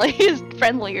dark alley is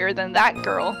friendlier than that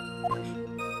girl.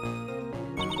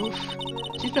 Oof.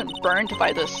 She's been burned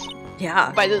by this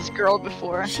girl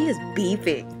before. She is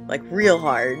beefing, like, real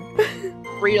hard.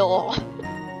 Real.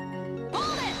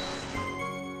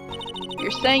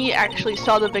 You're saying you actually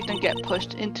saw the victim get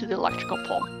pushed into the electrical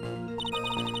pole.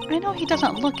 I know he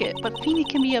doesn't look it, but Feeny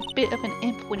can be a bit of an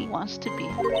imp when he wants to be.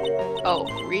 Oh,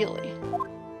 really?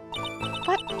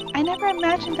 But I never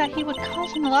imagined that he would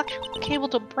cause an electrical cable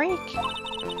to break.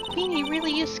 Feeny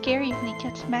really is scary when he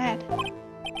gets mad.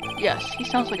 Yes, he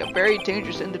sounds like a very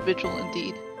dangerous individual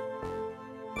indeed.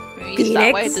 Maybe it's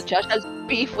that way the judge has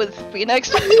beef with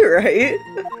Phoenix. Right?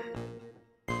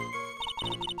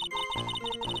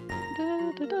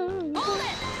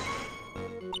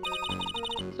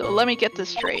 So let me get this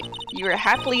straight. You were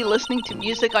happily listening to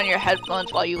music on your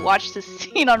headphones while you watched this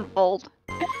scene unfold.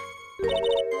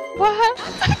 What?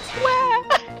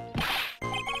 What?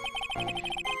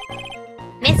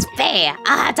 Miss Faye,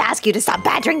 I'll have to ask you to stop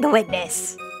badgering the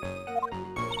witness.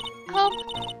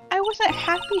 I wasn't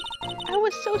happy. I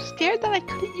was so scared that I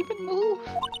couldn't even move.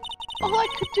 All I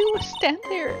could do was stand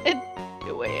there and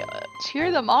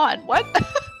cheer them on. What?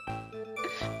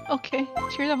 Okay,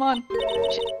 cheer them on.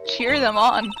 Cheer them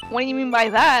on? What do you mean by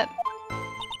that?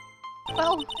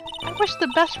 Well, I wish the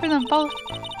best for them both,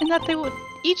 and that they would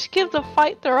each give the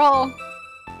fight their all.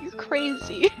 You're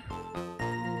crazy.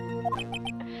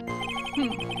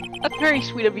 That's very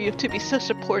sweet of you to be so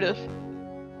supportive.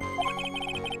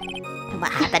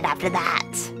 What happened after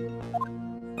that?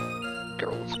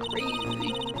 Girl's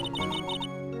crazy.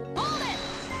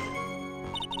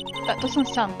 That doesn't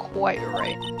sound quite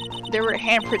right. There were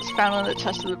handprints found on the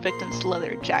chest of the victim's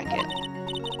leather jacket.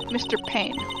 Mr.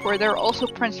 Payne, were there also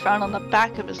prints found on the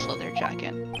back of his leather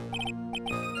jacket?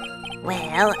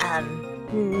 Well,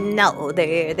 no,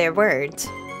 there weren't.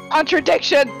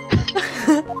 Contradiction!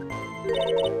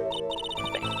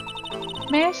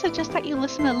 May I suggest that you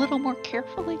listen a little more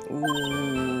carefully?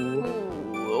 Ooh.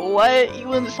 Ooh, what?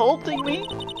 You insulting me?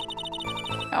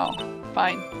 Oh,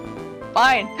 fine.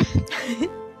 Fine.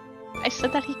 I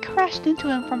said that he crashed into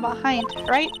him from behind,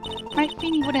 right? My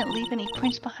Feeny wouldn't leave any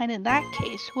prints behind in that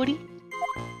case, would he?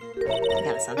 You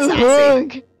gotta sound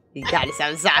sassy. You gotta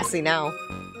sound sassy now.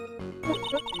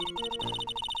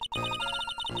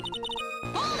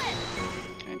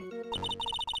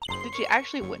 Did you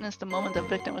actually witness the moment the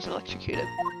victim was electrocuted?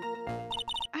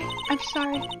 I'm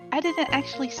sorry. I didn't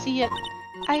actually see it.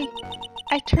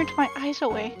 I turned my eyes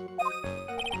away.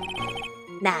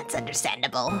 That's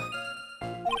understandable.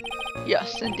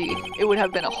 Yes, indeed. It would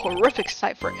have been a horrific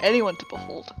sight for anyone to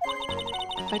behold.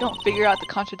 If I don't figure out the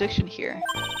contradiction here,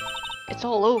 it's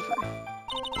all over.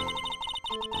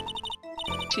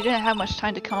 She didn't have much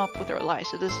time to come up with her lie,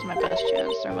 so this is my best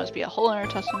chance. There must be a hole in her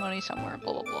testimony somewhere,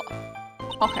 blah blah blah.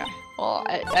 Okay, well,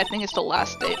 I think it's the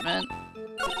last statement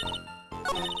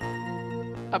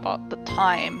about the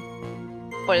time,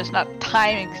 but it's not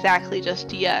time exactly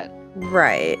just yet.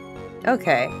 Right.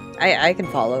 Okay. I can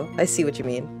follow. I see what you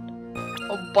mean.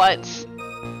 But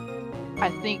I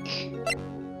think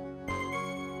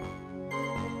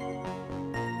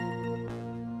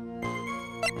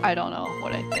I don't know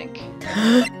what I think.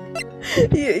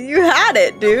 you had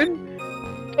it, dude.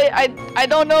 I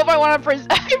don't know if I want to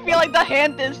present. I feel like the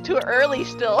hand is too early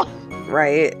still.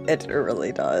 Right, it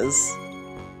really does.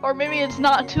 Or maybe it's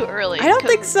not too early. I don't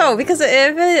think so, because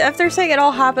if they're saying it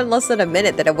all happened less than a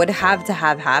minute, then it would have to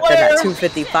have happened at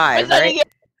 2:55, right?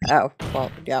 Oh,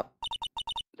 well, yep.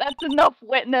 That's enough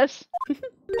witness.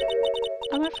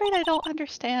 I'm afraid I don't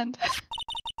understand.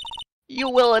 You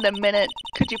will in a minute.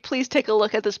 Could you please take a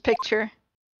look at this picture?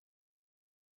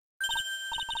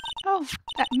 Oh,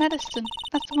 that medicine.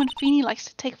 That's the one Feeny likes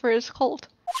to take for his cold.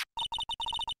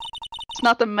 It's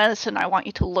not the medicine I want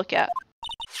you to look at.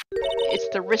 It's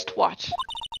the wristwatch.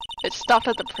 It stopped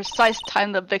at the precise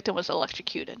time the victim was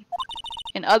electrocuted.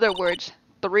 In other words,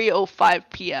 3:05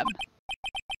 p.m.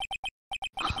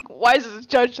 Why is this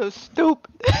judge so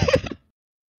stupid?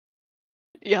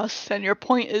 Yes, and your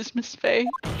point is, Miss Faye?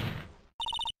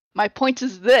 My point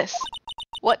is this.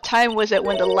 What time was it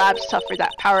when the lab suffered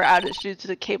that power outage due to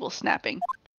the cable snapping?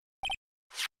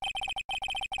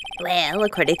 Well,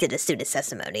 according to the student's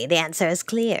testimony, the answer is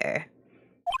clear.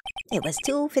 It was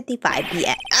 2:55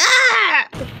 p.m. Ah!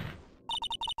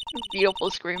 Beautiful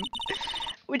scream.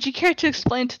 Would you care to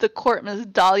explain to the court, Ms.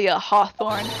 Dahlia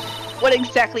Hawthorne, what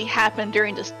exactly happened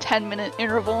during this 10-minute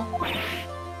interval?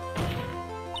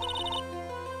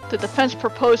 The defense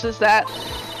proposes that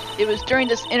it was during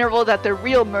this interval that the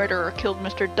real murderer killed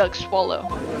Mr. Doug Swallow.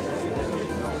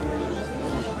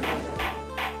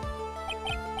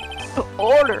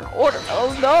 Order! Order!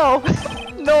 Oh no!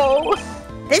 No!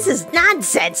 This is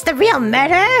nonsense! The real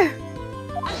murder?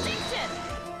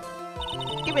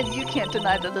 Even you can't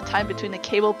deny that the time between the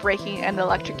cable breaking and the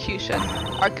electrocution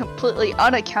are completely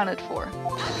unaccounted for.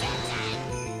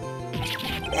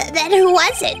 Then who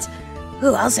was it?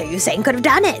 Who else are you saying could have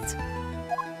done it?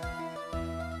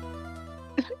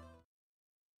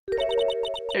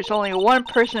 There's only one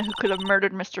person who could have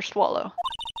murdered Mr. Swallow.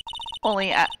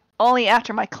 Only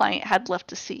after my client had left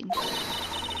the scene.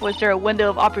 Was there a window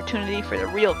of opportunity for the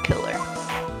real killer?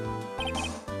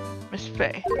 Miss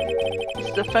Faye, is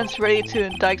the defense ready to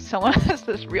indict someone as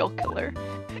this real killer?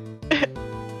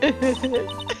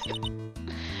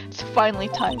 It's finally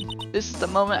time. This is the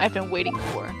moment I've been waiting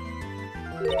for.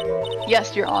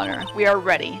 Yes, Your Honor, we are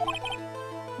ready.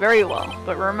 Very well,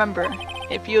 but remember,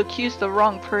 if you accuse the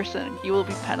wrong person, you will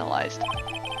be penalized.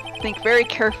 Think very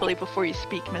carefully before you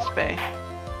speak, Miss Faye.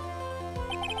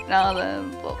 Now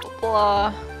then, blah blah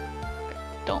blah.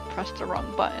 Don't press the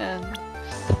wrong button.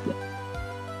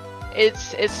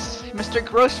 It's Mr.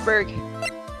 Grossberg.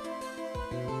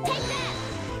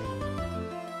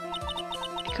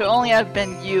 It could only have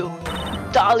been you,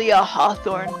 Dahlia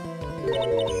Hawthorne.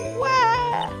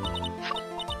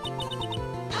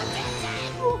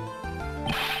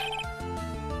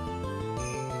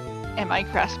 Am I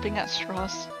grasping at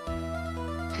straws?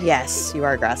 Yes, you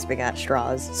are grasping at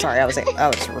straws. Sorry, I was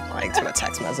replying to a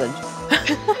text message.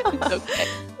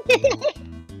 Okay.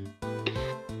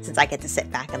 Since I get to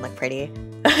sit back and look pretty.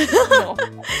 No.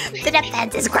 The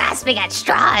defense is grasping at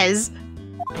straws!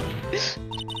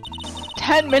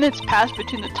 10 minutes passed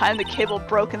between the time the cable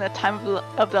broke and the time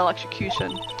of the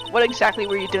electrocution. What exactly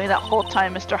were you doing that whole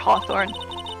time, Mr. Hawthorne?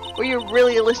 Were you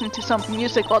really listening to some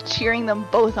music while cheering them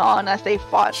both on as they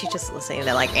fought? She's just listening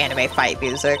to like anime fight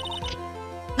music.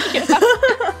 Yeah.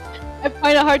 I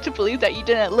find it hard to believe that you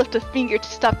didn't lift a finger to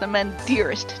stop the men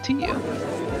dearest to you.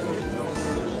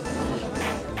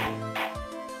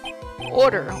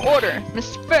 Order, order,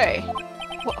 Miss Fay.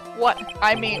 What?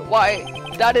 I mean, why,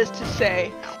 that is to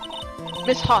say...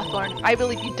 Miss Hawthorne, I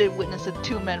believe you did witness the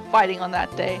two men fighting on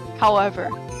that day. However,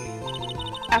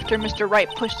 after Mr. Wright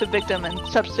pushed the victim and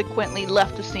subsequently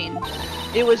left the scene,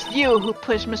 it was you who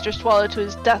pushed Mr. Swallow to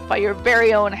his death by your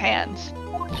very own hands.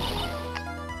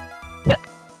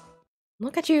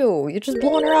 Look at you! You're just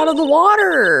blowing her out of the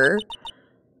water!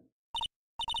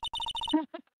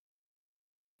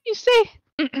 You say...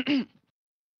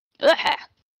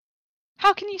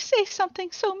 How can you say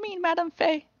something so mean, Madame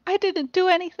Fay? I didn't do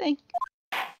anything.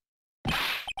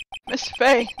 Miss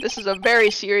Fay, this is a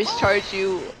very serious charge.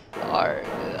 You are...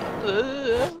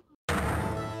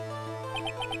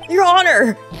 Your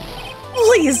Honor!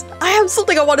 Please! I have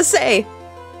something I want to say!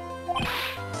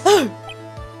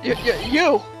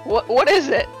 You! What is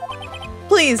it?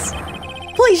 Please!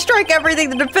 Please strike everything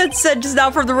the defense said just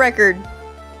now from the record!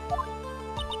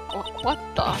 What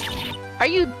the... Are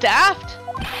you daft?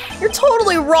 You're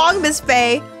totally wrong, Miss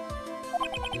Fay!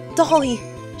 Dolly,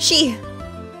 she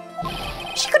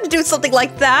couldn't do something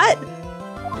like that!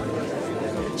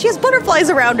 She has butterflies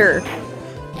around her!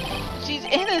 She's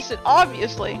innocent,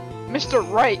 obviously! Mr.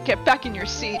 Wright, get back in your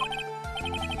seat.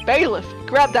 Bailiff,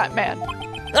 grab that man.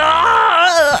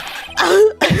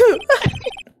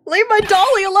 Leave my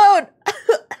Dolly alone!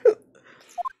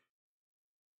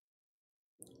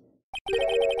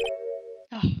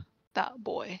 That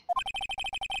boy.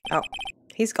 Oh,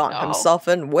 he's got No. himself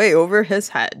in way over his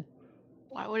head.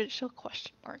 Why would it show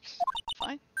question marks?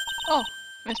 Fine. Oh,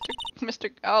 Mr.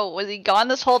 Oh, was he gone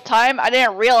this whole time? I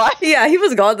didn't realize. Yeah, he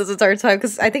was gone this entire time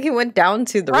because I think he went down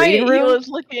to the Right, reading room. he was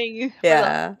looking for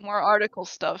Yeah. the more article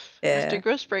stuff. Yeah. Mr.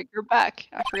 Grossbreak, you're back.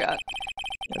 I forgot.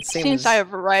 It Seems I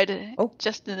have arrived Oh.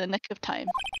 just in the nick of time.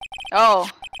 Oh,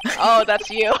 that's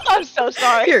you. I'm so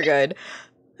sorry. You're good.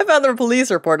 I found the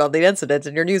police report on the incident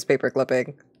in your newspaper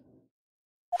clipping.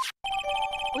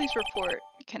 Police report.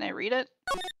 Can I read it?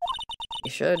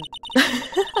 You should.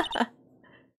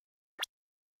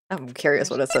 I'm curious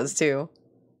what it says too.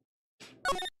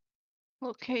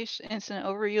 Location, incident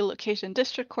overview, location,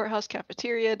 district courthouse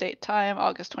cafeteria, date time,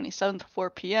 August 27th, 4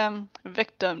 p.m.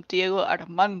 Victim, Diego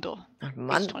Armando,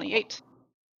 age 28.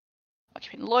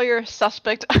 Occupant lawyer,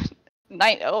 suspect,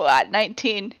 at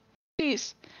 19.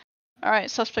 Jeez.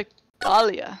 Alright, suspect,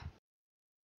 Dahlia.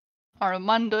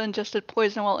 Armando ingested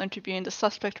poison while interviewing the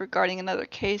suspect regarding another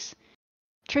case.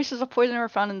 Traces of poison were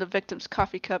found in the victim's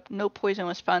coffee cup. No poison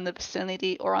was found in the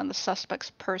vicinity or on the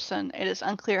suspect's person. It is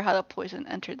unclear how the poison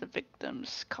entered the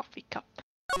victim's coffee cup.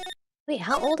 Wait,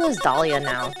 how old is Dahlia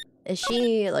now? Is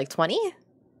she like 20?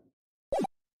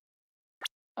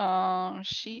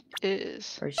 She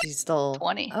is Or is she still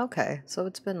 20. Okay, so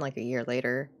it's been like a year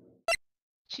later.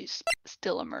 She's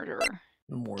still a murderer.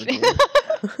 Mortal.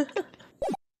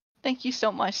 Thank you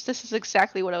so much. This is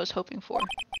exactly what I was hoping for.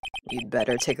 You'd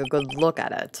better take a good look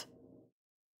at it.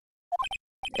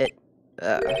 It,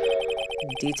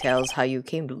 details how you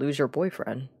came to lose your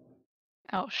boyfriend.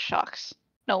 Oh, shucks.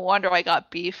 No wonder I got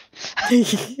beef.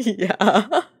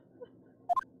 Yeah.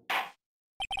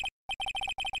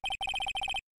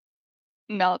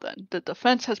 Now then, the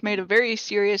defense has made a very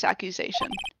serious accusation.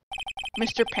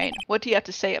 Mr. Payne, what do you have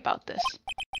to say about this?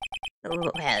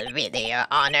 Well, really, Your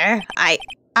Honor,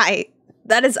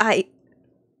 That is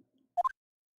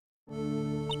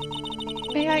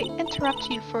May I interrupt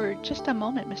you for just a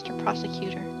moment, Mr.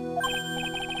 Prosecutor?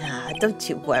 don't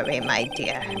you worry, my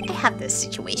dear. I have this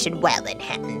situation well in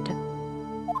hand.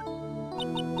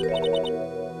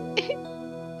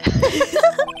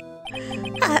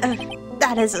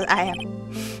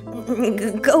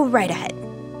 Go right ahead.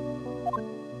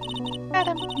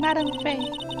 Madam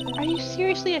Fay, are you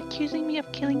seriously accusing me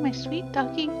of killing my sweet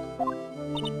doggy?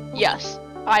 Yes,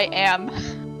 I am.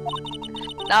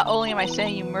 Not only am I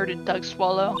saying you murdered Doug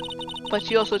Swallow, but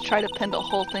you also tried to pin the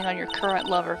whole thing on your current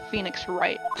lover, Phoenix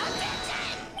Wright.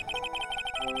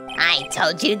 I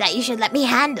told you that you should let me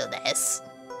handle this.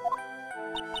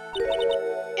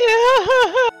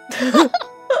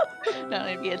 No,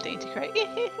 it'd be a thing to cry.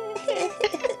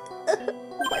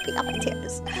 Wiping out my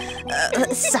tears.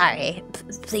 Sorry.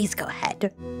 Please go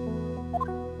ahead.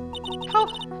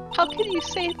 How can you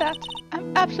say that?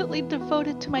 I'm absolutely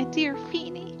devoted to my dear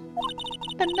Feeny.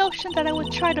 The notion that I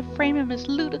would try to frame him is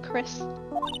ludicrous.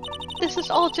 This is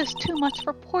all just too much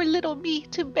for poor little me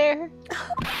to bear.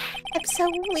 I'm so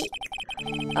weak.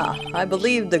 I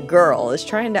believe the girl is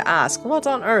trying to ask what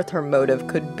on earth her motive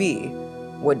could be.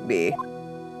 Would be.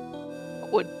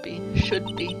 Would be,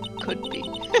 should be, could be.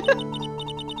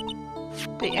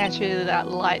 The answer to that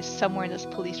lies somewhere in this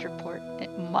police report.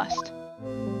 It must.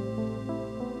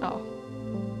 Oh.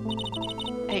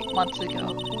 8 months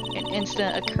ago, an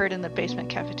incident occurred in the basement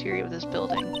cafeteria of this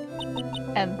building.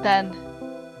 And then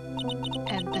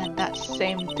that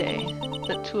same day,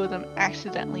 the two of them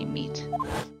accidentally meet.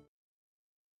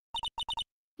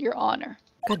 Your Honor.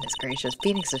 Goodness gracious,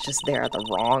 Phoenix is just there at the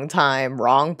wrong time,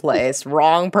 wrong place,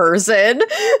 wrong person.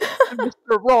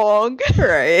 Mr. Wrong.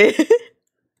 Right.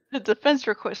 The defense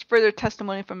requests further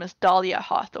testimony from Miss Dahlia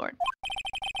Hawthorne.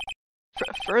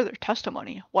 Further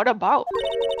testimony? What about?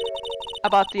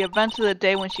 About the events of the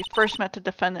day when she first met the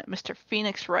defendant, Mr.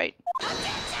 Phoenix Wright.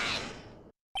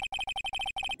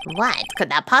 What could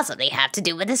that possibly have to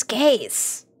do with this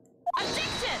case?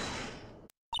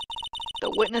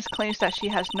 The witness claims that she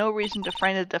has no reason to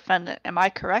frame the defendant. Am I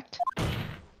correct?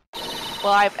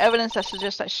 Well, I have evidence that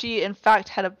suggests that she, in fact,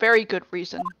 had a very good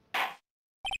reason.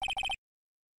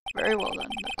 Very well then.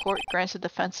 The court grants the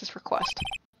defense's request.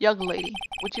 Young lady,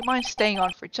 would you mind staying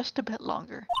on for just a bit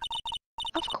longer?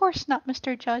 Of course not,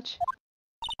 Mr. Judge.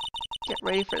 Get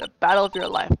ready for the battle of your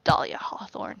life, Dahlia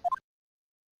Hawthorne.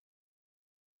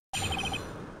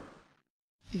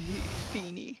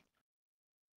 Feeny.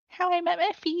 How I met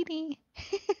my Feeny.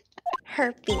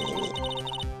 Her Feeny.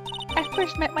 I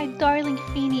first met my darling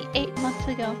Feeny 8 months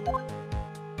ago.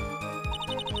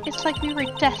 It's like we were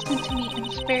destined to meet in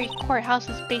this very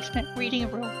courthouse's basement reading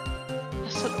room.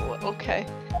 So, okay.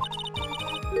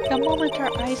 The moment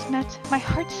our eyes met, my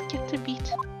heart skipped a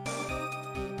beat.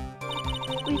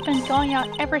 We've been going out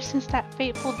ever since that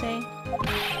fateful day.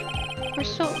 We're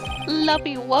so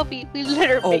lovey-wovey, we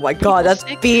literally. Oh my god, that's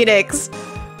sick. Phoenix!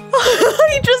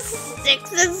 He just sticks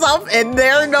himself in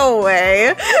there? No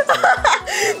way!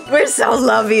 We're so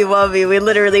lovey-wovey, we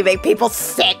literally make people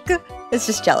sick! It's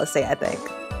just jealousy, I think.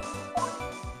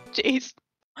 Jeez.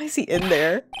 Why is he in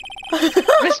there?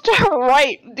 Mr.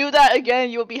 Wright, do that again,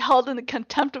 you will be held in the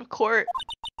contempt of court.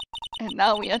 And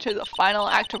now we enter the final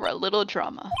act of our little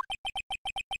drama.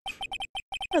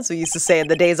 As we used to say in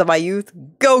the days of my youth,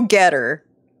 go get her!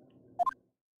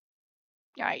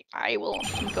 I will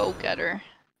go get her.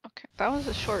 Okay, that was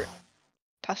a short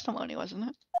testimony, wasn't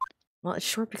it? Well, it's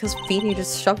short because Feeny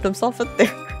just shoved himself in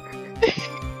there.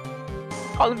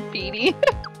 Call him Feeny.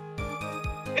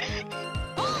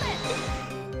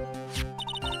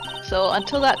 So,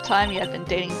 until that time, you had been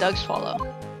dating Doug Swallow.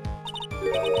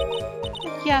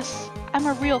 Yes, I'm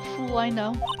a real fool, I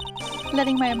know.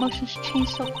 Letting my emotions change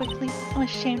so quickly, I'm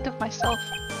ashamed of myself.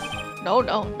 No,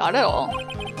 not at all.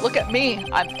 Look at me,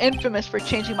 I'm infamous for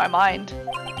changing my mind.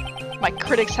 My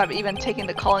critics have even taken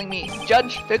to calling me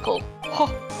Judge Fickle. Ho,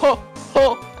 ho,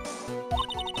 ho.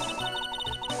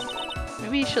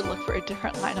 Maybe you should look for a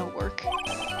different line of work.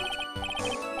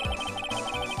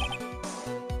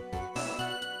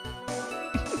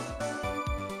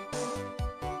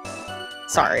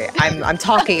 Sorry, I'm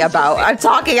talking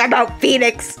about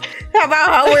Phoenix. About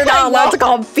how we're not allowed to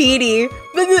call him Feeny.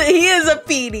 But he is a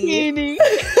Feeny. Feeny.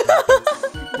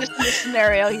 Just in this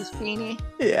scenario, he's Feeny.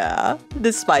 Yeah.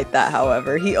 Despite that,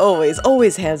 however, he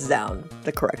always hands down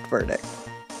the correct verdict.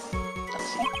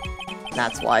 Does he?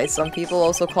 That's why some people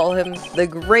also call him the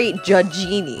Great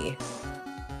Judgini.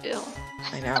 Ew.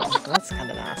 I know, that's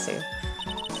kind of nasty.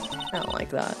 I don't like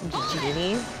that.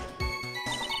 Judgini?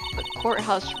 The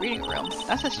courthouse reading room.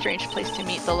 That's a strange place to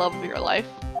meet the love of your life.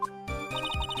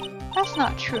 That's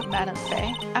not true, Madam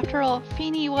Faye. After all,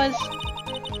 Feeny was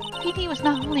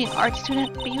not only an art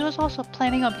student, but he was also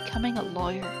planning on becoming a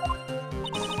lawyer.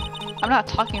 I'm not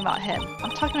talking about him.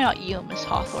 I'm talking about you, Miss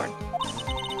Hawthorne.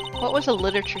 What was a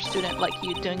literature student like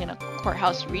you doing in a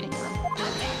courthouse reading room?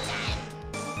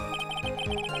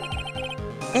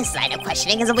 This line of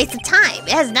questioning is a waste of time.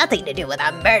 It has nothing to do with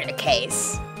a murder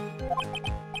case.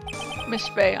 Miss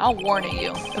Faye, I'm warning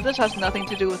you. If this has nothing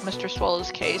to do with Mr.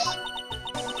 Swallow's case,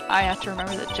 I have to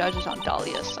remember the judge is on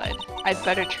Dahlia's side. I'd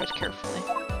better tread carefully.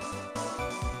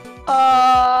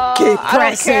 Keep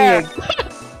pressing!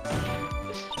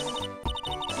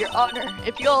 Your Honor,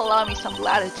 if you'll allow me some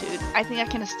latitude, I think I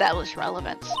can establish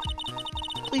relevance.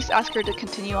 Please ask her to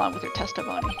continue on with her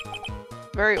testimony.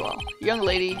 Very well. Young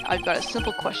lady, I've got a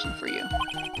simple question for you.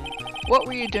 What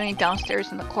were you doing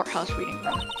downstairs in the courthouse reading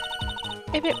room?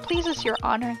 If it pleases your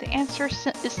Honor, the answer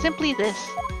is simply this.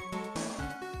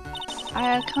 I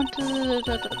had come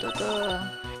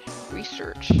to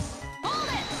research.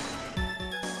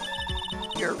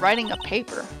 You're writing a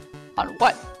paper. On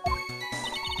what?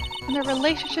 On the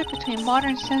relationship between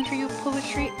modern century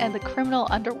poetry and the criminal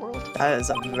underworld. That is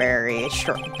a very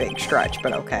big stretch,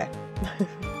 but okay.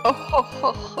 Oh ho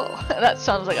ho ho. That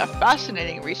sounds like a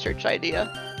fascinating research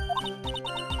idea.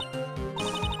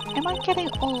 Am I getting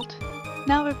old?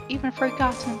 Now I've even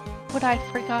forgotten what I've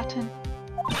forgotten.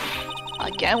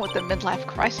 again with the midlife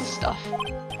crisis stuff.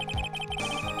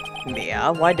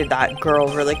 Mia, why did that girl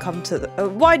really come to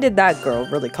why did that girl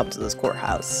really come to this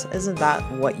courthouse? Isn't that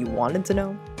what you wanted to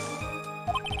know?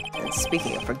 And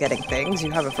speaking of forgetting things,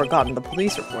 you haven't forgotten the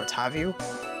police reports, have you?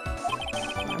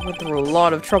 I went through a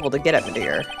lot of trouble to get it, my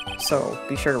dear, so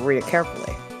be sure to read it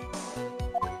carefully.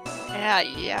 Yeah.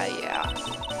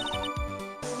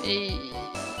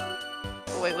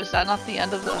 Wait, was that not the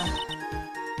end of the...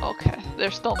 Okay,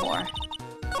 there's still more.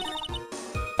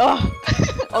 Oh,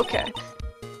 okay.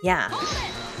 Yeah.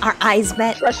 Our eyes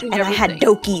met, Crushing and I had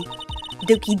everything.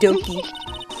 Doki.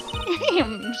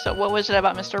 So what was it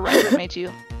about Mr. Right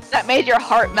that made your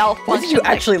heart malfunction? What did you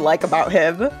actually like about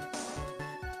him?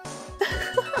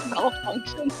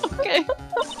 Malfunction? Okay.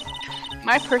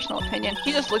 My personal opinion,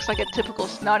 he just looks like a typical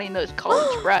snotty-nosed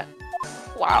college brat.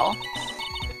 Wow.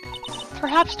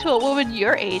 Perhaps to a woman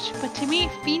your age, but to me,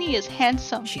 Feeny is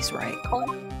handsome. She's right.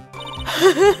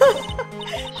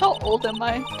 How old am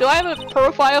I? Do I have a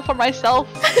profile for myself?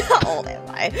 How old am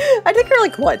I? I think you're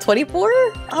like, what, 24?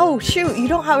 Oh, shoot, you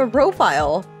don't have a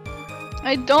profile.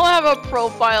 I don't have a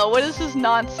profile. What is this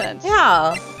nonsense?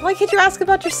 Yeah, why can't you ask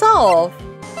about yourself?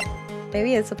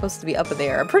 Maybe it's supposed to be up in the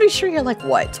air. I'm pretty sure you're like,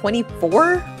 what,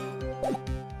 24?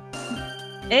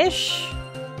 Ish?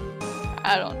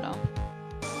 I don't know.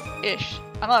 Ish.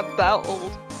 I'm not that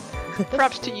old.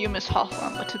 Perhaps to you, Miss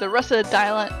Hawthorne, but to the rest of the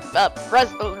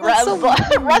rest of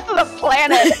the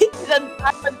planet, he's a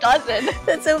dozen.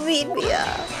 That's so mean, Mia.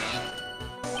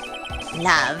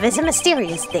 Love is a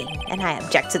mysterious thing, and I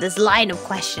object to this line of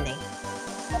questioning.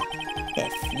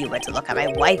 If you were to look at my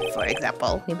wife, for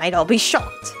example, you might all be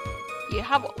shocked. You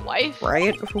have a wife?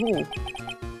 Right? Ooh.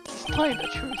 He's telling the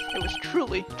truth. It was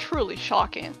truly, truly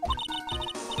shocking.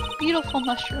 Beautiful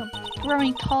mushroom,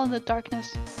 growing tall in the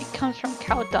darkness. It comes from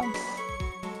cow dung.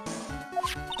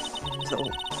 So,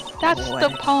 That's what?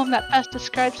 the poem that best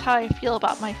describes how I feel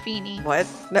about my Feeny. What?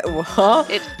 No, huh?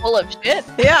 It's full of shit.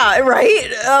 Yeah,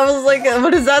 right? I was like,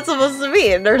 what is that supposed to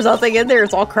mean? There's nothing in there,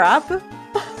 it's all crap?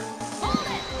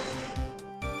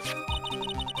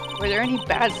 Were there any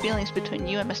bad feelings between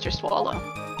you and Mr. Swallow?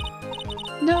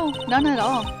 No, none at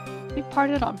all. We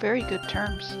parted on very good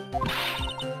terms.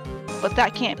 But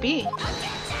that can't be.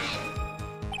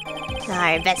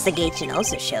 Our investigation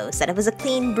also shows that it was a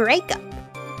clean breakup.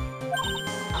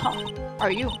 Huh.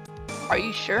 Are you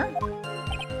sure?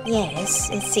 Yes,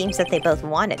 it seems that they both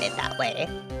wanted it that way.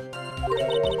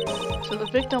 So the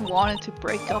victim wanted to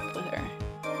break up with her.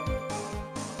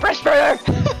 Frustrator!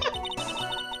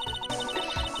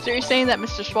 So you're saying that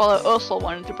Mr. Swallow also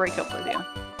wanted to break up with you?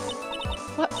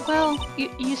 What? Well,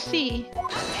 you see...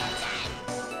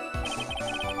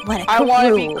 What a I cruel... want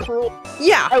to be cruel.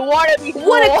 Yeah. I want to be cruel.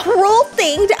 What a cruel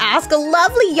thing to ask a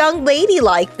lovely young lady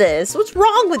like this. What's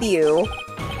wrong with you?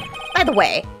 By the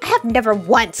way, I have never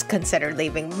once considered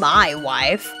leaving my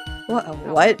wife.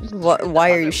 What? Why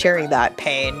are you sharing that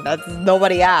pain? That's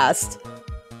nobody asked.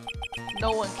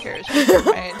 No one cares.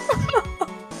 Right?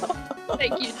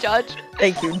 Thank you, Judge.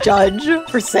 Thank you, Judge,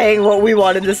 for saying what we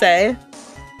wanted to say.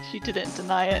 She didn't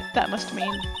deny it. That must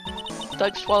mean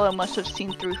Doug Swallow must have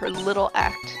seen through her little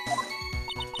act.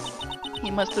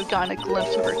 He must have gotten a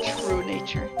glimpse of her true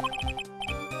nature.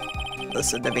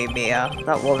 Listen to me, Mia.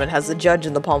 That woman has the judge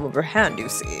in the palm of her hand, you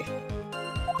see.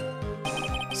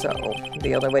 So,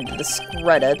 the only way to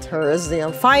discredit her is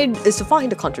to find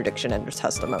a contradiction in her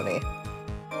testimony.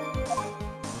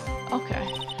 Okay.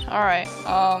 Alright.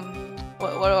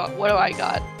 What do I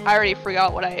got? I already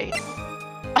forgot what I...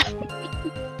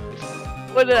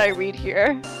 What did I read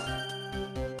here?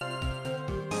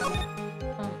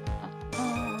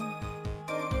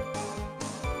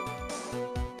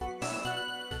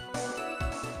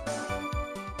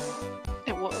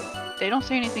 They don't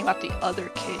say anything about the other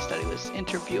case that he was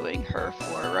interviewing her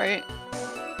for, right?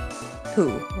 Who?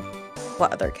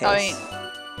 What other case? I mean,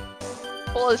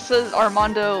 well, it says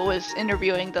Armando was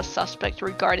interviewing the suspect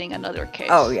regarding another case.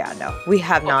 Oh yeah, no. We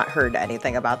have not heard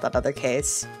anything about that other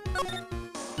case.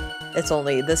 It's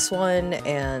only this one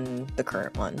and the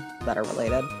current one that are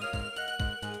related.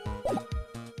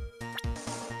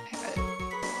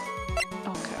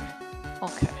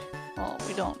 Okay. Well,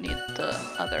 we don't need the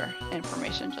other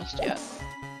information just yet.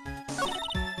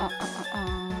 Okay.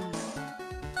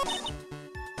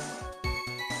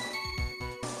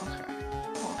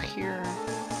 Well, here...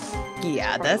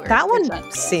 Yeah, Probably that where it's one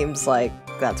presented. seems like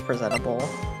that's presentable.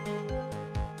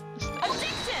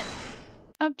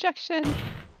 Objection!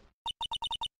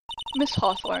 Miss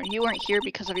Hawthorne, you weren't here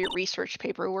because of your research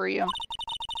paper, were you?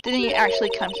 Didn't you actually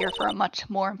come here for a much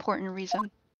more important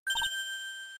reason?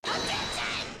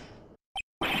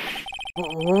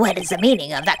 What is the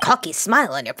meaning of that cocky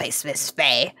smile on your face, Miss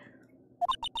Faye?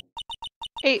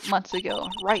 8 months ago,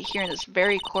 right here in this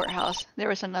very courthouse, there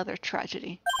was another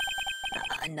tragedy.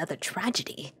 Another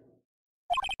tragedy?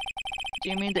 Do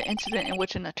you mean the incident in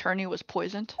which an attorney was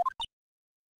poisoned?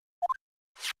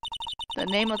 The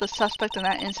name of the suspect in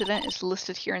that incident is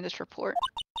listed here in this report.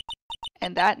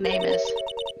 And that name is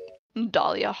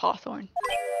Dahlia Hawthorne.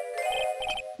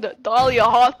 Dahlia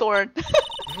Hawthorne!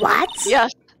 What?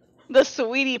 Yes, the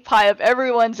sweetie pie of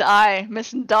everyone's eye,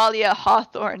 Miss Dahlia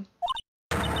Hawthorne.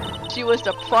 She was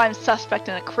the prime suspect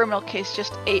in a criminal case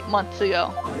just 8 months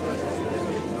ago.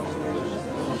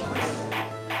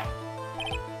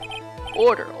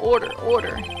 Order, order,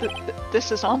 order.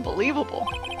 This is unbelievable.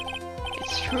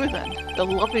 It's true then. The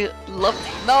lovely...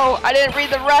 No, I didn't read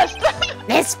the rest!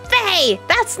 Miss Faye!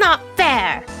 That's not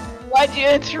fair! Why'd you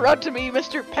interrupt me,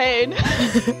 Mr. Payne?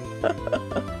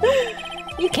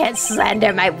 You can't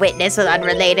slander my witness with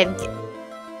unrelated...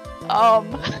 Oh,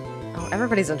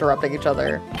 everybody's interrupting each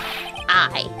other.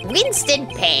 I, Winston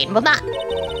Payne, will not...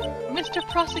 Mr.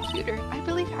 Prosecutor, I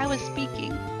believe I was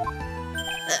speaking.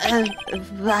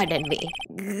 Pardon me.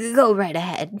 Go right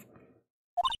ahead.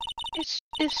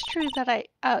 It's true that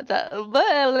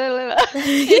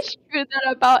it's true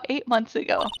that about 8 months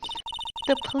ago,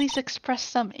 the police expressed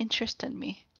some interest in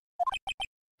me.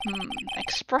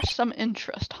 Expressed some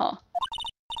interest, huh?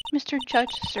 Mr.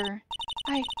 Judge, sir,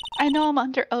 I know I'm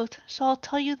under oath, so I'll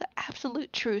tell you the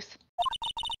absolute truth.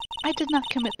 I did not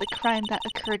commit the crime that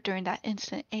occurred during that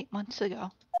incident 8 months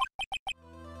ago.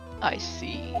 I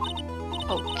see.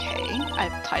 Okay,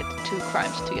 I've tied the two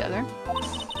crimes together.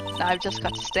 Now I've just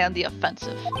got to stand the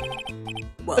offensive.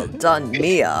 Well done,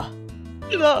 Mia.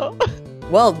 No.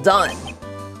 Well done.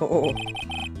 Oh,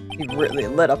 you really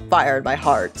lit a fire in my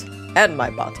heart and my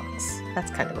buttocks.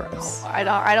 That's kind of gross. I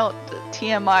don't.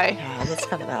 TMI. Yeah, that's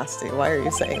kind of nasty. Why are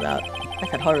you saying that? I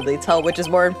can hardly tell which is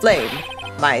more inflamed,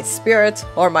 my spirit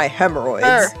or my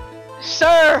hemorrhoids.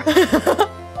 Sir.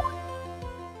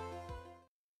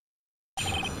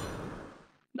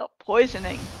 No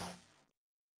poisoning.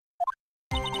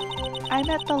 I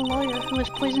met the lawyer who was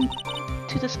poisoned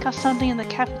to discuss something in the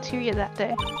cafeteria that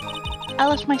day. I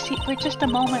left my seat for just a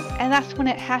moment, and that's when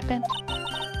it happened.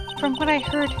 From what I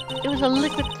heard, it was a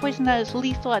liquid poison that is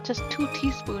lethal at just 2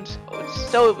 teaspoons.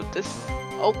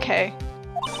 Okay.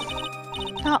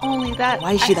 Not only that,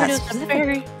 why is she I heard that it was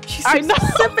specific? She's so I know.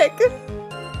 specific.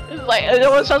 It's like, it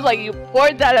almost sounds like you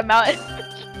poured that amount in.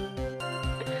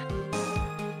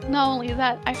 Not only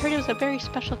that, I heard it was a very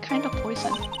special kind of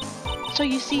poison. So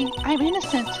you see, I'm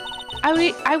innocent. I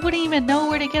wouldn't even know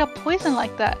where to get a poison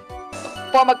like that.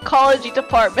 Pharmacology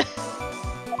department.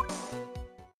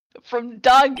 From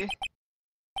Doug.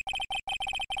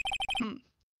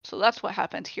 So that's what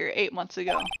happened here 8 months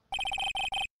ago.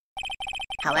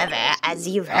 However, as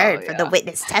you've heard from the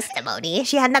witness testimony,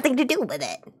 she had nothing to do with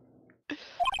it.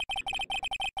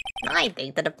 I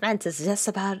think the defense is just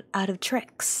about out of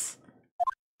tricks.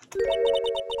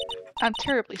 I'm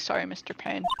terribly sorry, Mr.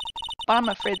 Payne, but I'm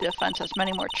afraid the defense has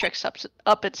many more tricks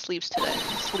up its sleeve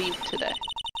today.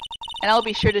 And I'll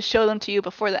be sure to show them to you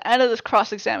before the end of this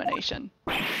cross-examination.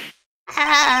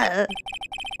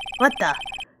 What the?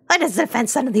 Why does the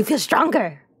defense suddenly feel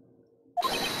stronger?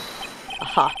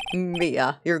 Aha,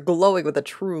 Mia, you're glowing with a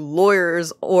true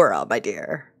lawyer's aura, my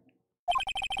dear.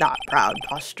 Not proud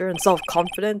posture and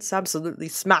self-confidence, absolutely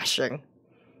smashing.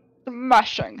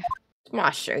 Smashing.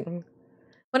 Smashing.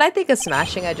 When I think of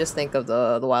smashing, I just think of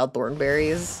the wild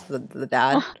thornberries, the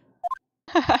dad.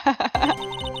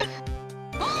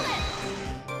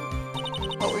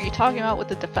 What were you talking about with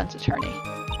the defense attorney?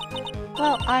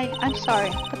 Well, I'm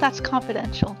sorry, but that's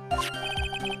confidential.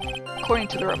 According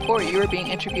to the report, you were being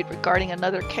interviewed regarding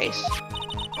another case.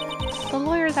 The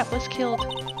lawyer that was killed,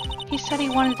 he said he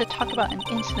wanted to talk about an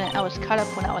incident I was caught up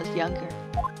when I was younger.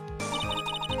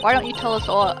 Why don't you tell us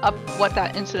all what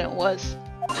that incident was?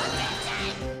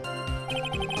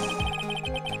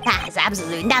 That has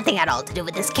absolutely nothing at all to do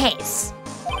with this case.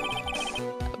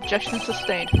 Objection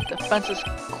sustained. Defense's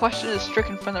question is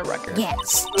stricken from the record. Yeah,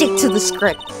 Stick to the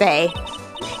script, Faye.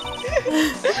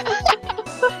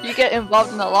 You get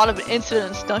involved in a lot of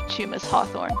incidents, don't you, Miss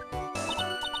Hawthorne?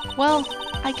 Well,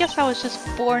 I guess I was just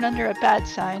born under a bad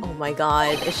sign. Oh my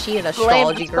god, is she an Blame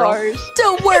astrology the girl? stars.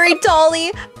 Don't worry,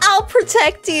 Dolly! I'll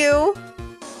protect you!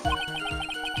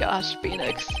 Gosh,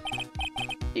 Phoenix.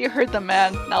 You heard the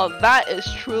man. Now that is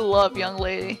true love, young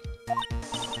lady.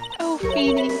 Oh,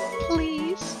 Phoenix,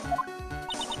 please.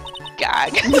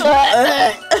 Gag.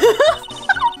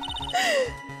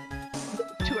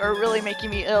 You are really making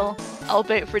me ill,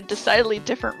 albeit for decidedly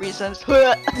different reasons.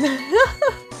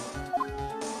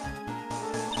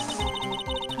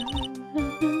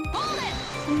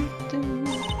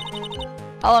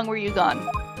 How long were you gone?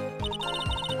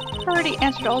 I already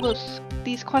answered all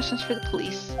these questions for the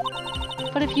police.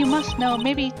 But if you must know,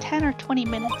 maybe 10 or 20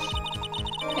 minutes.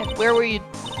 And where were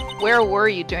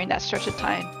you during that stretch of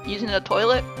time? Using the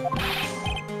toilet?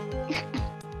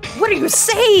 What are you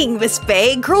saying, Miss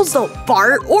Faye? Girls don't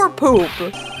fart or poop.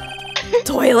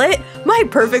 Toilet? My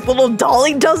perfect little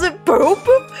dolly doesn't poop?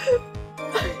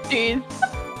 Jeez.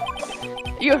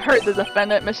 You heard the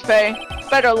defendant, Miss Faye.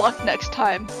 Better luck next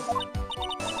time.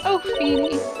 Oh,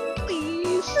 Feeny,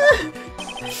 please.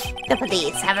 The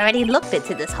police have already looked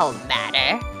into this whole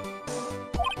matter.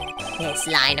 This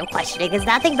line of questioning is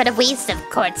nothing but a waste of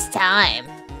court's time.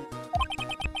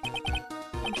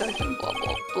 Objection, blah,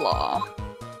 blah, blah.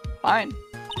 Fine.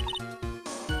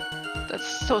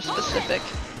 That's so specific.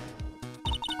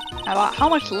 About how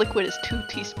much liquid is 2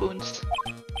 teaspoons?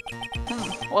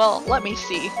 Well, let me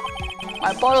see.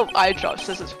 My bottle of eye drops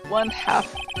says it's a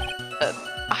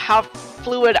half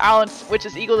fluid ounce, which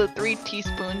is equal to 3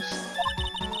 teaspoons.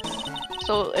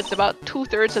 So it's about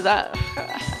 2/3 of that.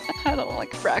 I don't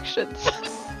like fractions.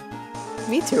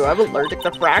 Me too, I'm allergic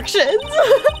to fractions.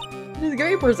 Just give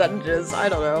me percentages, I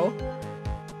don't know.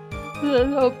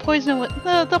 The poison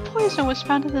was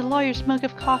found in the lawyer's mug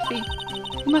of coffee.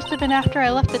 It must have been after I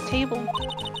left the table.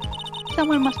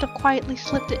 Someone must have quietly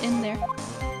slipped it in there.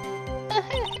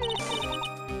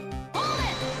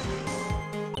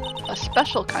 A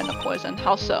special kind of poison,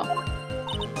 how so?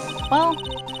 Well,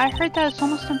 I heard that it's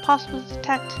almost impossible to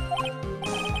detect.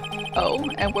 Oh,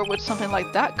 and where would something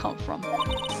like that come from?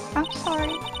 I'm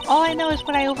sorry. All I know is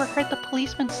what I overheard the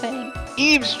policeman saying.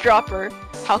 Eavesdropper!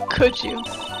 How could you?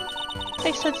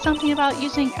 They said something about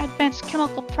using advanced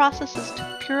chemical processes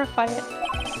to purify it.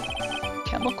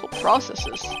 Chemical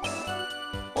processes?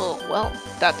 Well,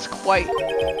 that's quite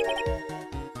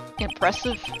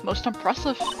impressive. Most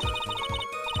impressive.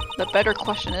 The better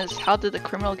question is, how did the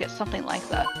criminal get something like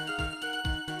that?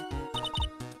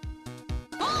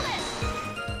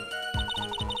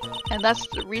 And that's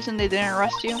the reason they didn't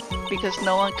arrest you? Because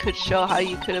no one could show how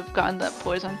you could have gotten that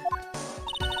poison?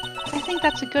 I think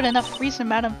that's a good enough reason,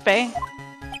 Madam Faye.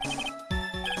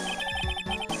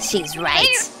 She's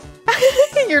right.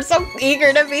 You're so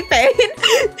eager to be paid.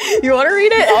 You want to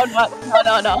read it?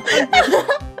 No.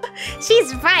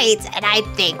 She's right, and I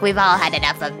think we've all had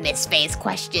enough of Miss Faye's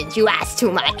questions. You ask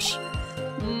too much.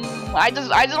 I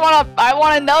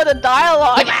wanna know the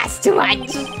dialogue. You ask too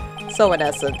much. So in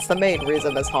essence, the main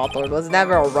reason Miss Hawthorne was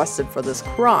never arrested for this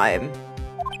crime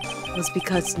was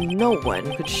because no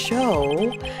one could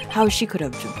show how she could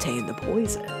have obtained the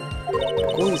poison.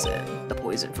 The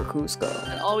poison for Cusco.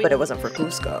 But it wasn't for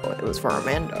Cusco, it was for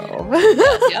Armando.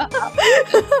 Yeah.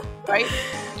 Right?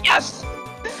 Yes!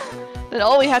 Then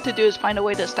all we have to do is find a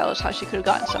way to establish how she could have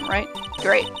gotten some, right?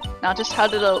 Great. Now just how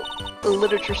did a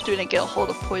literature student get a hold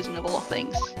of poison of all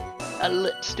things? A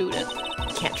lit student.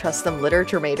 Can't trust them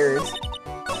literature maters.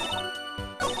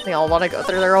 They all want to go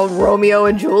through their own Romeo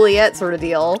and Juliet sort of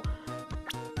deal.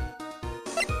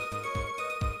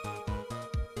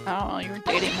 I don't know, you were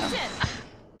dating him.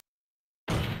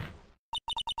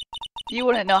 You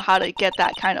wouldn't know how to get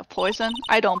that kind of poison?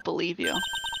 I don't believe you.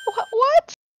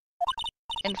 What?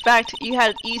 In fact, you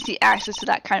had easy access to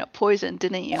that kind of poison,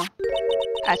 didn't you?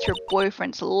 At your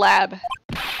boyfriend's lab.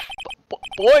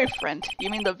 Boyfriend? You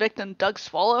mean the victim Doug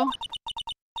Swallow?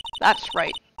 That's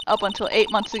right. Up until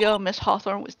 8 months ago, Miss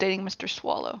Hawthorne was dating Mr.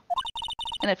 Swallow.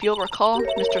 And if you'll recall,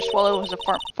 Mr. Swallow was a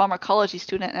pharmacology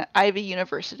student at Ivy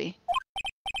University.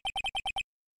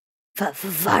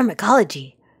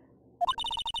 Pharmacology?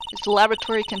 His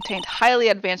laboratory contained highly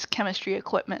advanced chemistry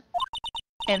equipment.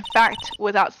 In fact,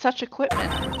 without such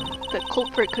equipment, the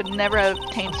culprit could never have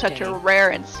obtained such a rare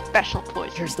and special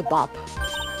poison. Here's the bop.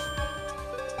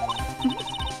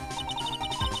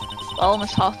 Well,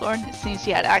 Miss Hawthorne, it seems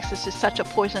he had access to such a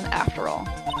poison after all.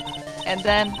 And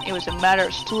then, it was a matter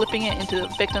of slipping it into the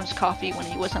victim's coffee when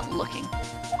he wasn't looking.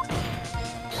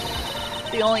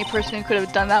 The only person who could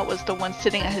have done that was the one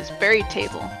sitting at his very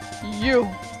table. You!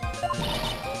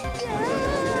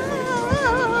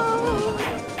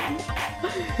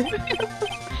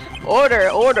 Order!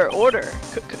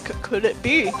 Could it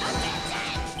be?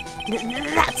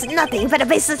 That's nothing but a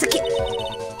baseless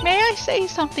May I say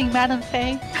something, Madam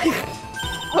Faye?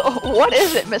 What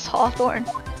is it, Miss Hawthorne?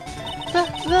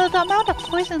 The amount of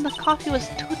poison in the coffee was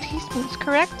 2 teaspoons,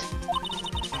 correct?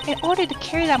 In order to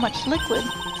carry that much liquid,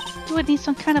 you would need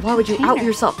some kind of Why would you out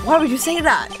yourself? Why would you say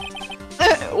that?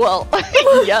 Well,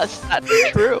 yes, that's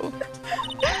true.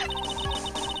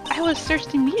 I was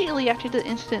searched immediately after the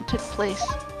incident took place.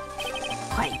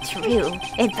 Quite true.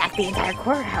 In fact, the entire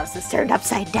courthouse is turned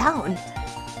upside down.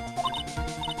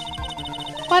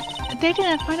 But They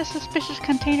didn't find a suspicious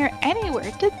container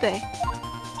anywhere, did they?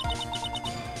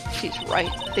 She's right.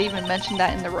 They even mentioned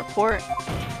that in the report.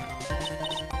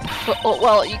 But, oh,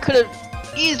 well, you could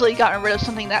have easily gotten rid of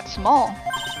something that small.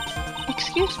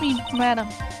 Excuse me, madam,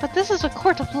 but this is a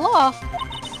court of law.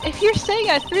 If you're saying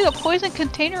I threw the poison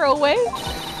container away,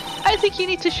 I think you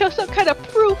need to show some kind of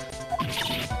proof.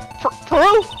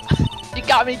 Proof? You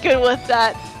got me good with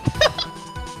that.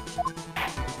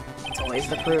 It's always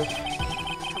the proof.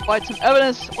 Provide some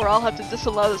evidence, or I'll have to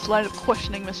disallow this line of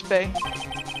questioning, Miss Faye.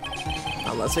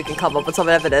 Unless we can come up with some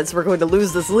evidence, we're going to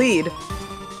lose this lead.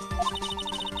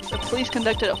 The police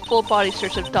conducted a full-body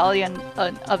search of Dahlia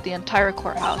and of the entire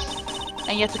courthouse,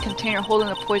 and yet the container holding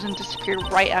the poison disappeared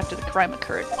right after the crime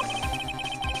occurred.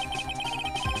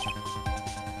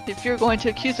 If you're going to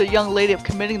accuse a young lady of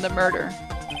committing the murder,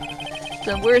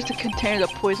 then where is the container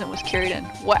the poison was carried in?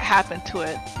 What happened to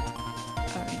it?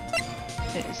 I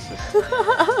mean, it's just...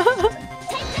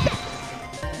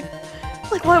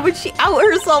 Like, why would she out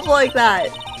herself like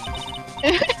that?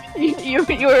 you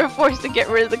were forced to get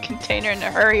rid of the container in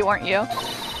a hurry, weren't you?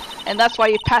 And that's why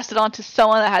you passed it on to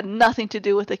someone that had nothing to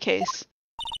do with the case.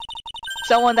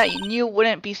 Someone that you knew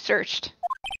wouldn't be searched.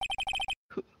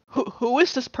 Who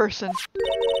is this person?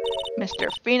 Mr.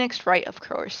 Phoenix Wright, of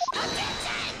course.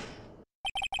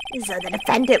 So the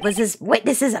defendant was his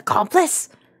witness's accomplice?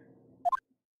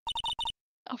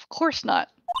 Of course not.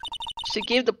 She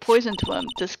gave the poison to him,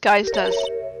 disguised as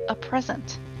a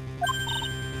present.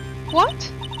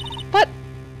 What? But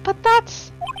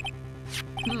that's...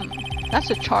 that's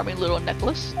a charming little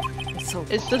necklace. So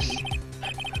Is this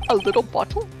a little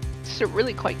bottle? This is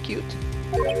really quite cute.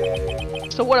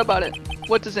 So what about it?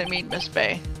 What does it mean, Miss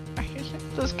Faye?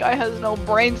 This guy has no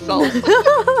brain cells.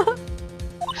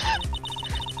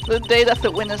 The day that the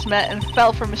witness met and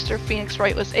fell for Mr. Phoenix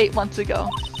Wright was 8 months ago.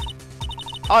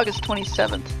 August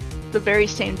 27th, the very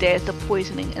same day as the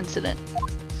poisoning incident.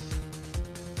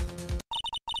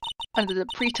 Under the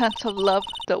pretense of love,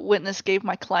 the witness gave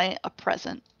my client a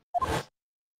present.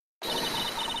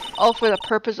 All for the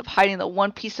purpose of hiding the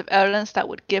one piece of evidence that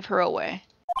would give her away.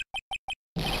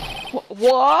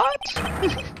 What?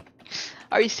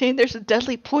 Are you saying there's a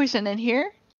deadly poison in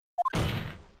here?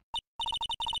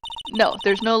 No,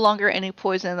 there's no longer any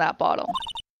poison in that bottle.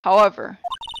 However,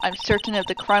 I'm certain if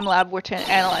the crime lab were to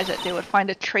analyze it, they would find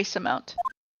a trace amount.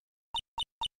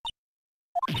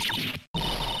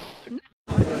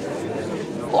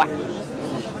 What?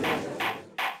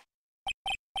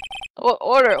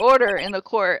 Order in the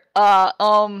court.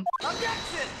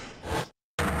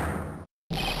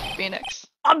 Phoenix.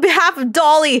 on behalf of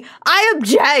Dolly, I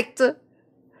object!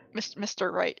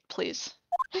 Mr. Wright, please.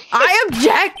 I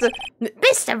object!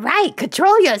 Mr. Wright,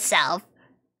 control yourself.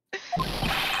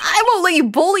 I won't let you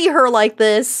bully her like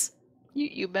this.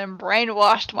 You've been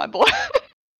brainwashed, my boy.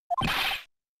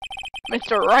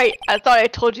 Mr. Wright, I thought I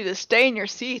told you to stay in your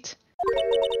seat.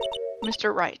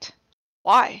 Mr. Wright,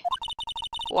 why?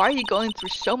 Why are you going through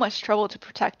so much trouble to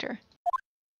protect her?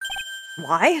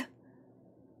 Why?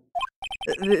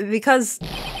 Because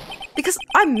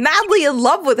I'm madly in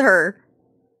love with her.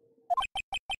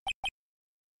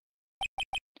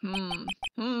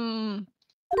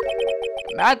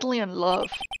 Madly in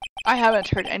love. I haven't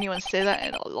heard anyone say that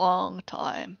in a long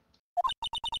time.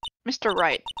 Mr.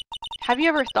 Wright, have you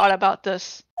ever thought about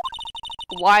this?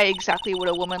 Why exactly would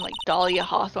a woman like Dahlia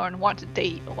Hawthorne want to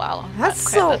date? Wow, Wow,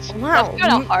 that's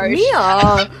kind of harsh.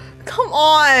 Mia, come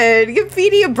on, give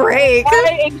Feedy a break.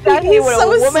 Why exactly He's would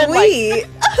so a woman sweet.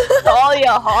 like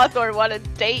Dahlia Hawthorne want to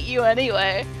date you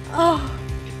anyway? Oh,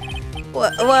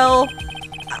 well,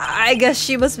 I guess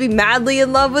she must be madly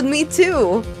in love with me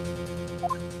too.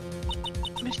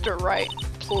 Mr. Wright,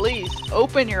 please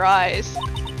open your eyes.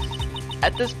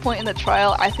 At this point in the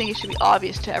trial, I think it should be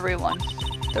obvious to everyone.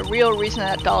 The real reason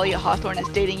that Dahlia Hawthorne is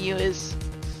dating you is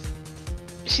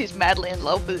she's madly in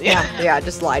love with you. Yeah,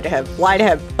 just lie to him. Lie to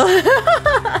him.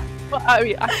 Well, I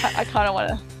mean, I kind of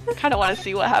want to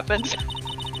see what happens.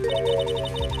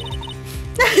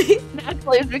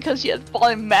 Naturally, it's because she has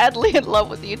fallen madly in love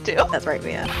with you too. That's right,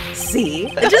 Mia. See?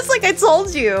 Just like I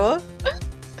told you.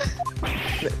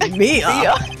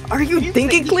 Mia, are you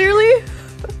thinking clearly?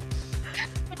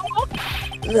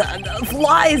 The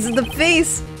flies in the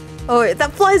face. Oh,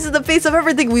 that flies in the face of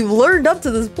everything we've learned up to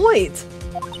this point.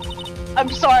 I'm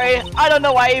sorry. I don't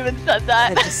know why I even said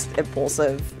that. It's just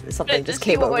impulsive. Something just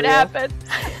came over what you. Happened.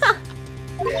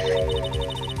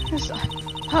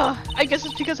 I guess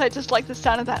it's because I just like the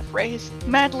sound of that phrase.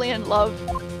 Madly in love.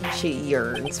 She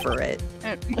yearns for it.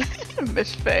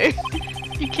 Miss Faye,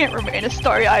 you can't remain a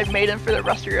starry-eyed maiden for the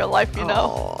rest of your life, you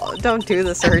know. Oh, don't do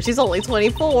this to her. She's only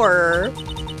 24.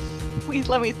 Please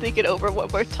let me think it over one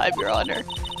more time, Your Honor.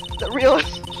 The real...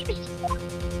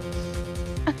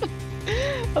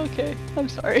 Okay, I'm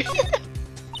sorry.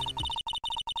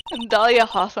 Dahlia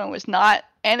Hawthorne was not,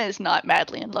 and is not,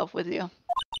 madly in love with you.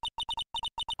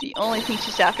 The only thing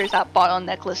she's after is that bottle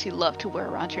necklace you love to wear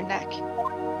around your neck.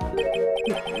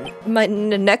 My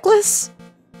necklace?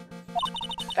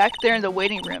 Back there in the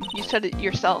waiting room, you said it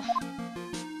yourself.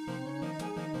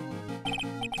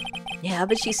 Yeah,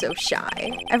 but she's so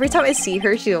shy. Every time I see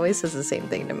her, she always says the same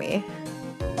thing to me.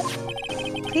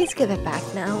 Please give it back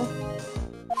now.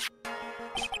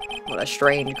 What a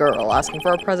strange girl asking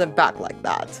for a present back like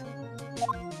that.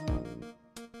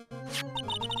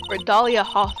 For Dahlia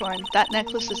Hawthorne, that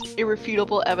necklace is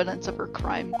irrefutable evidence of her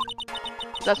crime.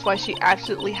 That's why she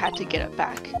absolutely had to get it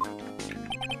back.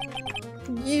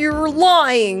 You're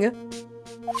lying!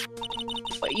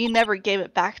 But you never gave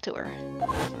it back to her.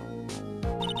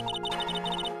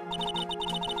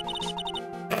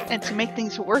 And to make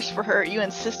things worse for her, you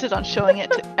insisted on showing it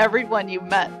to everyone you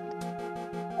met.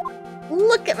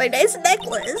 Look at my nice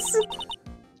necklace!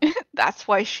 That's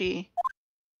why she...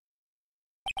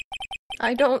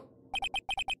 I don't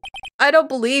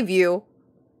believe you.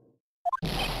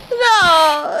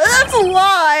 No! That's a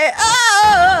lie!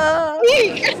 Ah!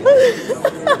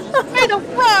 I don't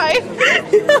cry!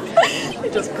 He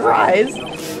just cries.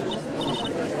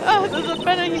 Oh, the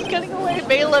defendant, he's getting away.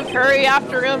 Bailiff, hurry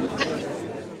after him.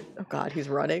 Oh god, he's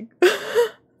running.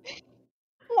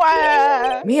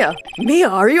 Wow. Mia,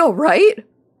 are you alright?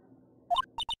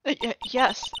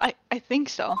 Yes, I think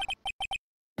so.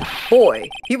 Boy,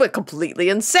 he went completely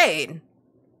insane.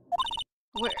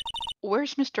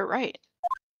 Where's Mr. Wright?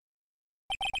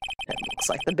 It looks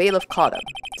like the bailiff caught him,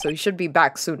 so he should be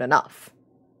back soon enough.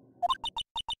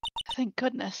 Thank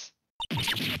goodness.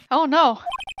 Oh no!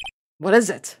 What is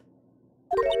it?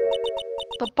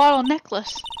 The bottle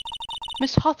necklace.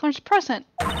 Miss Hawthorne's present.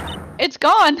 It's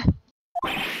gone!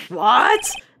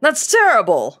 What? That's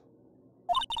terrible!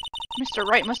 Mr.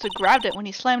 Wright must have grabbed it when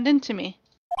he slammed into me.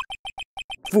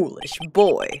 Foolish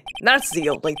boy. That's the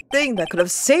only thing that could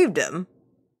have saved him.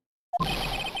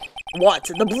 What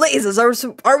in the blazes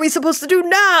are we supposed to do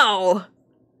now?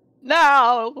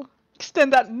 Now!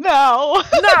 Extend that now!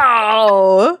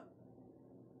 No!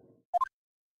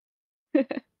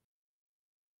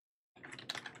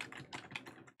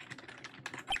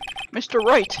 Mr.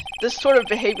 Wright, this sort of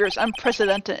behavior is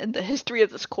unprecedented in the history of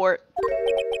this court.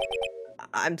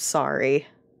 I'm sorry.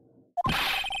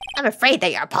 I'm afraid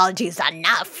that your apology is not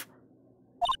enough.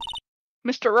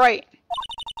 Mr. Wright,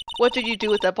 what did you do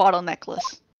with that bottle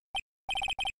necklace?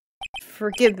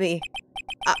 Forgive me.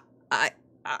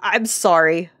 I'm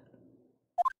sorry.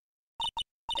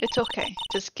 It's okay.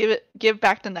 Just give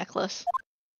back the necklace.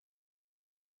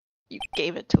 You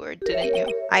gave it to her, didn't you?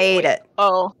 I ate it.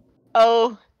 Oh.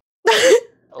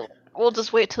 We'll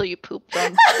just wait till you poop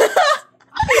then.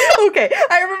 Okay,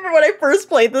 I remember when I first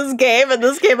played this game and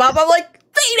this came up, I'm like,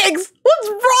 Phoenix, what's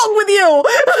wrong with you?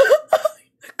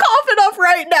 Coughing up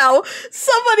right now.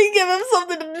 Somebody give him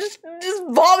something to just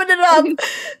vomit it up.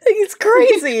 He's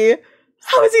crazy.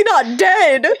 How is he not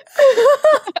dead?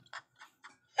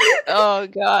 Oh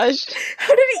gosh.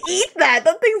 How did he eat that?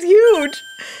 That thing's huge.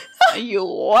 You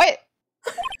what?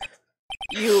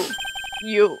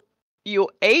 You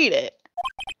ate it.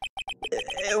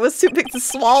 It was too big to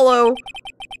swallow.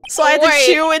 So I had to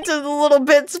chew into the little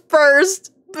bits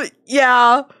first. But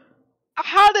yeah.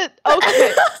 How did...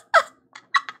 Okay.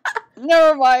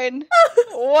 Never mind.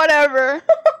 Whatever.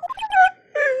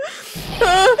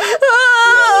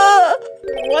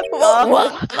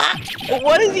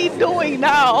 What is he doing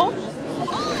now?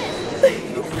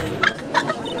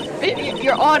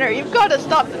 Your Honor, you've got to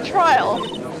stop the trial.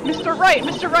 Mr.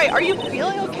 Wright, are you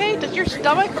feeling okay? Does your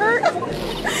stomach hurt?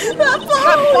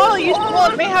 That bottle you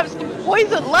swallowed may have some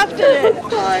poison left in it. Oh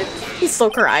God. He's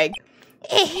still crying.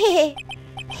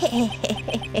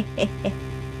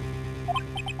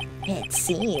 It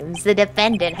seems the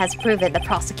defendant has proven the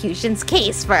prosecution's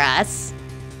case for us.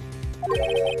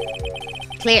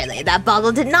 Clearly, that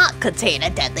bottle did not contain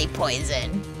a deadly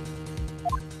poison.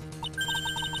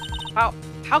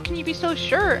 How can you be so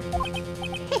sure?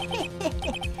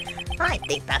 I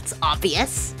think that's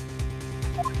obvious.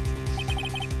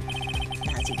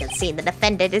 As you can see, the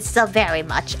defendant is still very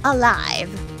much alive.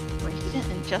 Wait, he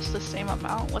didn't ingest the same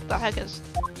amount? What the heck is...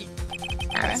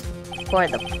 As for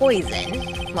the poison,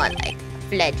 more like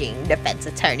fledgling defense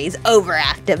attorney's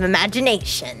overactive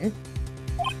imagination.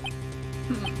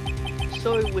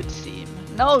 So it would seem.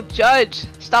 No, Judge!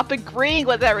 Stop agreeing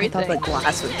with everything! I thought the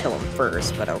glass would kill him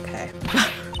first, but okay.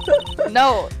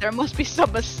 No, there must be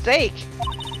some mistake.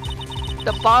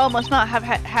 The bottle must not have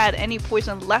had any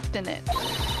poison left in it.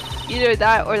 Either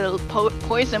that or the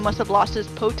poison must have lost its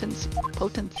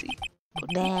potency.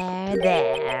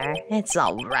 There. It's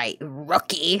alright,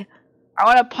 rookie. I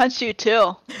want to punch you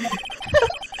too.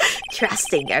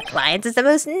 Trusting your clients is the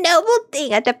most noble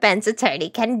thing a defense attorney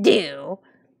can do.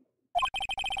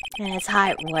 And it's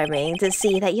heartwarming to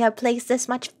see that you have placed this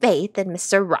much faith in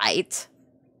Mr. Wright.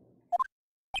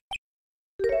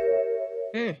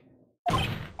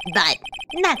 But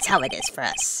that's how it is for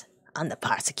us, on the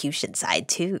prosecution side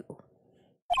too.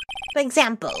 For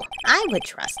example, I would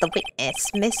trust the witness,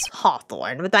 Miss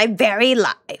Hawthorne, with my very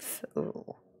life.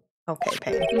 Ooh. Okay,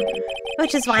 Pain.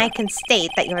 Which is why I can state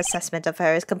that your assessment of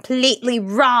her is completely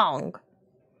wrong.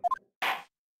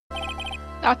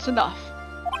 That's enough.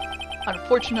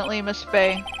 Unfortunately, Miss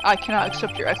Faye, I cannot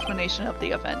accept your explanation of the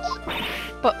events.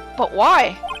 But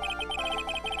why?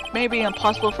 It may be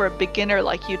impossible for a beginner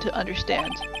like you to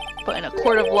understand, but in a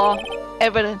court of law,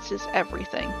 evidence is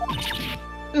everything.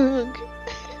 Ugh.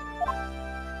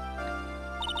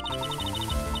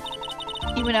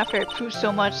 Even after I prove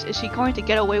so much, is she going to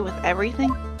get away with everything?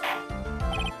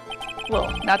 Well,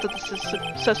 now that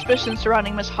the suspicion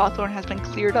surrounding Miss Hawthorne has been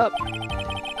cleared up,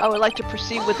 I would like to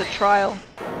proceed with the trial.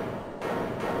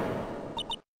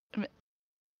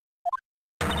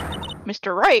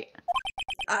 Mr. Wright!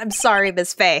 I'm sorry,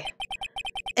 Miss Faye.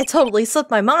 It totally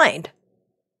slipped my mind.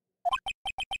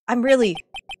 I'm really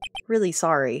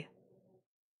sorry.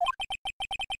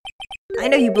 I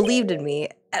know you believed in me,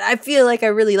 and I feel like I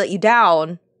really let you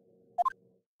down.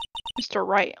 Mr.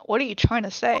 Wright, what are you trying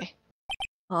to say?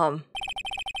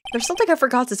 There's something I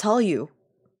forgot to tell you.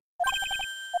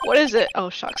 What is it? Oh,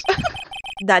 shucks.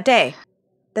 That day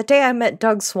I met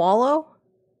Doug Swallow.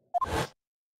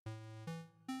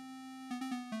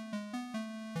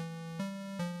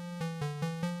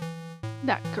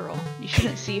 That girl. You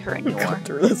shouldn't see her anymore. Gone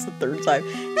through this the third time.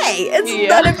 Hey, it's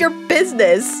none of your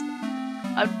business.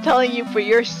 I'm telling you, for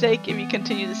your sake, if you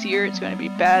continue to see her, it's going to be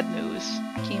bad news.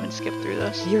 I can't even skip through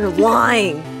this. You're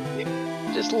lying.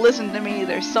 Just listen to me.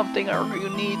 There's something you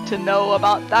need to know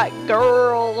about that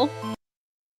girl.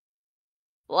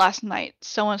 Last night,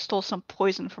 someone stole some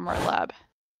poison from our lab.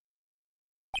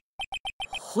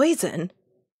 Poison?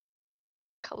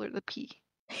 Color the P.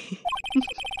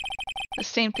 The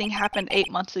same thing happened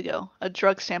 8 months ago. A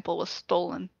drug sample was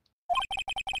stolen.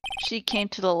 She came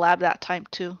to the lab that time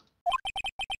too.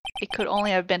 It could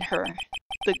only have been her.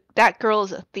 That girl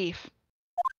is a thief.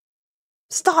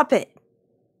 Stop it.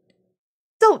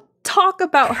 Don't talk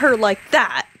about her like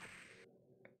that.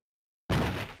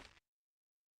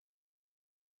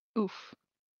 Oof.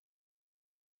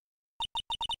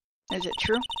 Is it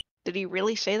true? Did he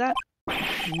really say that?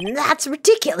 That's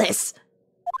ridiculous.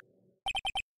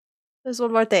 There's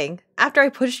one more thing. After I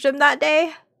pushed him that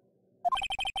day,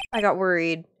 I got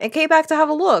worried and came back to have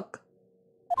a look.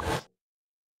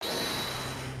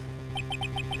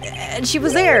 And she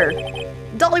was there.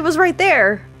 Dolly was right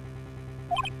there.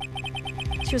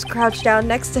 She was crouched down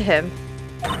next to him.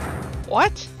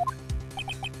 What?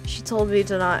 She told me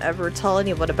to not ever tell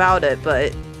anyone about it,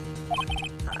 but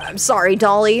I'm sorry,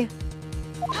 Dolly.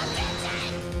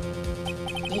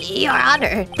 Your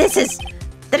Honor,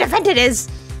 the defendant is...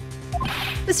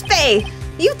 Miss Faye,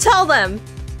 you tell them.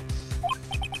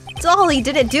 Dolly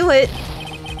didn't do it.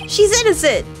 She's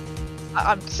innocent.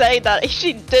 I'm saying that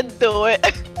she did do it.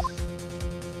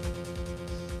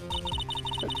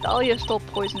 But Dahlia stole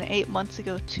poison 8 months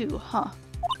ago too, huh?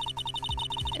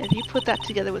 If you put that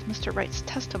together with Mr. Wright's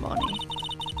testimony,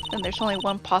 then there's only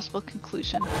one possible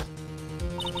conclusion.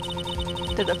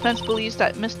 The defense believes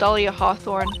that Miss Dahlia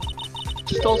Hawthorne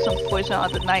stole some poison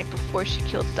on the night before she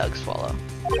killed Doug Swallow.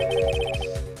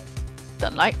 The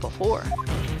night before.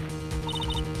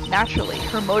 Naturally,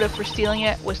 her motive for stealing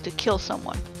it was to kill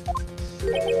someone.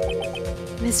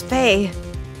 Miss Faye.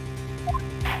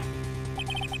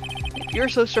 If you're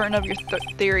so certain of your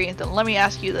theory, then let me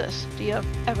ask you this. Do you have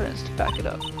evidence to back it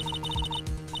up?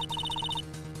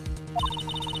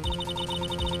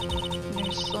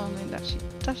 There's something that she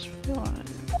touched on.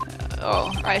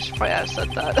 Oh, I should probably have said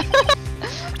that.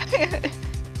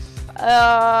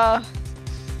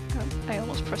 I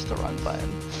almost pressed the wrong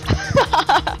button.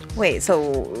 Wait,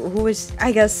 so who is,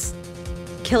 I guess,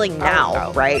 killing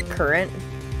now, right? Current?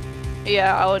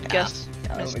 Yeah, I would guess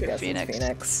I would Mr. guess Phoenix. it's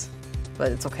Phoenix.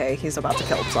 But it's okay, he's about to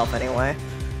kill himself anyway.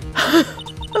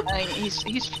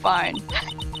 He's fine.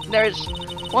 There's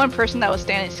one person that was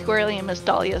standing squarely in Miss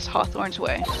Dahlia's Hawthorne's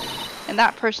way. And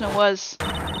that person was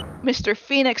Mr.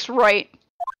 Phoenix Wright.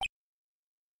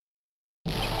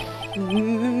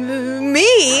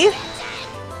 Me?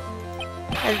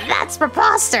 That's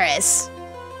preposterous.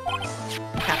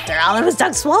 After all, it was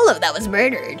Doug Swallow that was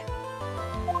murdered.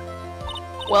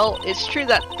 Well, it's true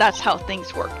that that's how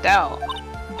things worked out.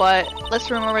 But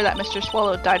let's remember that Mr.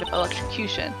 Swallow died of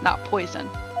electrocution, not poison.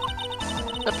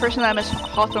 The person that Miss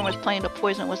Hawthorne was planning to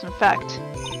poison was in fact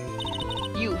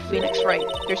you, Phoenix Wright.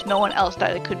 There's no one else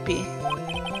that it could be.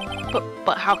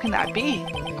 But how can that be?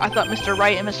 I thought Mr.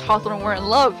 Wright and Miss Hawthorne were in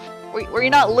love. Were you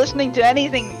not listening to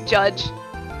anything, Judge?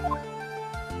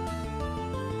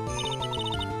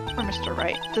 Poor Mr.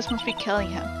 Wright. This must be killing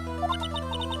him.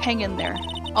 Hang in there.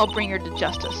 I'll bring her to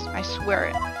justice. I swear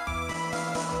it.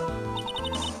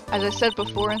 As I said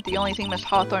before, the only thing Miss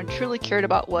Hawthorne truly cared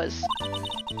about was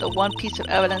the one piece of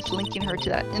evidence linking her to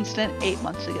that incident 8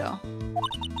 months ago.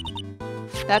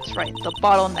 That's right, the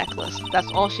bottle necklace.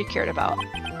 That's all she cared about.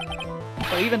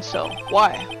 But even so,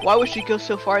 why? Why would she go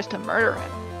so far as to murder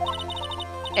him?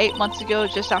 8 months ago,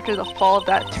 just after the fall of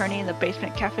that attorney in the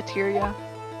basement cafeteria,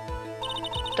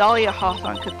 Dahlia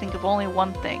Hawthorne could think of only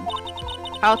one thing.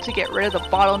 How to get rid of the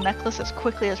bottle necklace as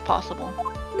quickly as possible.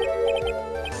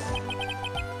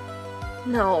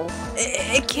 No,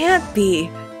 it can't be.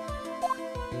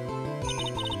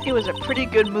 It was a pretty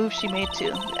good move she made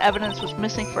too. The evidence was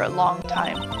missing for a long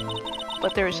time.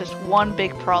 But there was just one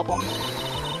big problem.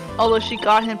 Although she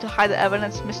got him to hide the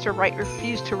evidence, Mr. Wright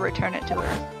refused to return it to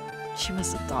her. She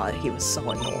must have thought he was so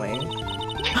annoying.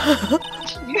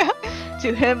 Yeah.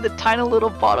 To him, the tiny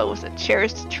little bottle was a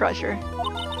cherished treasure.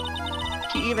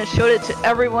 He even showed it to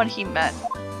everyone he met.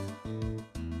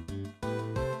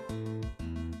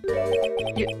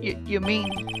 You mean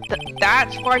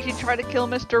that's why she tried to kill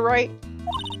Mr. Wright?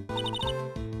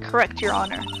 Correct, Your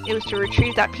Honor. It was to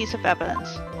retrieve that piece of evidence.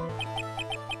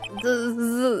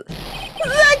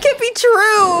 That can't be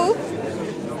true!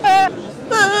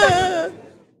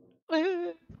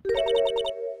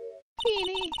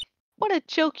 Feeny, what a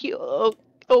joke you— oh,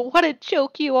 what a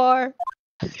joke you are!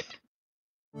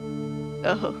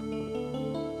 Oh.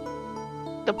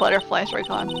 The butterflies are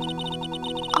gone.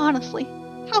 Honestly,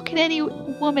 how can any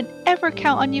woman ever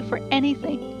count on you for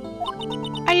anything?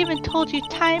 I even told you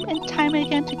time and time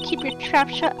again to keep your trap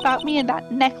shut about me and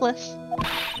that necklace.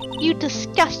 You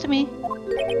disgust me.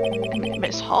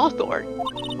 Miss Hawthorne,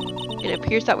 it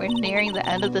appears that we're nearing the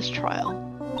end of this trial.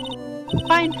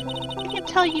 Fine. I can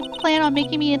tell you plan on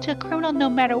making me into a criminal no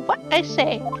matter what I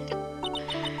say.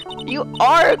 You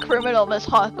are a criminal, Miss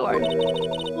Hawthorne.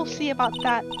 We'll see about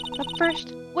that. But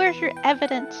first, where's your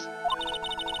evidence?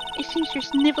 It seems your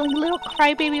sniveling little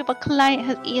crybaby of a client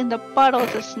has eaten the bottle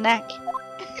as a snack.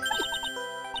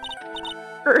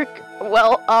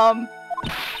 Well,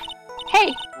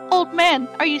 Hey, old man,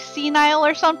 are you senile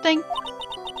or something?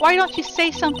 Why don't you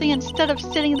say something instead of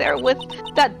sitting there with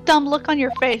that dumb look on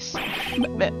your face?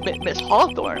 Miss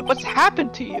Hawthorne, what's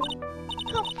happened to you?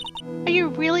 Are you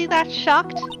really that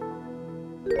shocked?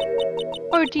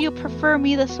 Or do you prefer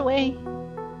me this way?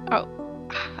 Oh,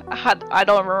 I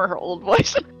don't remember her old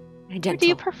voice. Or do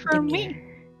you prefer me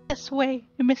this way,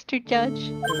 Mr.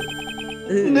 Judge?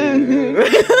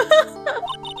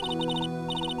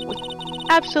 With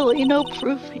absolutely no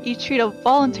proof, you treat a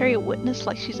voluntary witness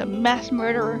like she's a mass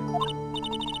murderer.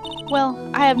 Well,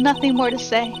 I have nothing more to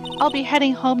say. I'll be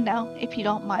heading home now, if you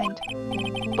don't mind.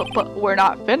 But we're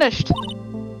not finished.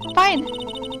 Fine.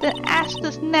 Then ask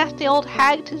this nasty old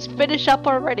hag to finish up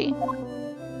already.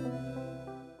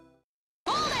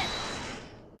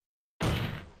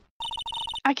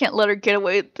 I can't let her get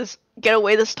away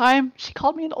this time. She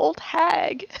called me an old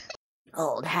hag.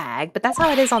 Old hag, but that's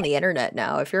how it is on the internet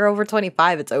now. If you're over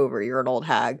 25, it's over. You're an old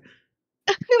hag.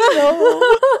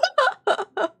 No.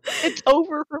 It's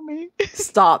over for me.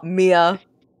 Stop, Mia.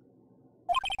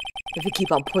 If you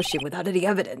keep on pushing without any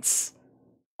evidence,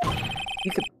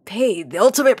 you could pay the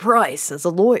ultimate price as a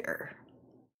lawyer.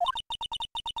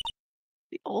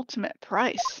 The ultimate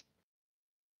price?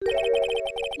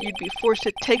 You'd be forced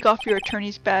to take off your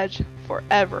attorney's badge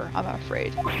forever, I'm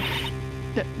afraid.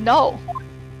 No.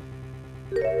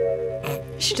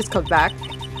 She just comes back.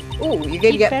 Ooh, you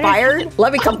gonna get fired?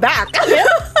 Let me come back.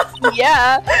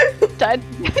 Yeah. Time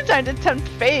to tempt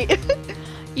fate.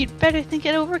 You'd better think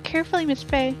it over carefully, Miss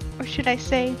Faye. Or should I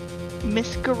say,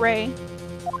 Miss Gray.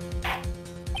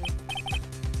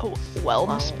 Oh, well,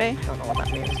 Miss Faye. I don't know what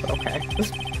that means, but okay.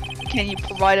 Can you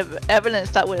provide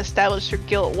evidence that would establish your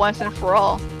guilt once and for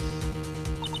all?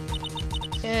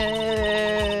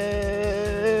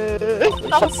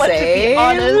 Not much, to be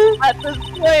honest, at this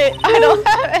point. I don't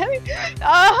have any.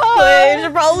 Wait, you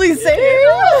should probably say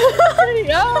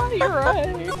Yeah, you're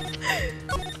right.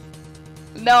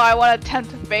 No, I want to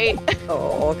tempt fate.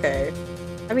 Oh, okay.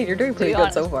 I mean, you're doing pretty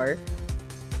good so far.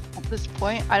 At this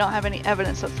point, I don't have any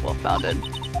evidence that's well-founded.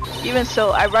 Even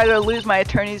so, I'd rather lose my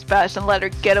attorney's badge than let her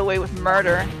get away with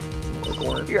murder.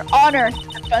 Your Honor,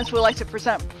 the defense would like to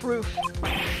present proof.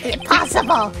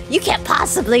 Impossible! You can't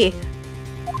possibly!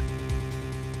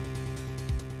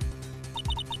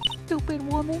 Stupid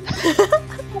woman.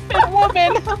 Stupid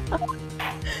woman!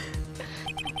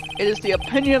 It is the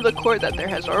opinion of the court that there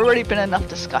has already been enough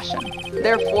discussion.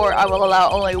 Therefore, I will allow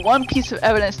only one piece of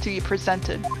evidence to be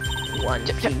presented. One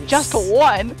piece. Just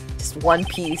one? Just one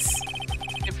piece.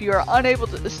 If you are unable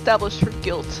to establish her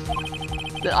guilt,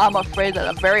 then I'm afraid that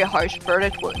a very harsh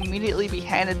verdict will immediately be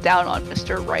handed down on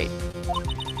Mr. Wright.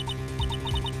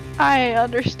 I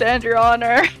understand, Your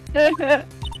Honor. I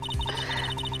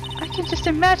can just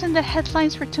imagine the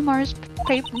headlines for tomorrow's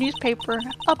newspaper.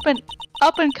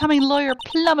 Up and coming lawyer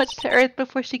plummets to earth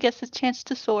before she gets a chance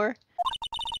to soar.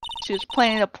 She was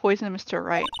planning to poison Mr.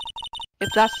 Wright. If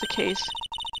that's the case,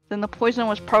 then the poison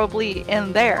was probably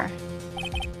in there.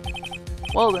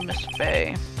 Well then, Miss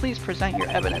Faye, please present your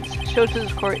evidence. Show to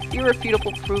this court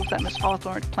irrefutable proof that Miss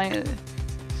Hawthorne planted.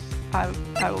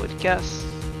 I would guess.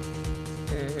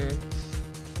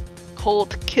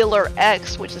 Cold Killer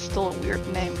X, which is still a weird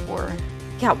name for.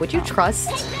 Yeah, would you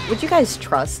guys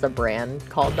trust a brand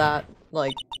called that?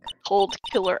 Like, Cold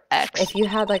Killer X. if you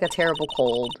had like a terrible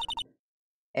cold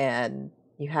and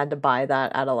you had to buy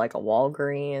that out of like a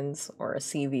Walgreens or a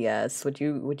CVS, would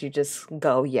you just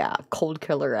go, yeah, Cold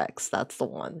Killer X, that's the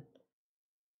one?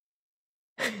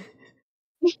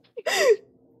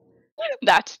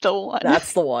 That's the one.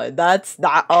 That's the one. That's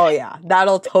not. Oh yeah,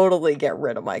 that'll totally get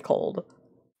rid of my cold.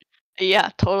 Yeah,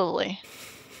 totally.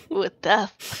 With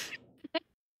death.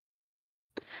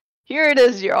 Here it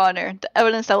is, Your Honor. The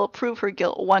evidence that will prove her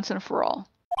guilt once and for all.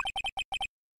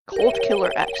 Cold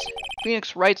Killer X.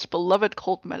 Phoenix Wright's beloved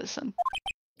cold medicine.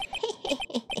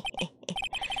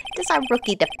 Does our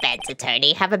rookie defense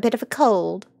attorney have a bit of a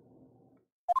cold?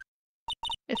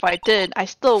 If I did, I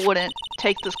still wouldn't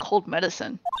take this cold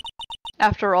medicine.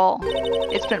 After all,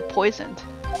 it's been poisoned.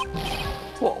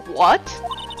 What?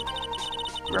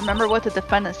 Remember what the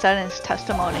defendant said in his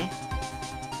testimony.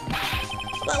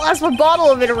 I lost my bottle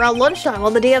of it around lunchtime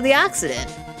on the day of the accident.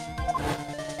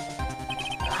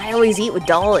 I always eat with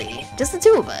Dolly. Just the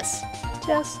two of us.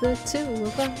 Just the two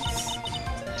of us.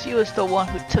 She was the one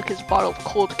who took his bottle of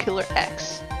Cold Killer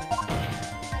X.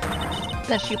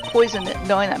 Then she poisoned it,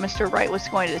 knowing that Mr. Wright was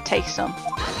going to take some.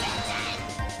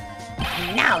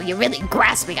 Now you're really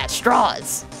grasping at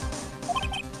straws.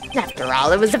 After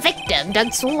all, it was the victim,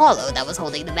 Doug Swallow, that was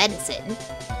holding the medicine.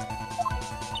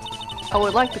 I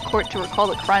would like the court to recall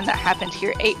the crime that happened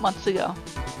here 8 months ago.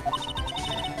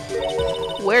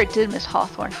 Where did Miss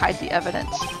Hawthorne hide the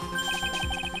evidence?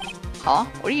 Huh?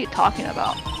 What are you talking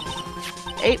about?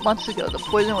 8 months ago, the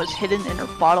poison was hidden in her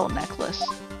bottle necklace,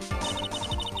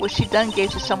 which she then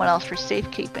gave to someone else for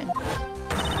safekeeping.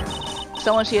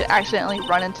 Someone she had accidentally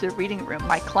run into the reading room,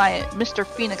 my client, Mr.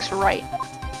 Phoenix Wright.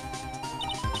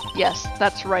 Yes,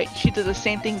 that's right, she did the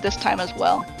same thing this time as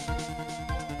well.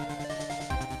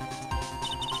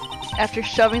 After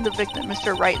shoving the victim,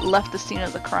 Mr. Wright left the scene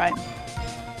of the crime.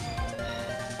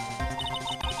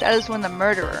 That is when the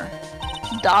murderer,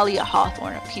 Dahlia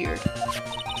Hawthorne, appeared.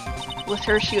 With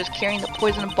her, she was carrying the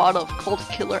poisoned bottle of Cold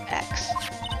Killer X.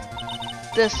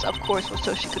 This, of course, was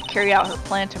so she could carry out her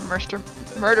plan to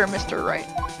murder Mr. Wright.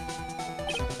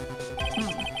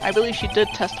 I believe she did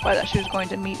testify that she was going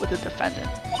to meet with the defendant.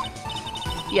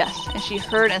 Yes, and she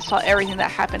heard and saw everything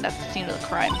that happened at the scene of the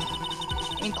crime,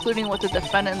 including what the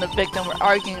defendant and the victim were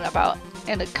arguing about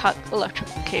and the cut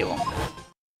electrical cable.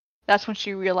 That's when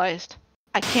she realized,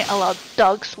 I can't allow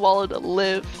Doug Swallow to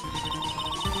live.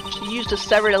 She used a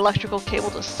severed electrical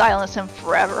cable to silence him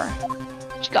forever.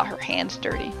 She got her hands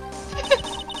dirty.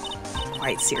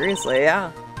 Quite seriously,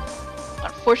 yeah.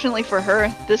 Unfortunately for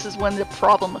her, this is when the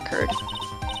problem occurred.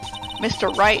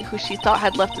 Mr. Wright, who she thought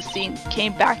had left the scene,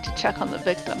 came back to check on the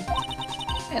victim.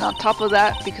 And on top of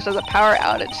that, because of the power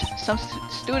outage, some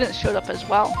students showed up as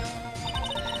well.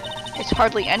 It's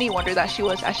hardly any wonder that she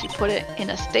was, as she put it,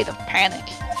 in a state of panic.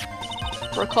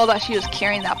 Recall that she was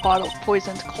carrying that bottle of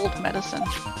poisoned cold medicine.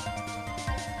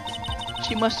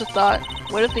 She must have thought,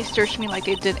 what if they searched me like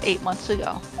they did 8 months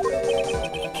ago?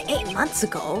 8 months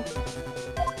ago?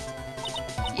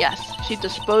 Yes, she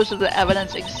disposed of the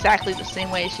evidence exactly the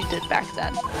same way as she did back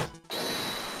then.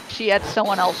 She had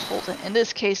someone else hold it, in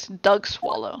this case, Doug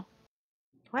Swallow.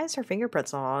 Why is her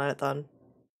fingerprints not on it then?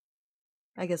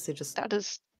 I guess they just... That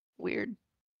is weird.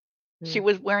 She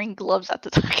was wearing gloves at the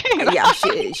time. Yeah,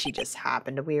 she just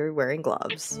happened to be wearing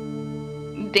gloves.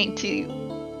 Dainty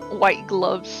white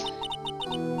gloves.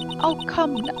 Oh,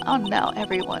 come on now,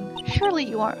 everyone. Surely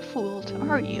you aren't fooled,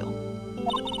 are you?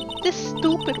 This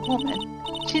stupid woman.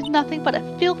 She's nothing but a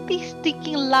filthy,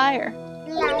 stinking liar.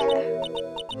 Liar.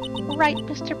 Right,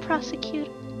 Mr. Prosecutor?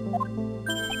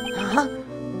 Huh?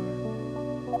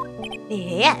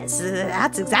 Yes,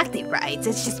 that's exactly right.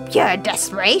 It's just pure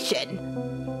desperation.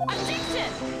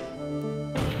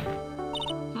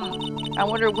 I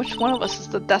wonder which one of us is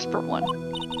the desperate one.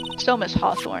 So, Miss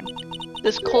Hawthorne,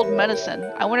 this cold medicine,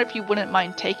 I wonder if you wouldn't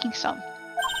mind taking some.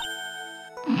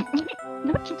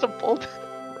 Just a bold.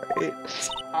 Right.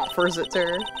 Offers it to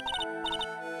her.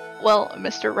 Well,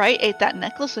 Mr. Wright ate that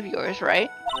necklace of yours, right?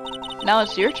 Now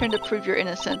it's your turn to prove your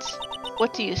innocence.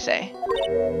 What do you say?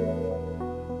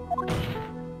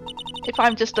 If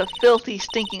I'm just a filthy,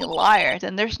 stinking liar,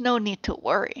 then there's no need to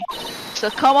worry.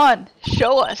 So come on,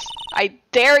 show us. I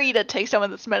dare you to take some of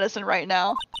this medicine right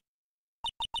now.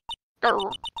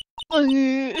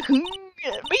 Miafe!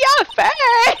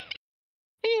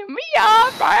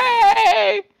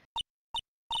 Miafe!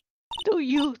 Do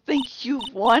you think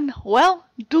you've won? Well,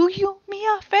 do you,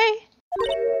 Miafe?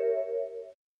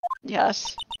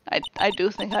 Yes, I do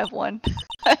think I've won.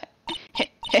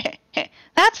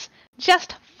 That's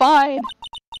just fine.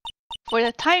 For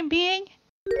the time being,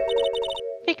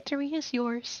 victory is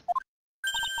yours.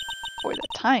 For the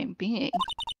time being.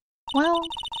 Well,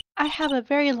 I have a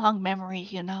very long memory,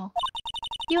 you know.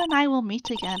 You and I will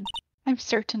meet again. I'm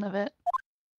certain of it.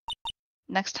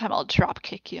 Next time I'll drop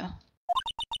kick you.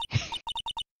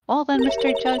 Well then,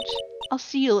 Mr. Judge, I'll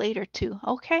see you later too,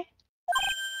 okay?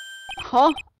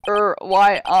 Huh?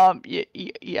 Why,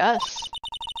 yes.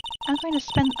 I'm going to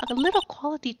spend a little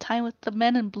quality time with the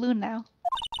men in blue now.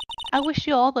 I wish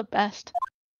you all the best.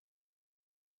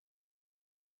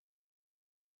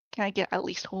 Can I get at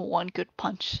least one good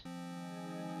punch?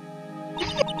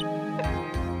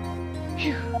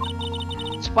 Phew.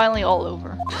 It's finally all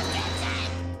over.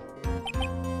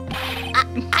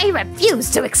 I refuse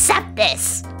to accept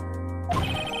this!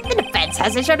 The defense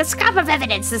hasn't shown a scrap of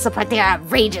evidence to support their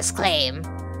outrageous claim.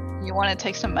 You want to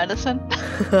take some medicine?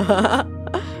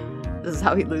 This is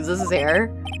how he loses his hair.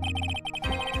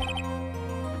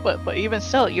 But even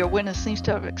so, your witness seems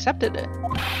to have accepted it.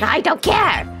 I don't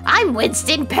care! I'm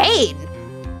Winston Payne!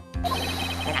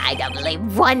 And I don't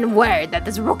believe one word that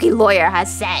this rookie lawyer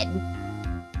has said.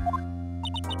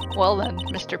 Well then,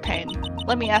 Mr. Payne,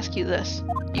 let me ask you this.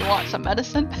 You want some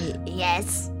medicine?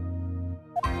 Yes.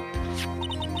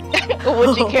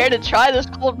 Would you care to try this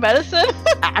cold medicine?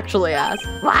 Actually asked.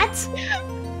 What?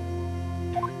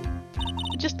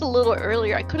 Just a little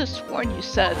earlier, I could have sworn you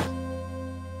said.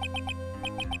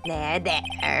 There.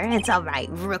 It's alright,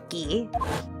 rookie.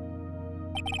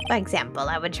 For example,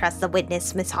 I would trust the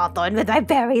witness, Miss Hawthorne, with my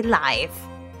very life.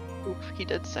 Oof, he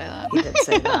did say that. He did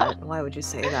say that. Why would you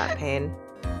say that, Payne?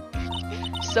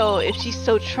 So, if she's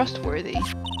so trustworthy,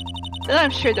 then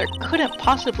I'm sure there couldn't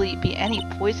possibly be any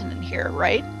poison in here,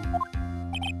 right?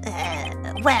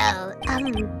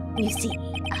 You see,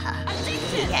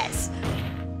 yes.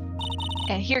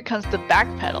 And here comes the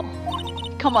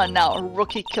backpedal. Come on now,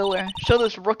 rookie killer. Show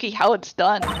this rookie how it's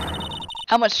done.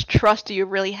 How much trust do you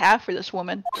really have for this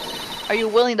woman? Are you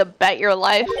willing to bet your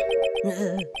life?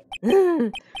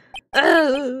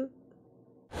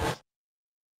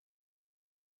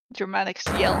 Dramatic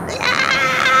yell.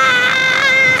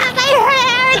 Ah, my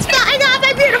hair! It's flying off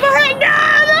my beautiful hair!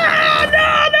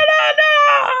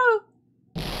 No!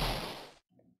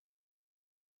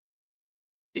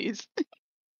 Jeez.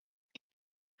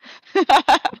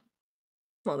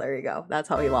 Well, there you go. That's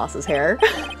how he lost his hair.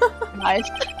 Nice.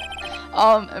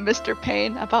 Mr.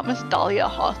 Payne, about Miss Dahlia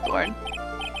Hawthorne.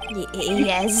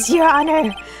 Yes, Your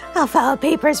Honor. I'll file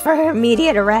papers for her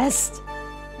immediate arrest.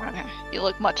 Okay, you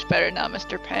look much better now,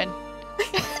 Mr. Payne.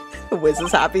 Wiz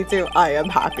is happy too. I am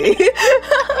happy.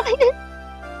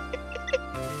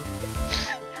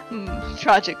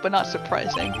 Tragic, but not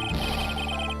surprising.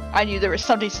 I knew there was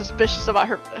something suspicious about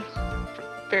her from the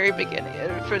very beginning.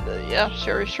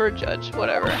 Sure, Judge,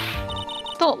 whatever.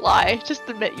 Don't lie, just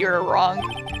admit you're wrong.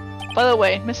 By the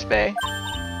way, Miss Faye.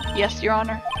 Yes, Your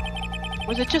Honor?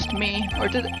 Was it just me, or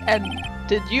did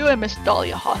you and Miss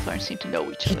Dahlia Hawthorne seem to know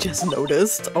each other? He just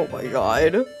noticed. Oh my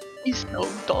god. He's so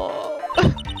dumb.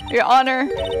 Your Honor,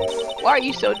 why are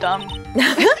you so dumb?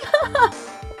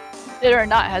 It or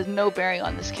not has no bearing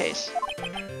on this case.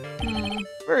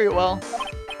 Very well.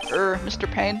 Mr.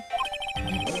 Payne?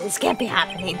 This can't be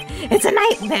happening. It's a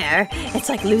nightmare. It's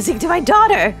like losing to my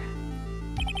daughter.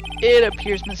 It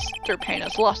appears Mr. Payne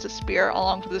has lost his spirit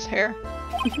along with his hair.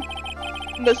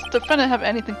 Does the defendant have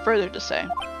anything further to say?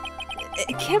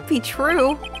 It can't be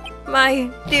true. My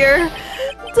dear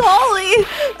Dolly.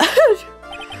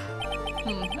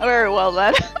 Very well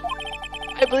then.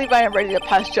 I believe I am ready to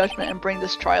pass judgment and bring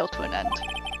this trial to an end.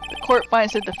 The court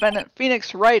finds the defendant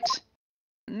Phoenix Wright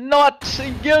not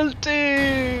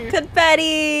guilty!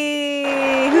 Confetti!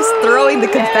 Who's throwing the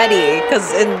confetti?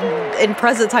 Because in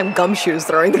present time, Gumshoe's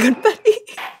throwing the confetti.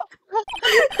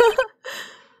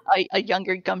 A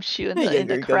younger Gumshoe in A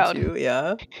younger the crowd. Gumshoe,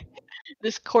 yeah.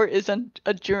 This court is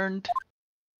adjourned.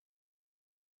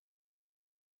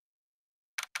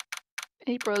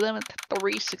 April 11th,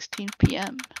 3:16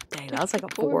 p.m. Dang, that was like a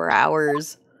 4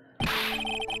 hours.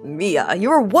 Mia, you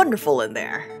were wonderful in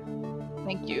there.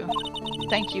 Thank you.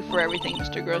 Thank you for everything,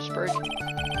 Mr. Grossberg.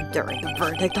 During the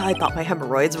verdict, I thought my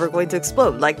hemorrhoids were going to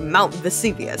explode like Mount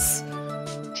Vesuvius.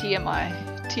 TMI,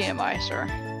 sir.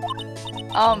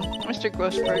 Mr.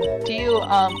 Grossberg, do you,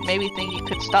 maybe think you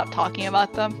could stop talking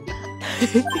about them?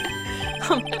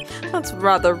 That's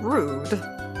rather rude.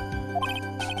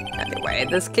 Anyway,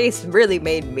 this case really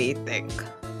made me think.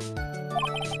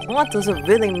 What does it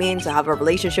really mean to have a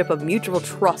relationship of mutual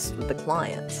trust with the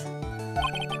client?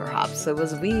 Perhaps it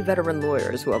was we veteran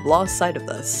lawyers who have lost sight of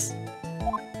this.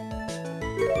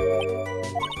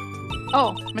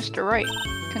 Oh, Mr. Wright,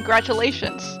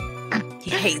 congratulations.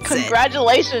 He hates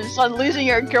Congratulations on losing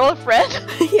your girlfriend.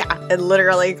 Yeah, and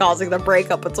literally causing the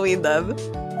breakup between them.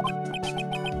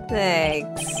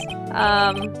 Thanks.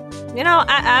 You know,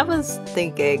 I was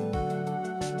thinking.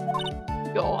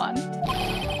 Go on.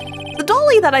 The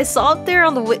dolly that I saw up there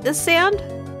on the witness stand?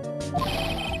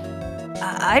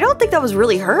 I don't think that was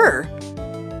really her.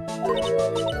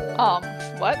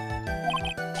 What?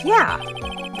 Yeah,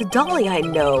 the dolly I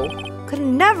know could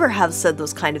never have said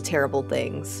those kind of terrible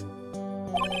things.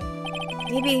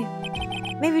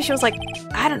 Maybe she was like,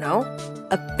 I don't know,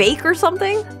 a fake or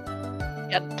something?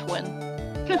 Yeah, twin.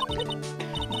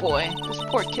 Boy, this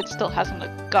poor kid still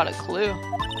hasn't got a clue.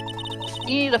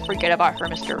 You need to forget about her,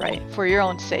 Mr. Wright, for your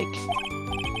own sake.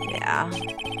 Yeah,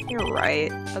 you're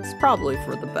right. That's probably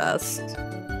for the best.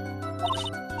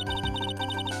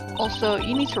 Also,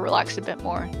 you need to relax a bit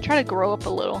more. Try to grow up a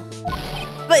little.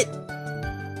 But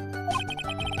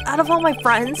out of all my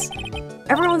friends,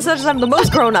 everyone says I'm the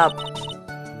most grown up.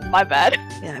 My bad.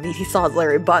 Yeah, I mean, he saw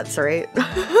Larry Butts, right?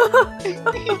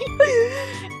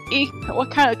 Eek,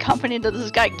 what kind of company does this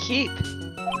guy keep?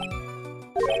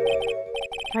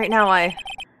 Right now,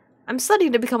 I'm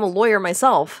studying to become a lawyer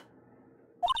myself.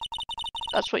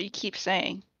 That's what you keep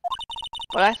saying.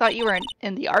 But I thought you were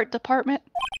in the art department?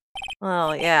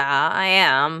 Well, yeah, I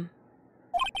am.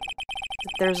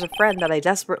 But there's a friend that I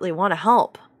desperately want to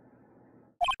help.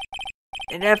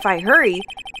 And if I hurry,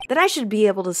 then I should be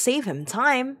able to save him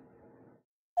time.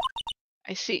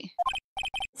 I see.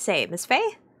 Say, Miss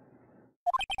Faye?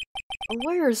 A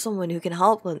lawyer is someone who can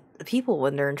help people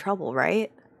when they're in trouble,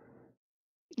 right?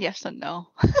 Yes and no.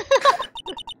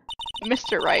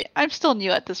 Mr. Wright, I'm still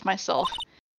new at this myself.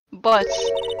 But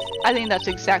I think that's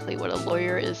exactly what a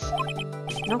lawyer is.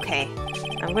 Okay,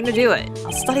 I'm gonna do it.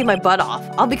 I'll study my butt off.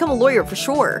 I'll become a lawyer for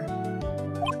sure.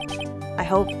 I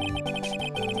hope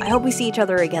we see each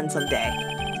other again someday.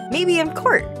 Maybe in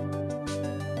court.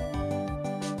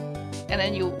 And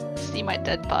then you see my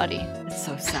dead body. It's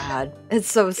so sad.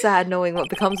 It's so sad knowing what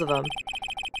becomes of him.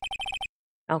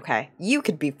 Okay, you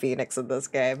could be Phoenix in this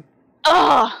game.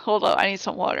 Ah, hold on, I need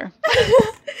some water.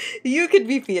 You could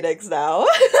be Phoenix now.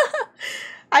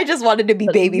 I just wanted to be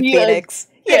baby Mia's Phoenix.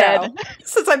 You know,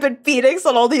 since I've been Phoenix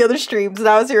on all the other streams,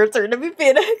 now it's your turn to be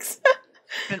Phoenix.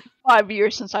 It's been 5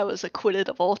 years since I was acquitted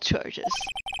of all charges.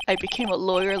 I became a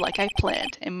lawyer like I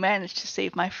planned and managed to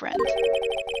save my friend.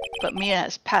 But Mia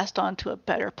has passed on to a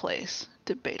better place.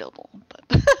 Debatable,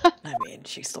 but... I mean,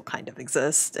 she still kind of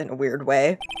exists in a weird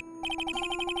way.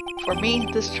 For me,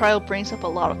 this trial brings up a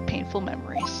lot of painful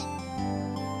memories.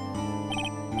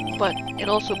 But it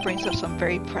also brings up some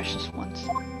very precious ones.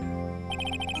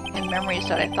 And memories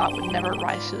that I thought would never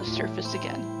rise to the surface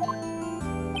again.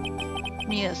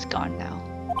 Mia is gone now.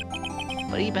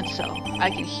 But even so, I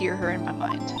can hear her in my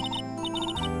mind.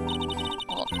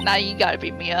 Well, now you gotta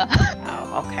be Mia.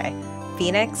 Oh, okay.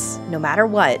 Phoenix, no matter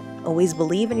what, always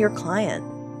believe in your client.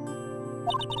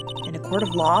 In a court of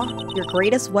law, your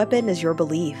greatest weapon is your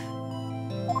belief.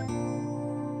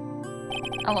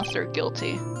 Unless they're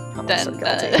guilty. Unless they're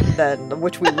guilty. Then,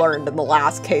 which we learned in the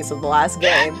last case of the last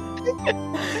game.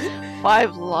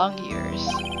 5 long years.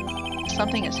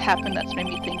 Something has happened that's made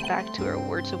me think back to her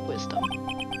words of wisdom.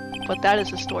 But that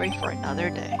is a story for another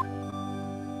day.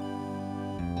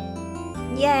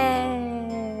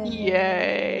 Yay!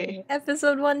 Yay!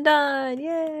 Episode 1 done!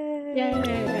 Yay!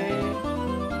 Yay!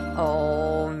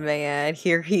 Oh man,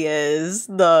 here he is.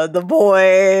 The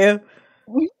boy.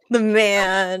 The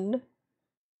man.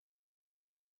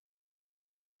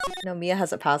 No, Mia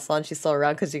hasn't passed on. She's still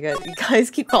around because you guys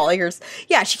keep calling her.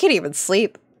 Yeah, she can't even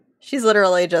sleep. She's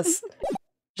literally just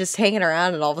hanging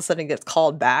around and all of a sudden gets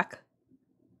called back.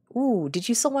 Ooh, did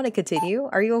you still want to continue?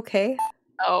 Are you okay?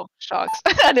 Oh, shucks.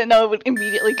 I didn't know it would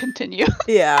immediately continue.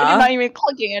 Yeah. You're not even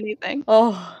clicking anything.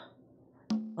 Oh.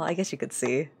 Well, I guess you could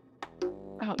see.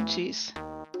 Oh, jeez.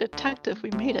 Detective,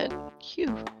 we made it.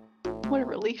 Phew. What a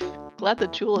relief. Glad the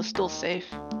jewel is still safe.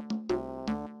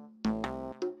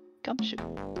 Gumshoe.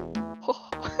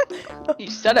 You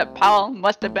said it, pal.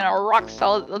 Must have been a rock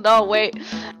solid. No, wait.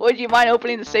 Would you mind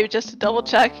opening the safe just to double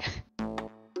check?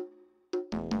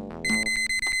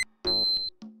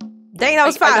 Dang, that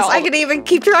was fast. I could even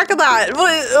keep track of that.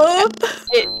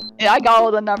 I got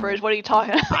all the numbers. What are you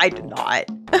talking about? I did not.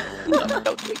 No.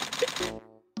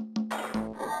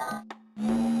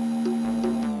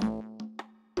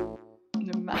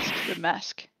 The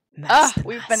mask.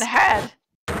 We've been had.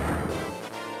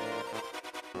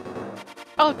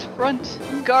 Out front,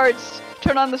 guards,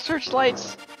 turn on the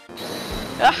searchlights.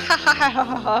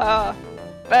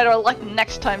 Better luck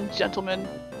next time, gentlemen.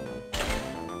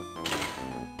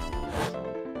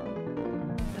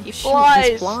 He flies.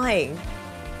 He's flying.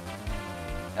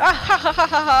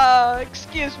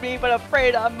 Excuse me, but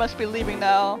afraid I must be leaving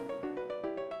now.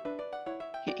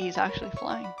 He's actually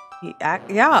flying.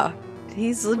 Yeah,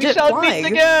 he's legit flying. We shall meet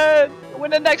again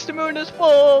when the next moon is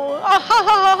full.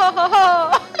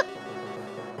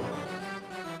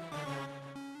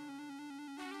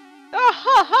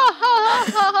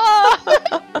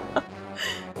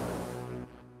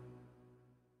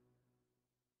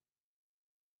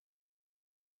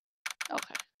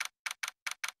 Okay.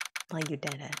 Well, you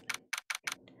did it.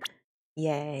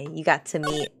 Yay, you got to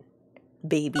meet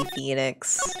baby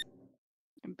Phoenix.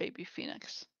 And baby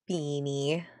Phoenix.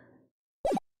 Feeny.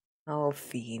 Oh,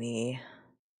 Feeny.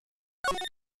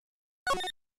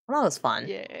 Well, that was fun.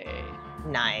 Yay.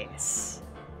 Nice.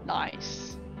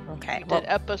 Nice. Okay. We did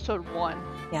episode 1.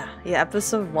 Yeah,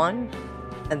 episode 1.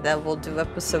 And then we'll do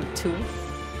episode 2.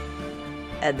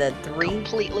 And then 3.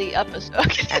 Completely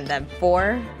episode. And then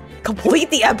 4. Complete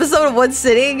the episode of one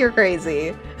sitting? You're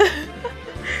crazy.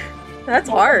 That's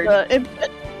hard.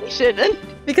 Investigation.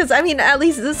 Because, I mean, at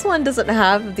least this one doesn't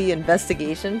have the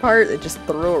investigation part. It just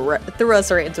threw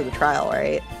us right into the trial,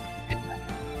 right?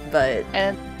 But...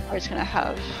 And it's gonna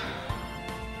have...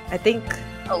 I think...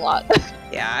 a lot.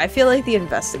 Yeah, I feel like the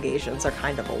investigations are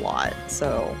kind of a lot,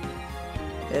 so...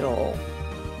 It'll...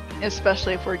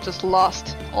 Especially if we're just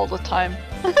lost all the time.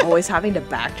 Always having to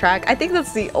backtrack. I think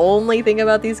that's the only thing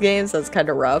about these games that's kind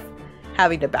of rough.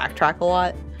 Having to backtrack a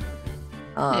lot.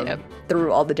 Yep.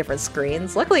 Through all the different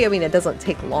screens. Luckily, I mean, it doesn't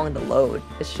take long to load.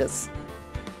 It's just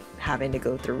having to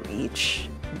go through each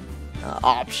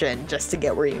option just to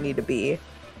get where you need to be.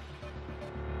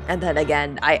 And then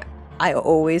again, I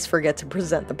always forget to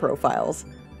present the profiles.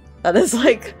 That is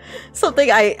like something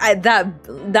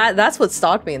that's what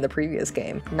stopped me in the previous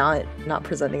game. Not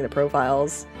presenting the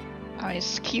profiles. I mean,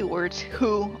 it's keywords,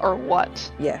 who or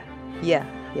what. Yeah.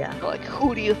 Like,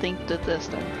 who do you think did this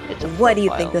then? It's a what do you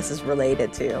profile. think this is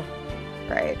related to?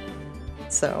 Right.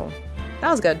 So,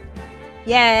 that was good.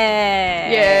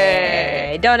 Yay!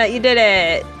 Yay! Donut, you did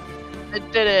it! I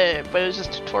did it, but it was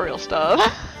just tutorial stuff.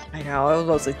 I know, it was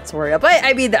mostly tutorial. But,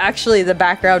 I mean, actually, the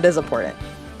background is important.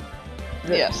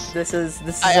 Yes. This is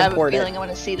I have important. a feeling I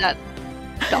want to see that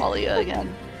Dahlia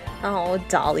again. Oh,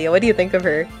 Dahlia, what do you think of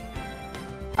her?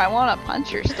 I want to punch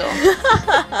her still.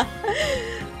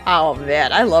 Oh,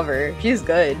 man, I love her. She's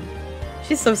good.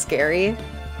 She's so scary.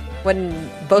 When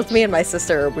both me and my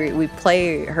sister, we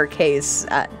play her case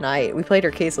at night. We played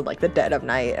her case in, like, the dead of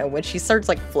night. And when she starts,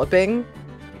 like, flipping,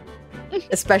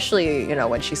 especially, you know,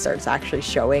 when she starts actually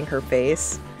showing her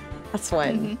face, that's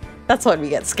when we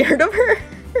get scared of her.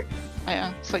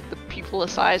 Yeah, it's like the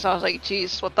pupilless eyes. I was like,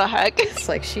 geez, what the heck? It's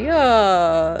like, she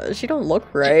don't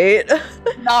look right.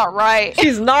 Not right.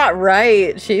 She's not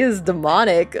right. She is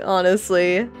demonic,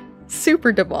 honestly.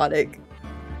 Super demonic.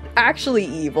 Actually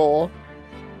evil.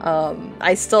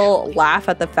 I still laugh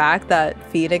at the fact that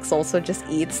Phoenix also just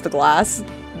eats the glass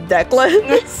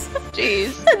necklace.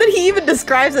 Jeez. And then he even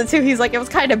describes it too. He's like, it was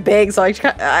kind of big, so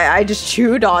I just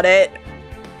chewed on it.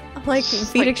 I'm like,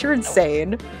 Phoenix, you're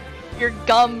insane. Your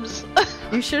gums.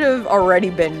 You should have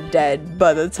already been dead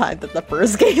by the time that the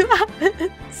first game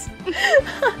happens.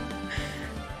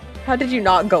 How did you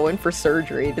not go in for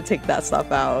surgery to take that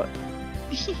stuff out?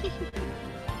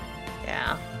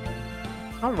 Yeah.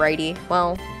 Alrighty.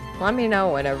 Well, let me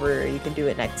know whenever you can do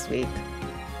it next week.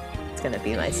 It's gonna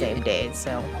be my same day,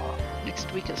 so.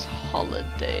 Next week is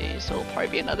holiday, so it'll probably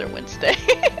be another Wednesday.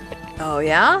 Oh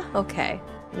yeah? Okay.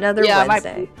 Another yeah,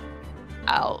 Wednesday.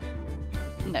 Out.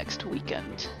 next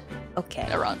weekend Okay.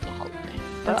 around the holiday.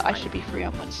 That's But I fine. should be free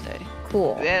on Wednesday.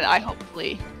 Cool. And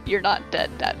hopefully you're not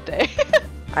dead that day.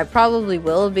 I probably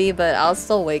will be, but I'll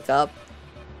still wake up.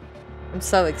 I'm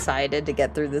so excited to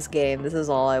get through this game. This is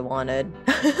all I wanted.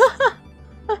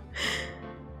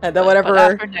 And then But whenever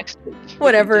after next week, we can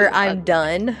whenever do I'm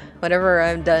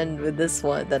done with this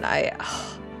one, then I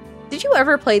Did you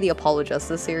ever play the Apollo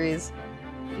Justice series?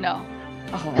 No.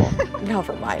 Oh,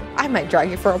 never mind. I might drag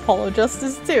you for Apollo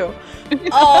Justice too.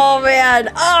 Oh man.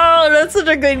 Oh, that's such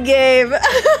a good game.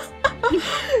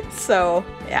 So,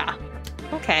 yeah.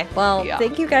 Okay, well, Yeah.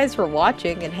 thank you guys for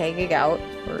watching and hanging out.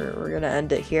 We're gonna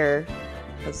end it here.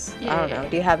 'Cause, I don't know. Yay.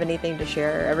 Do you have anything to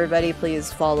share? Everybody,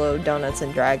 please follow Donuts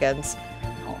and Dragons.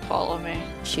 Don't follow me.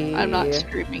 She I'm not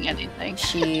streaming anything.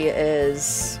 She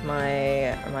is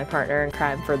my partner in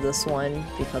crime for this one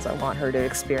because I want her to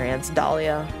experience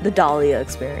the Dahlia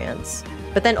experience.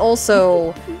 But then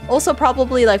also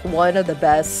probably like one of the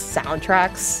best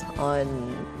soundtracks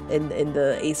in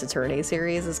the Ace Attorney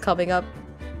series is coming up.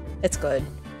 It's good.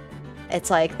 It's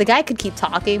like the guy could keep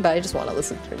talking, but I just want to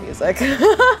listen to music.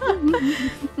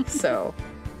 So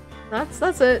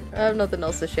that's it. I have nothing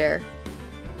else to share.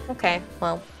 Okay,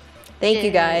 well, thank you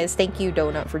Yay. guys. Thank you,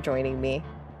 Donut, for joining me.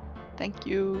 Thank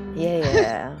you.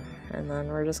 Yeah. And then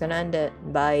we're just gonna end it.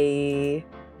 Bye.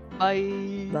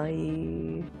 Bye.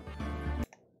 Bye.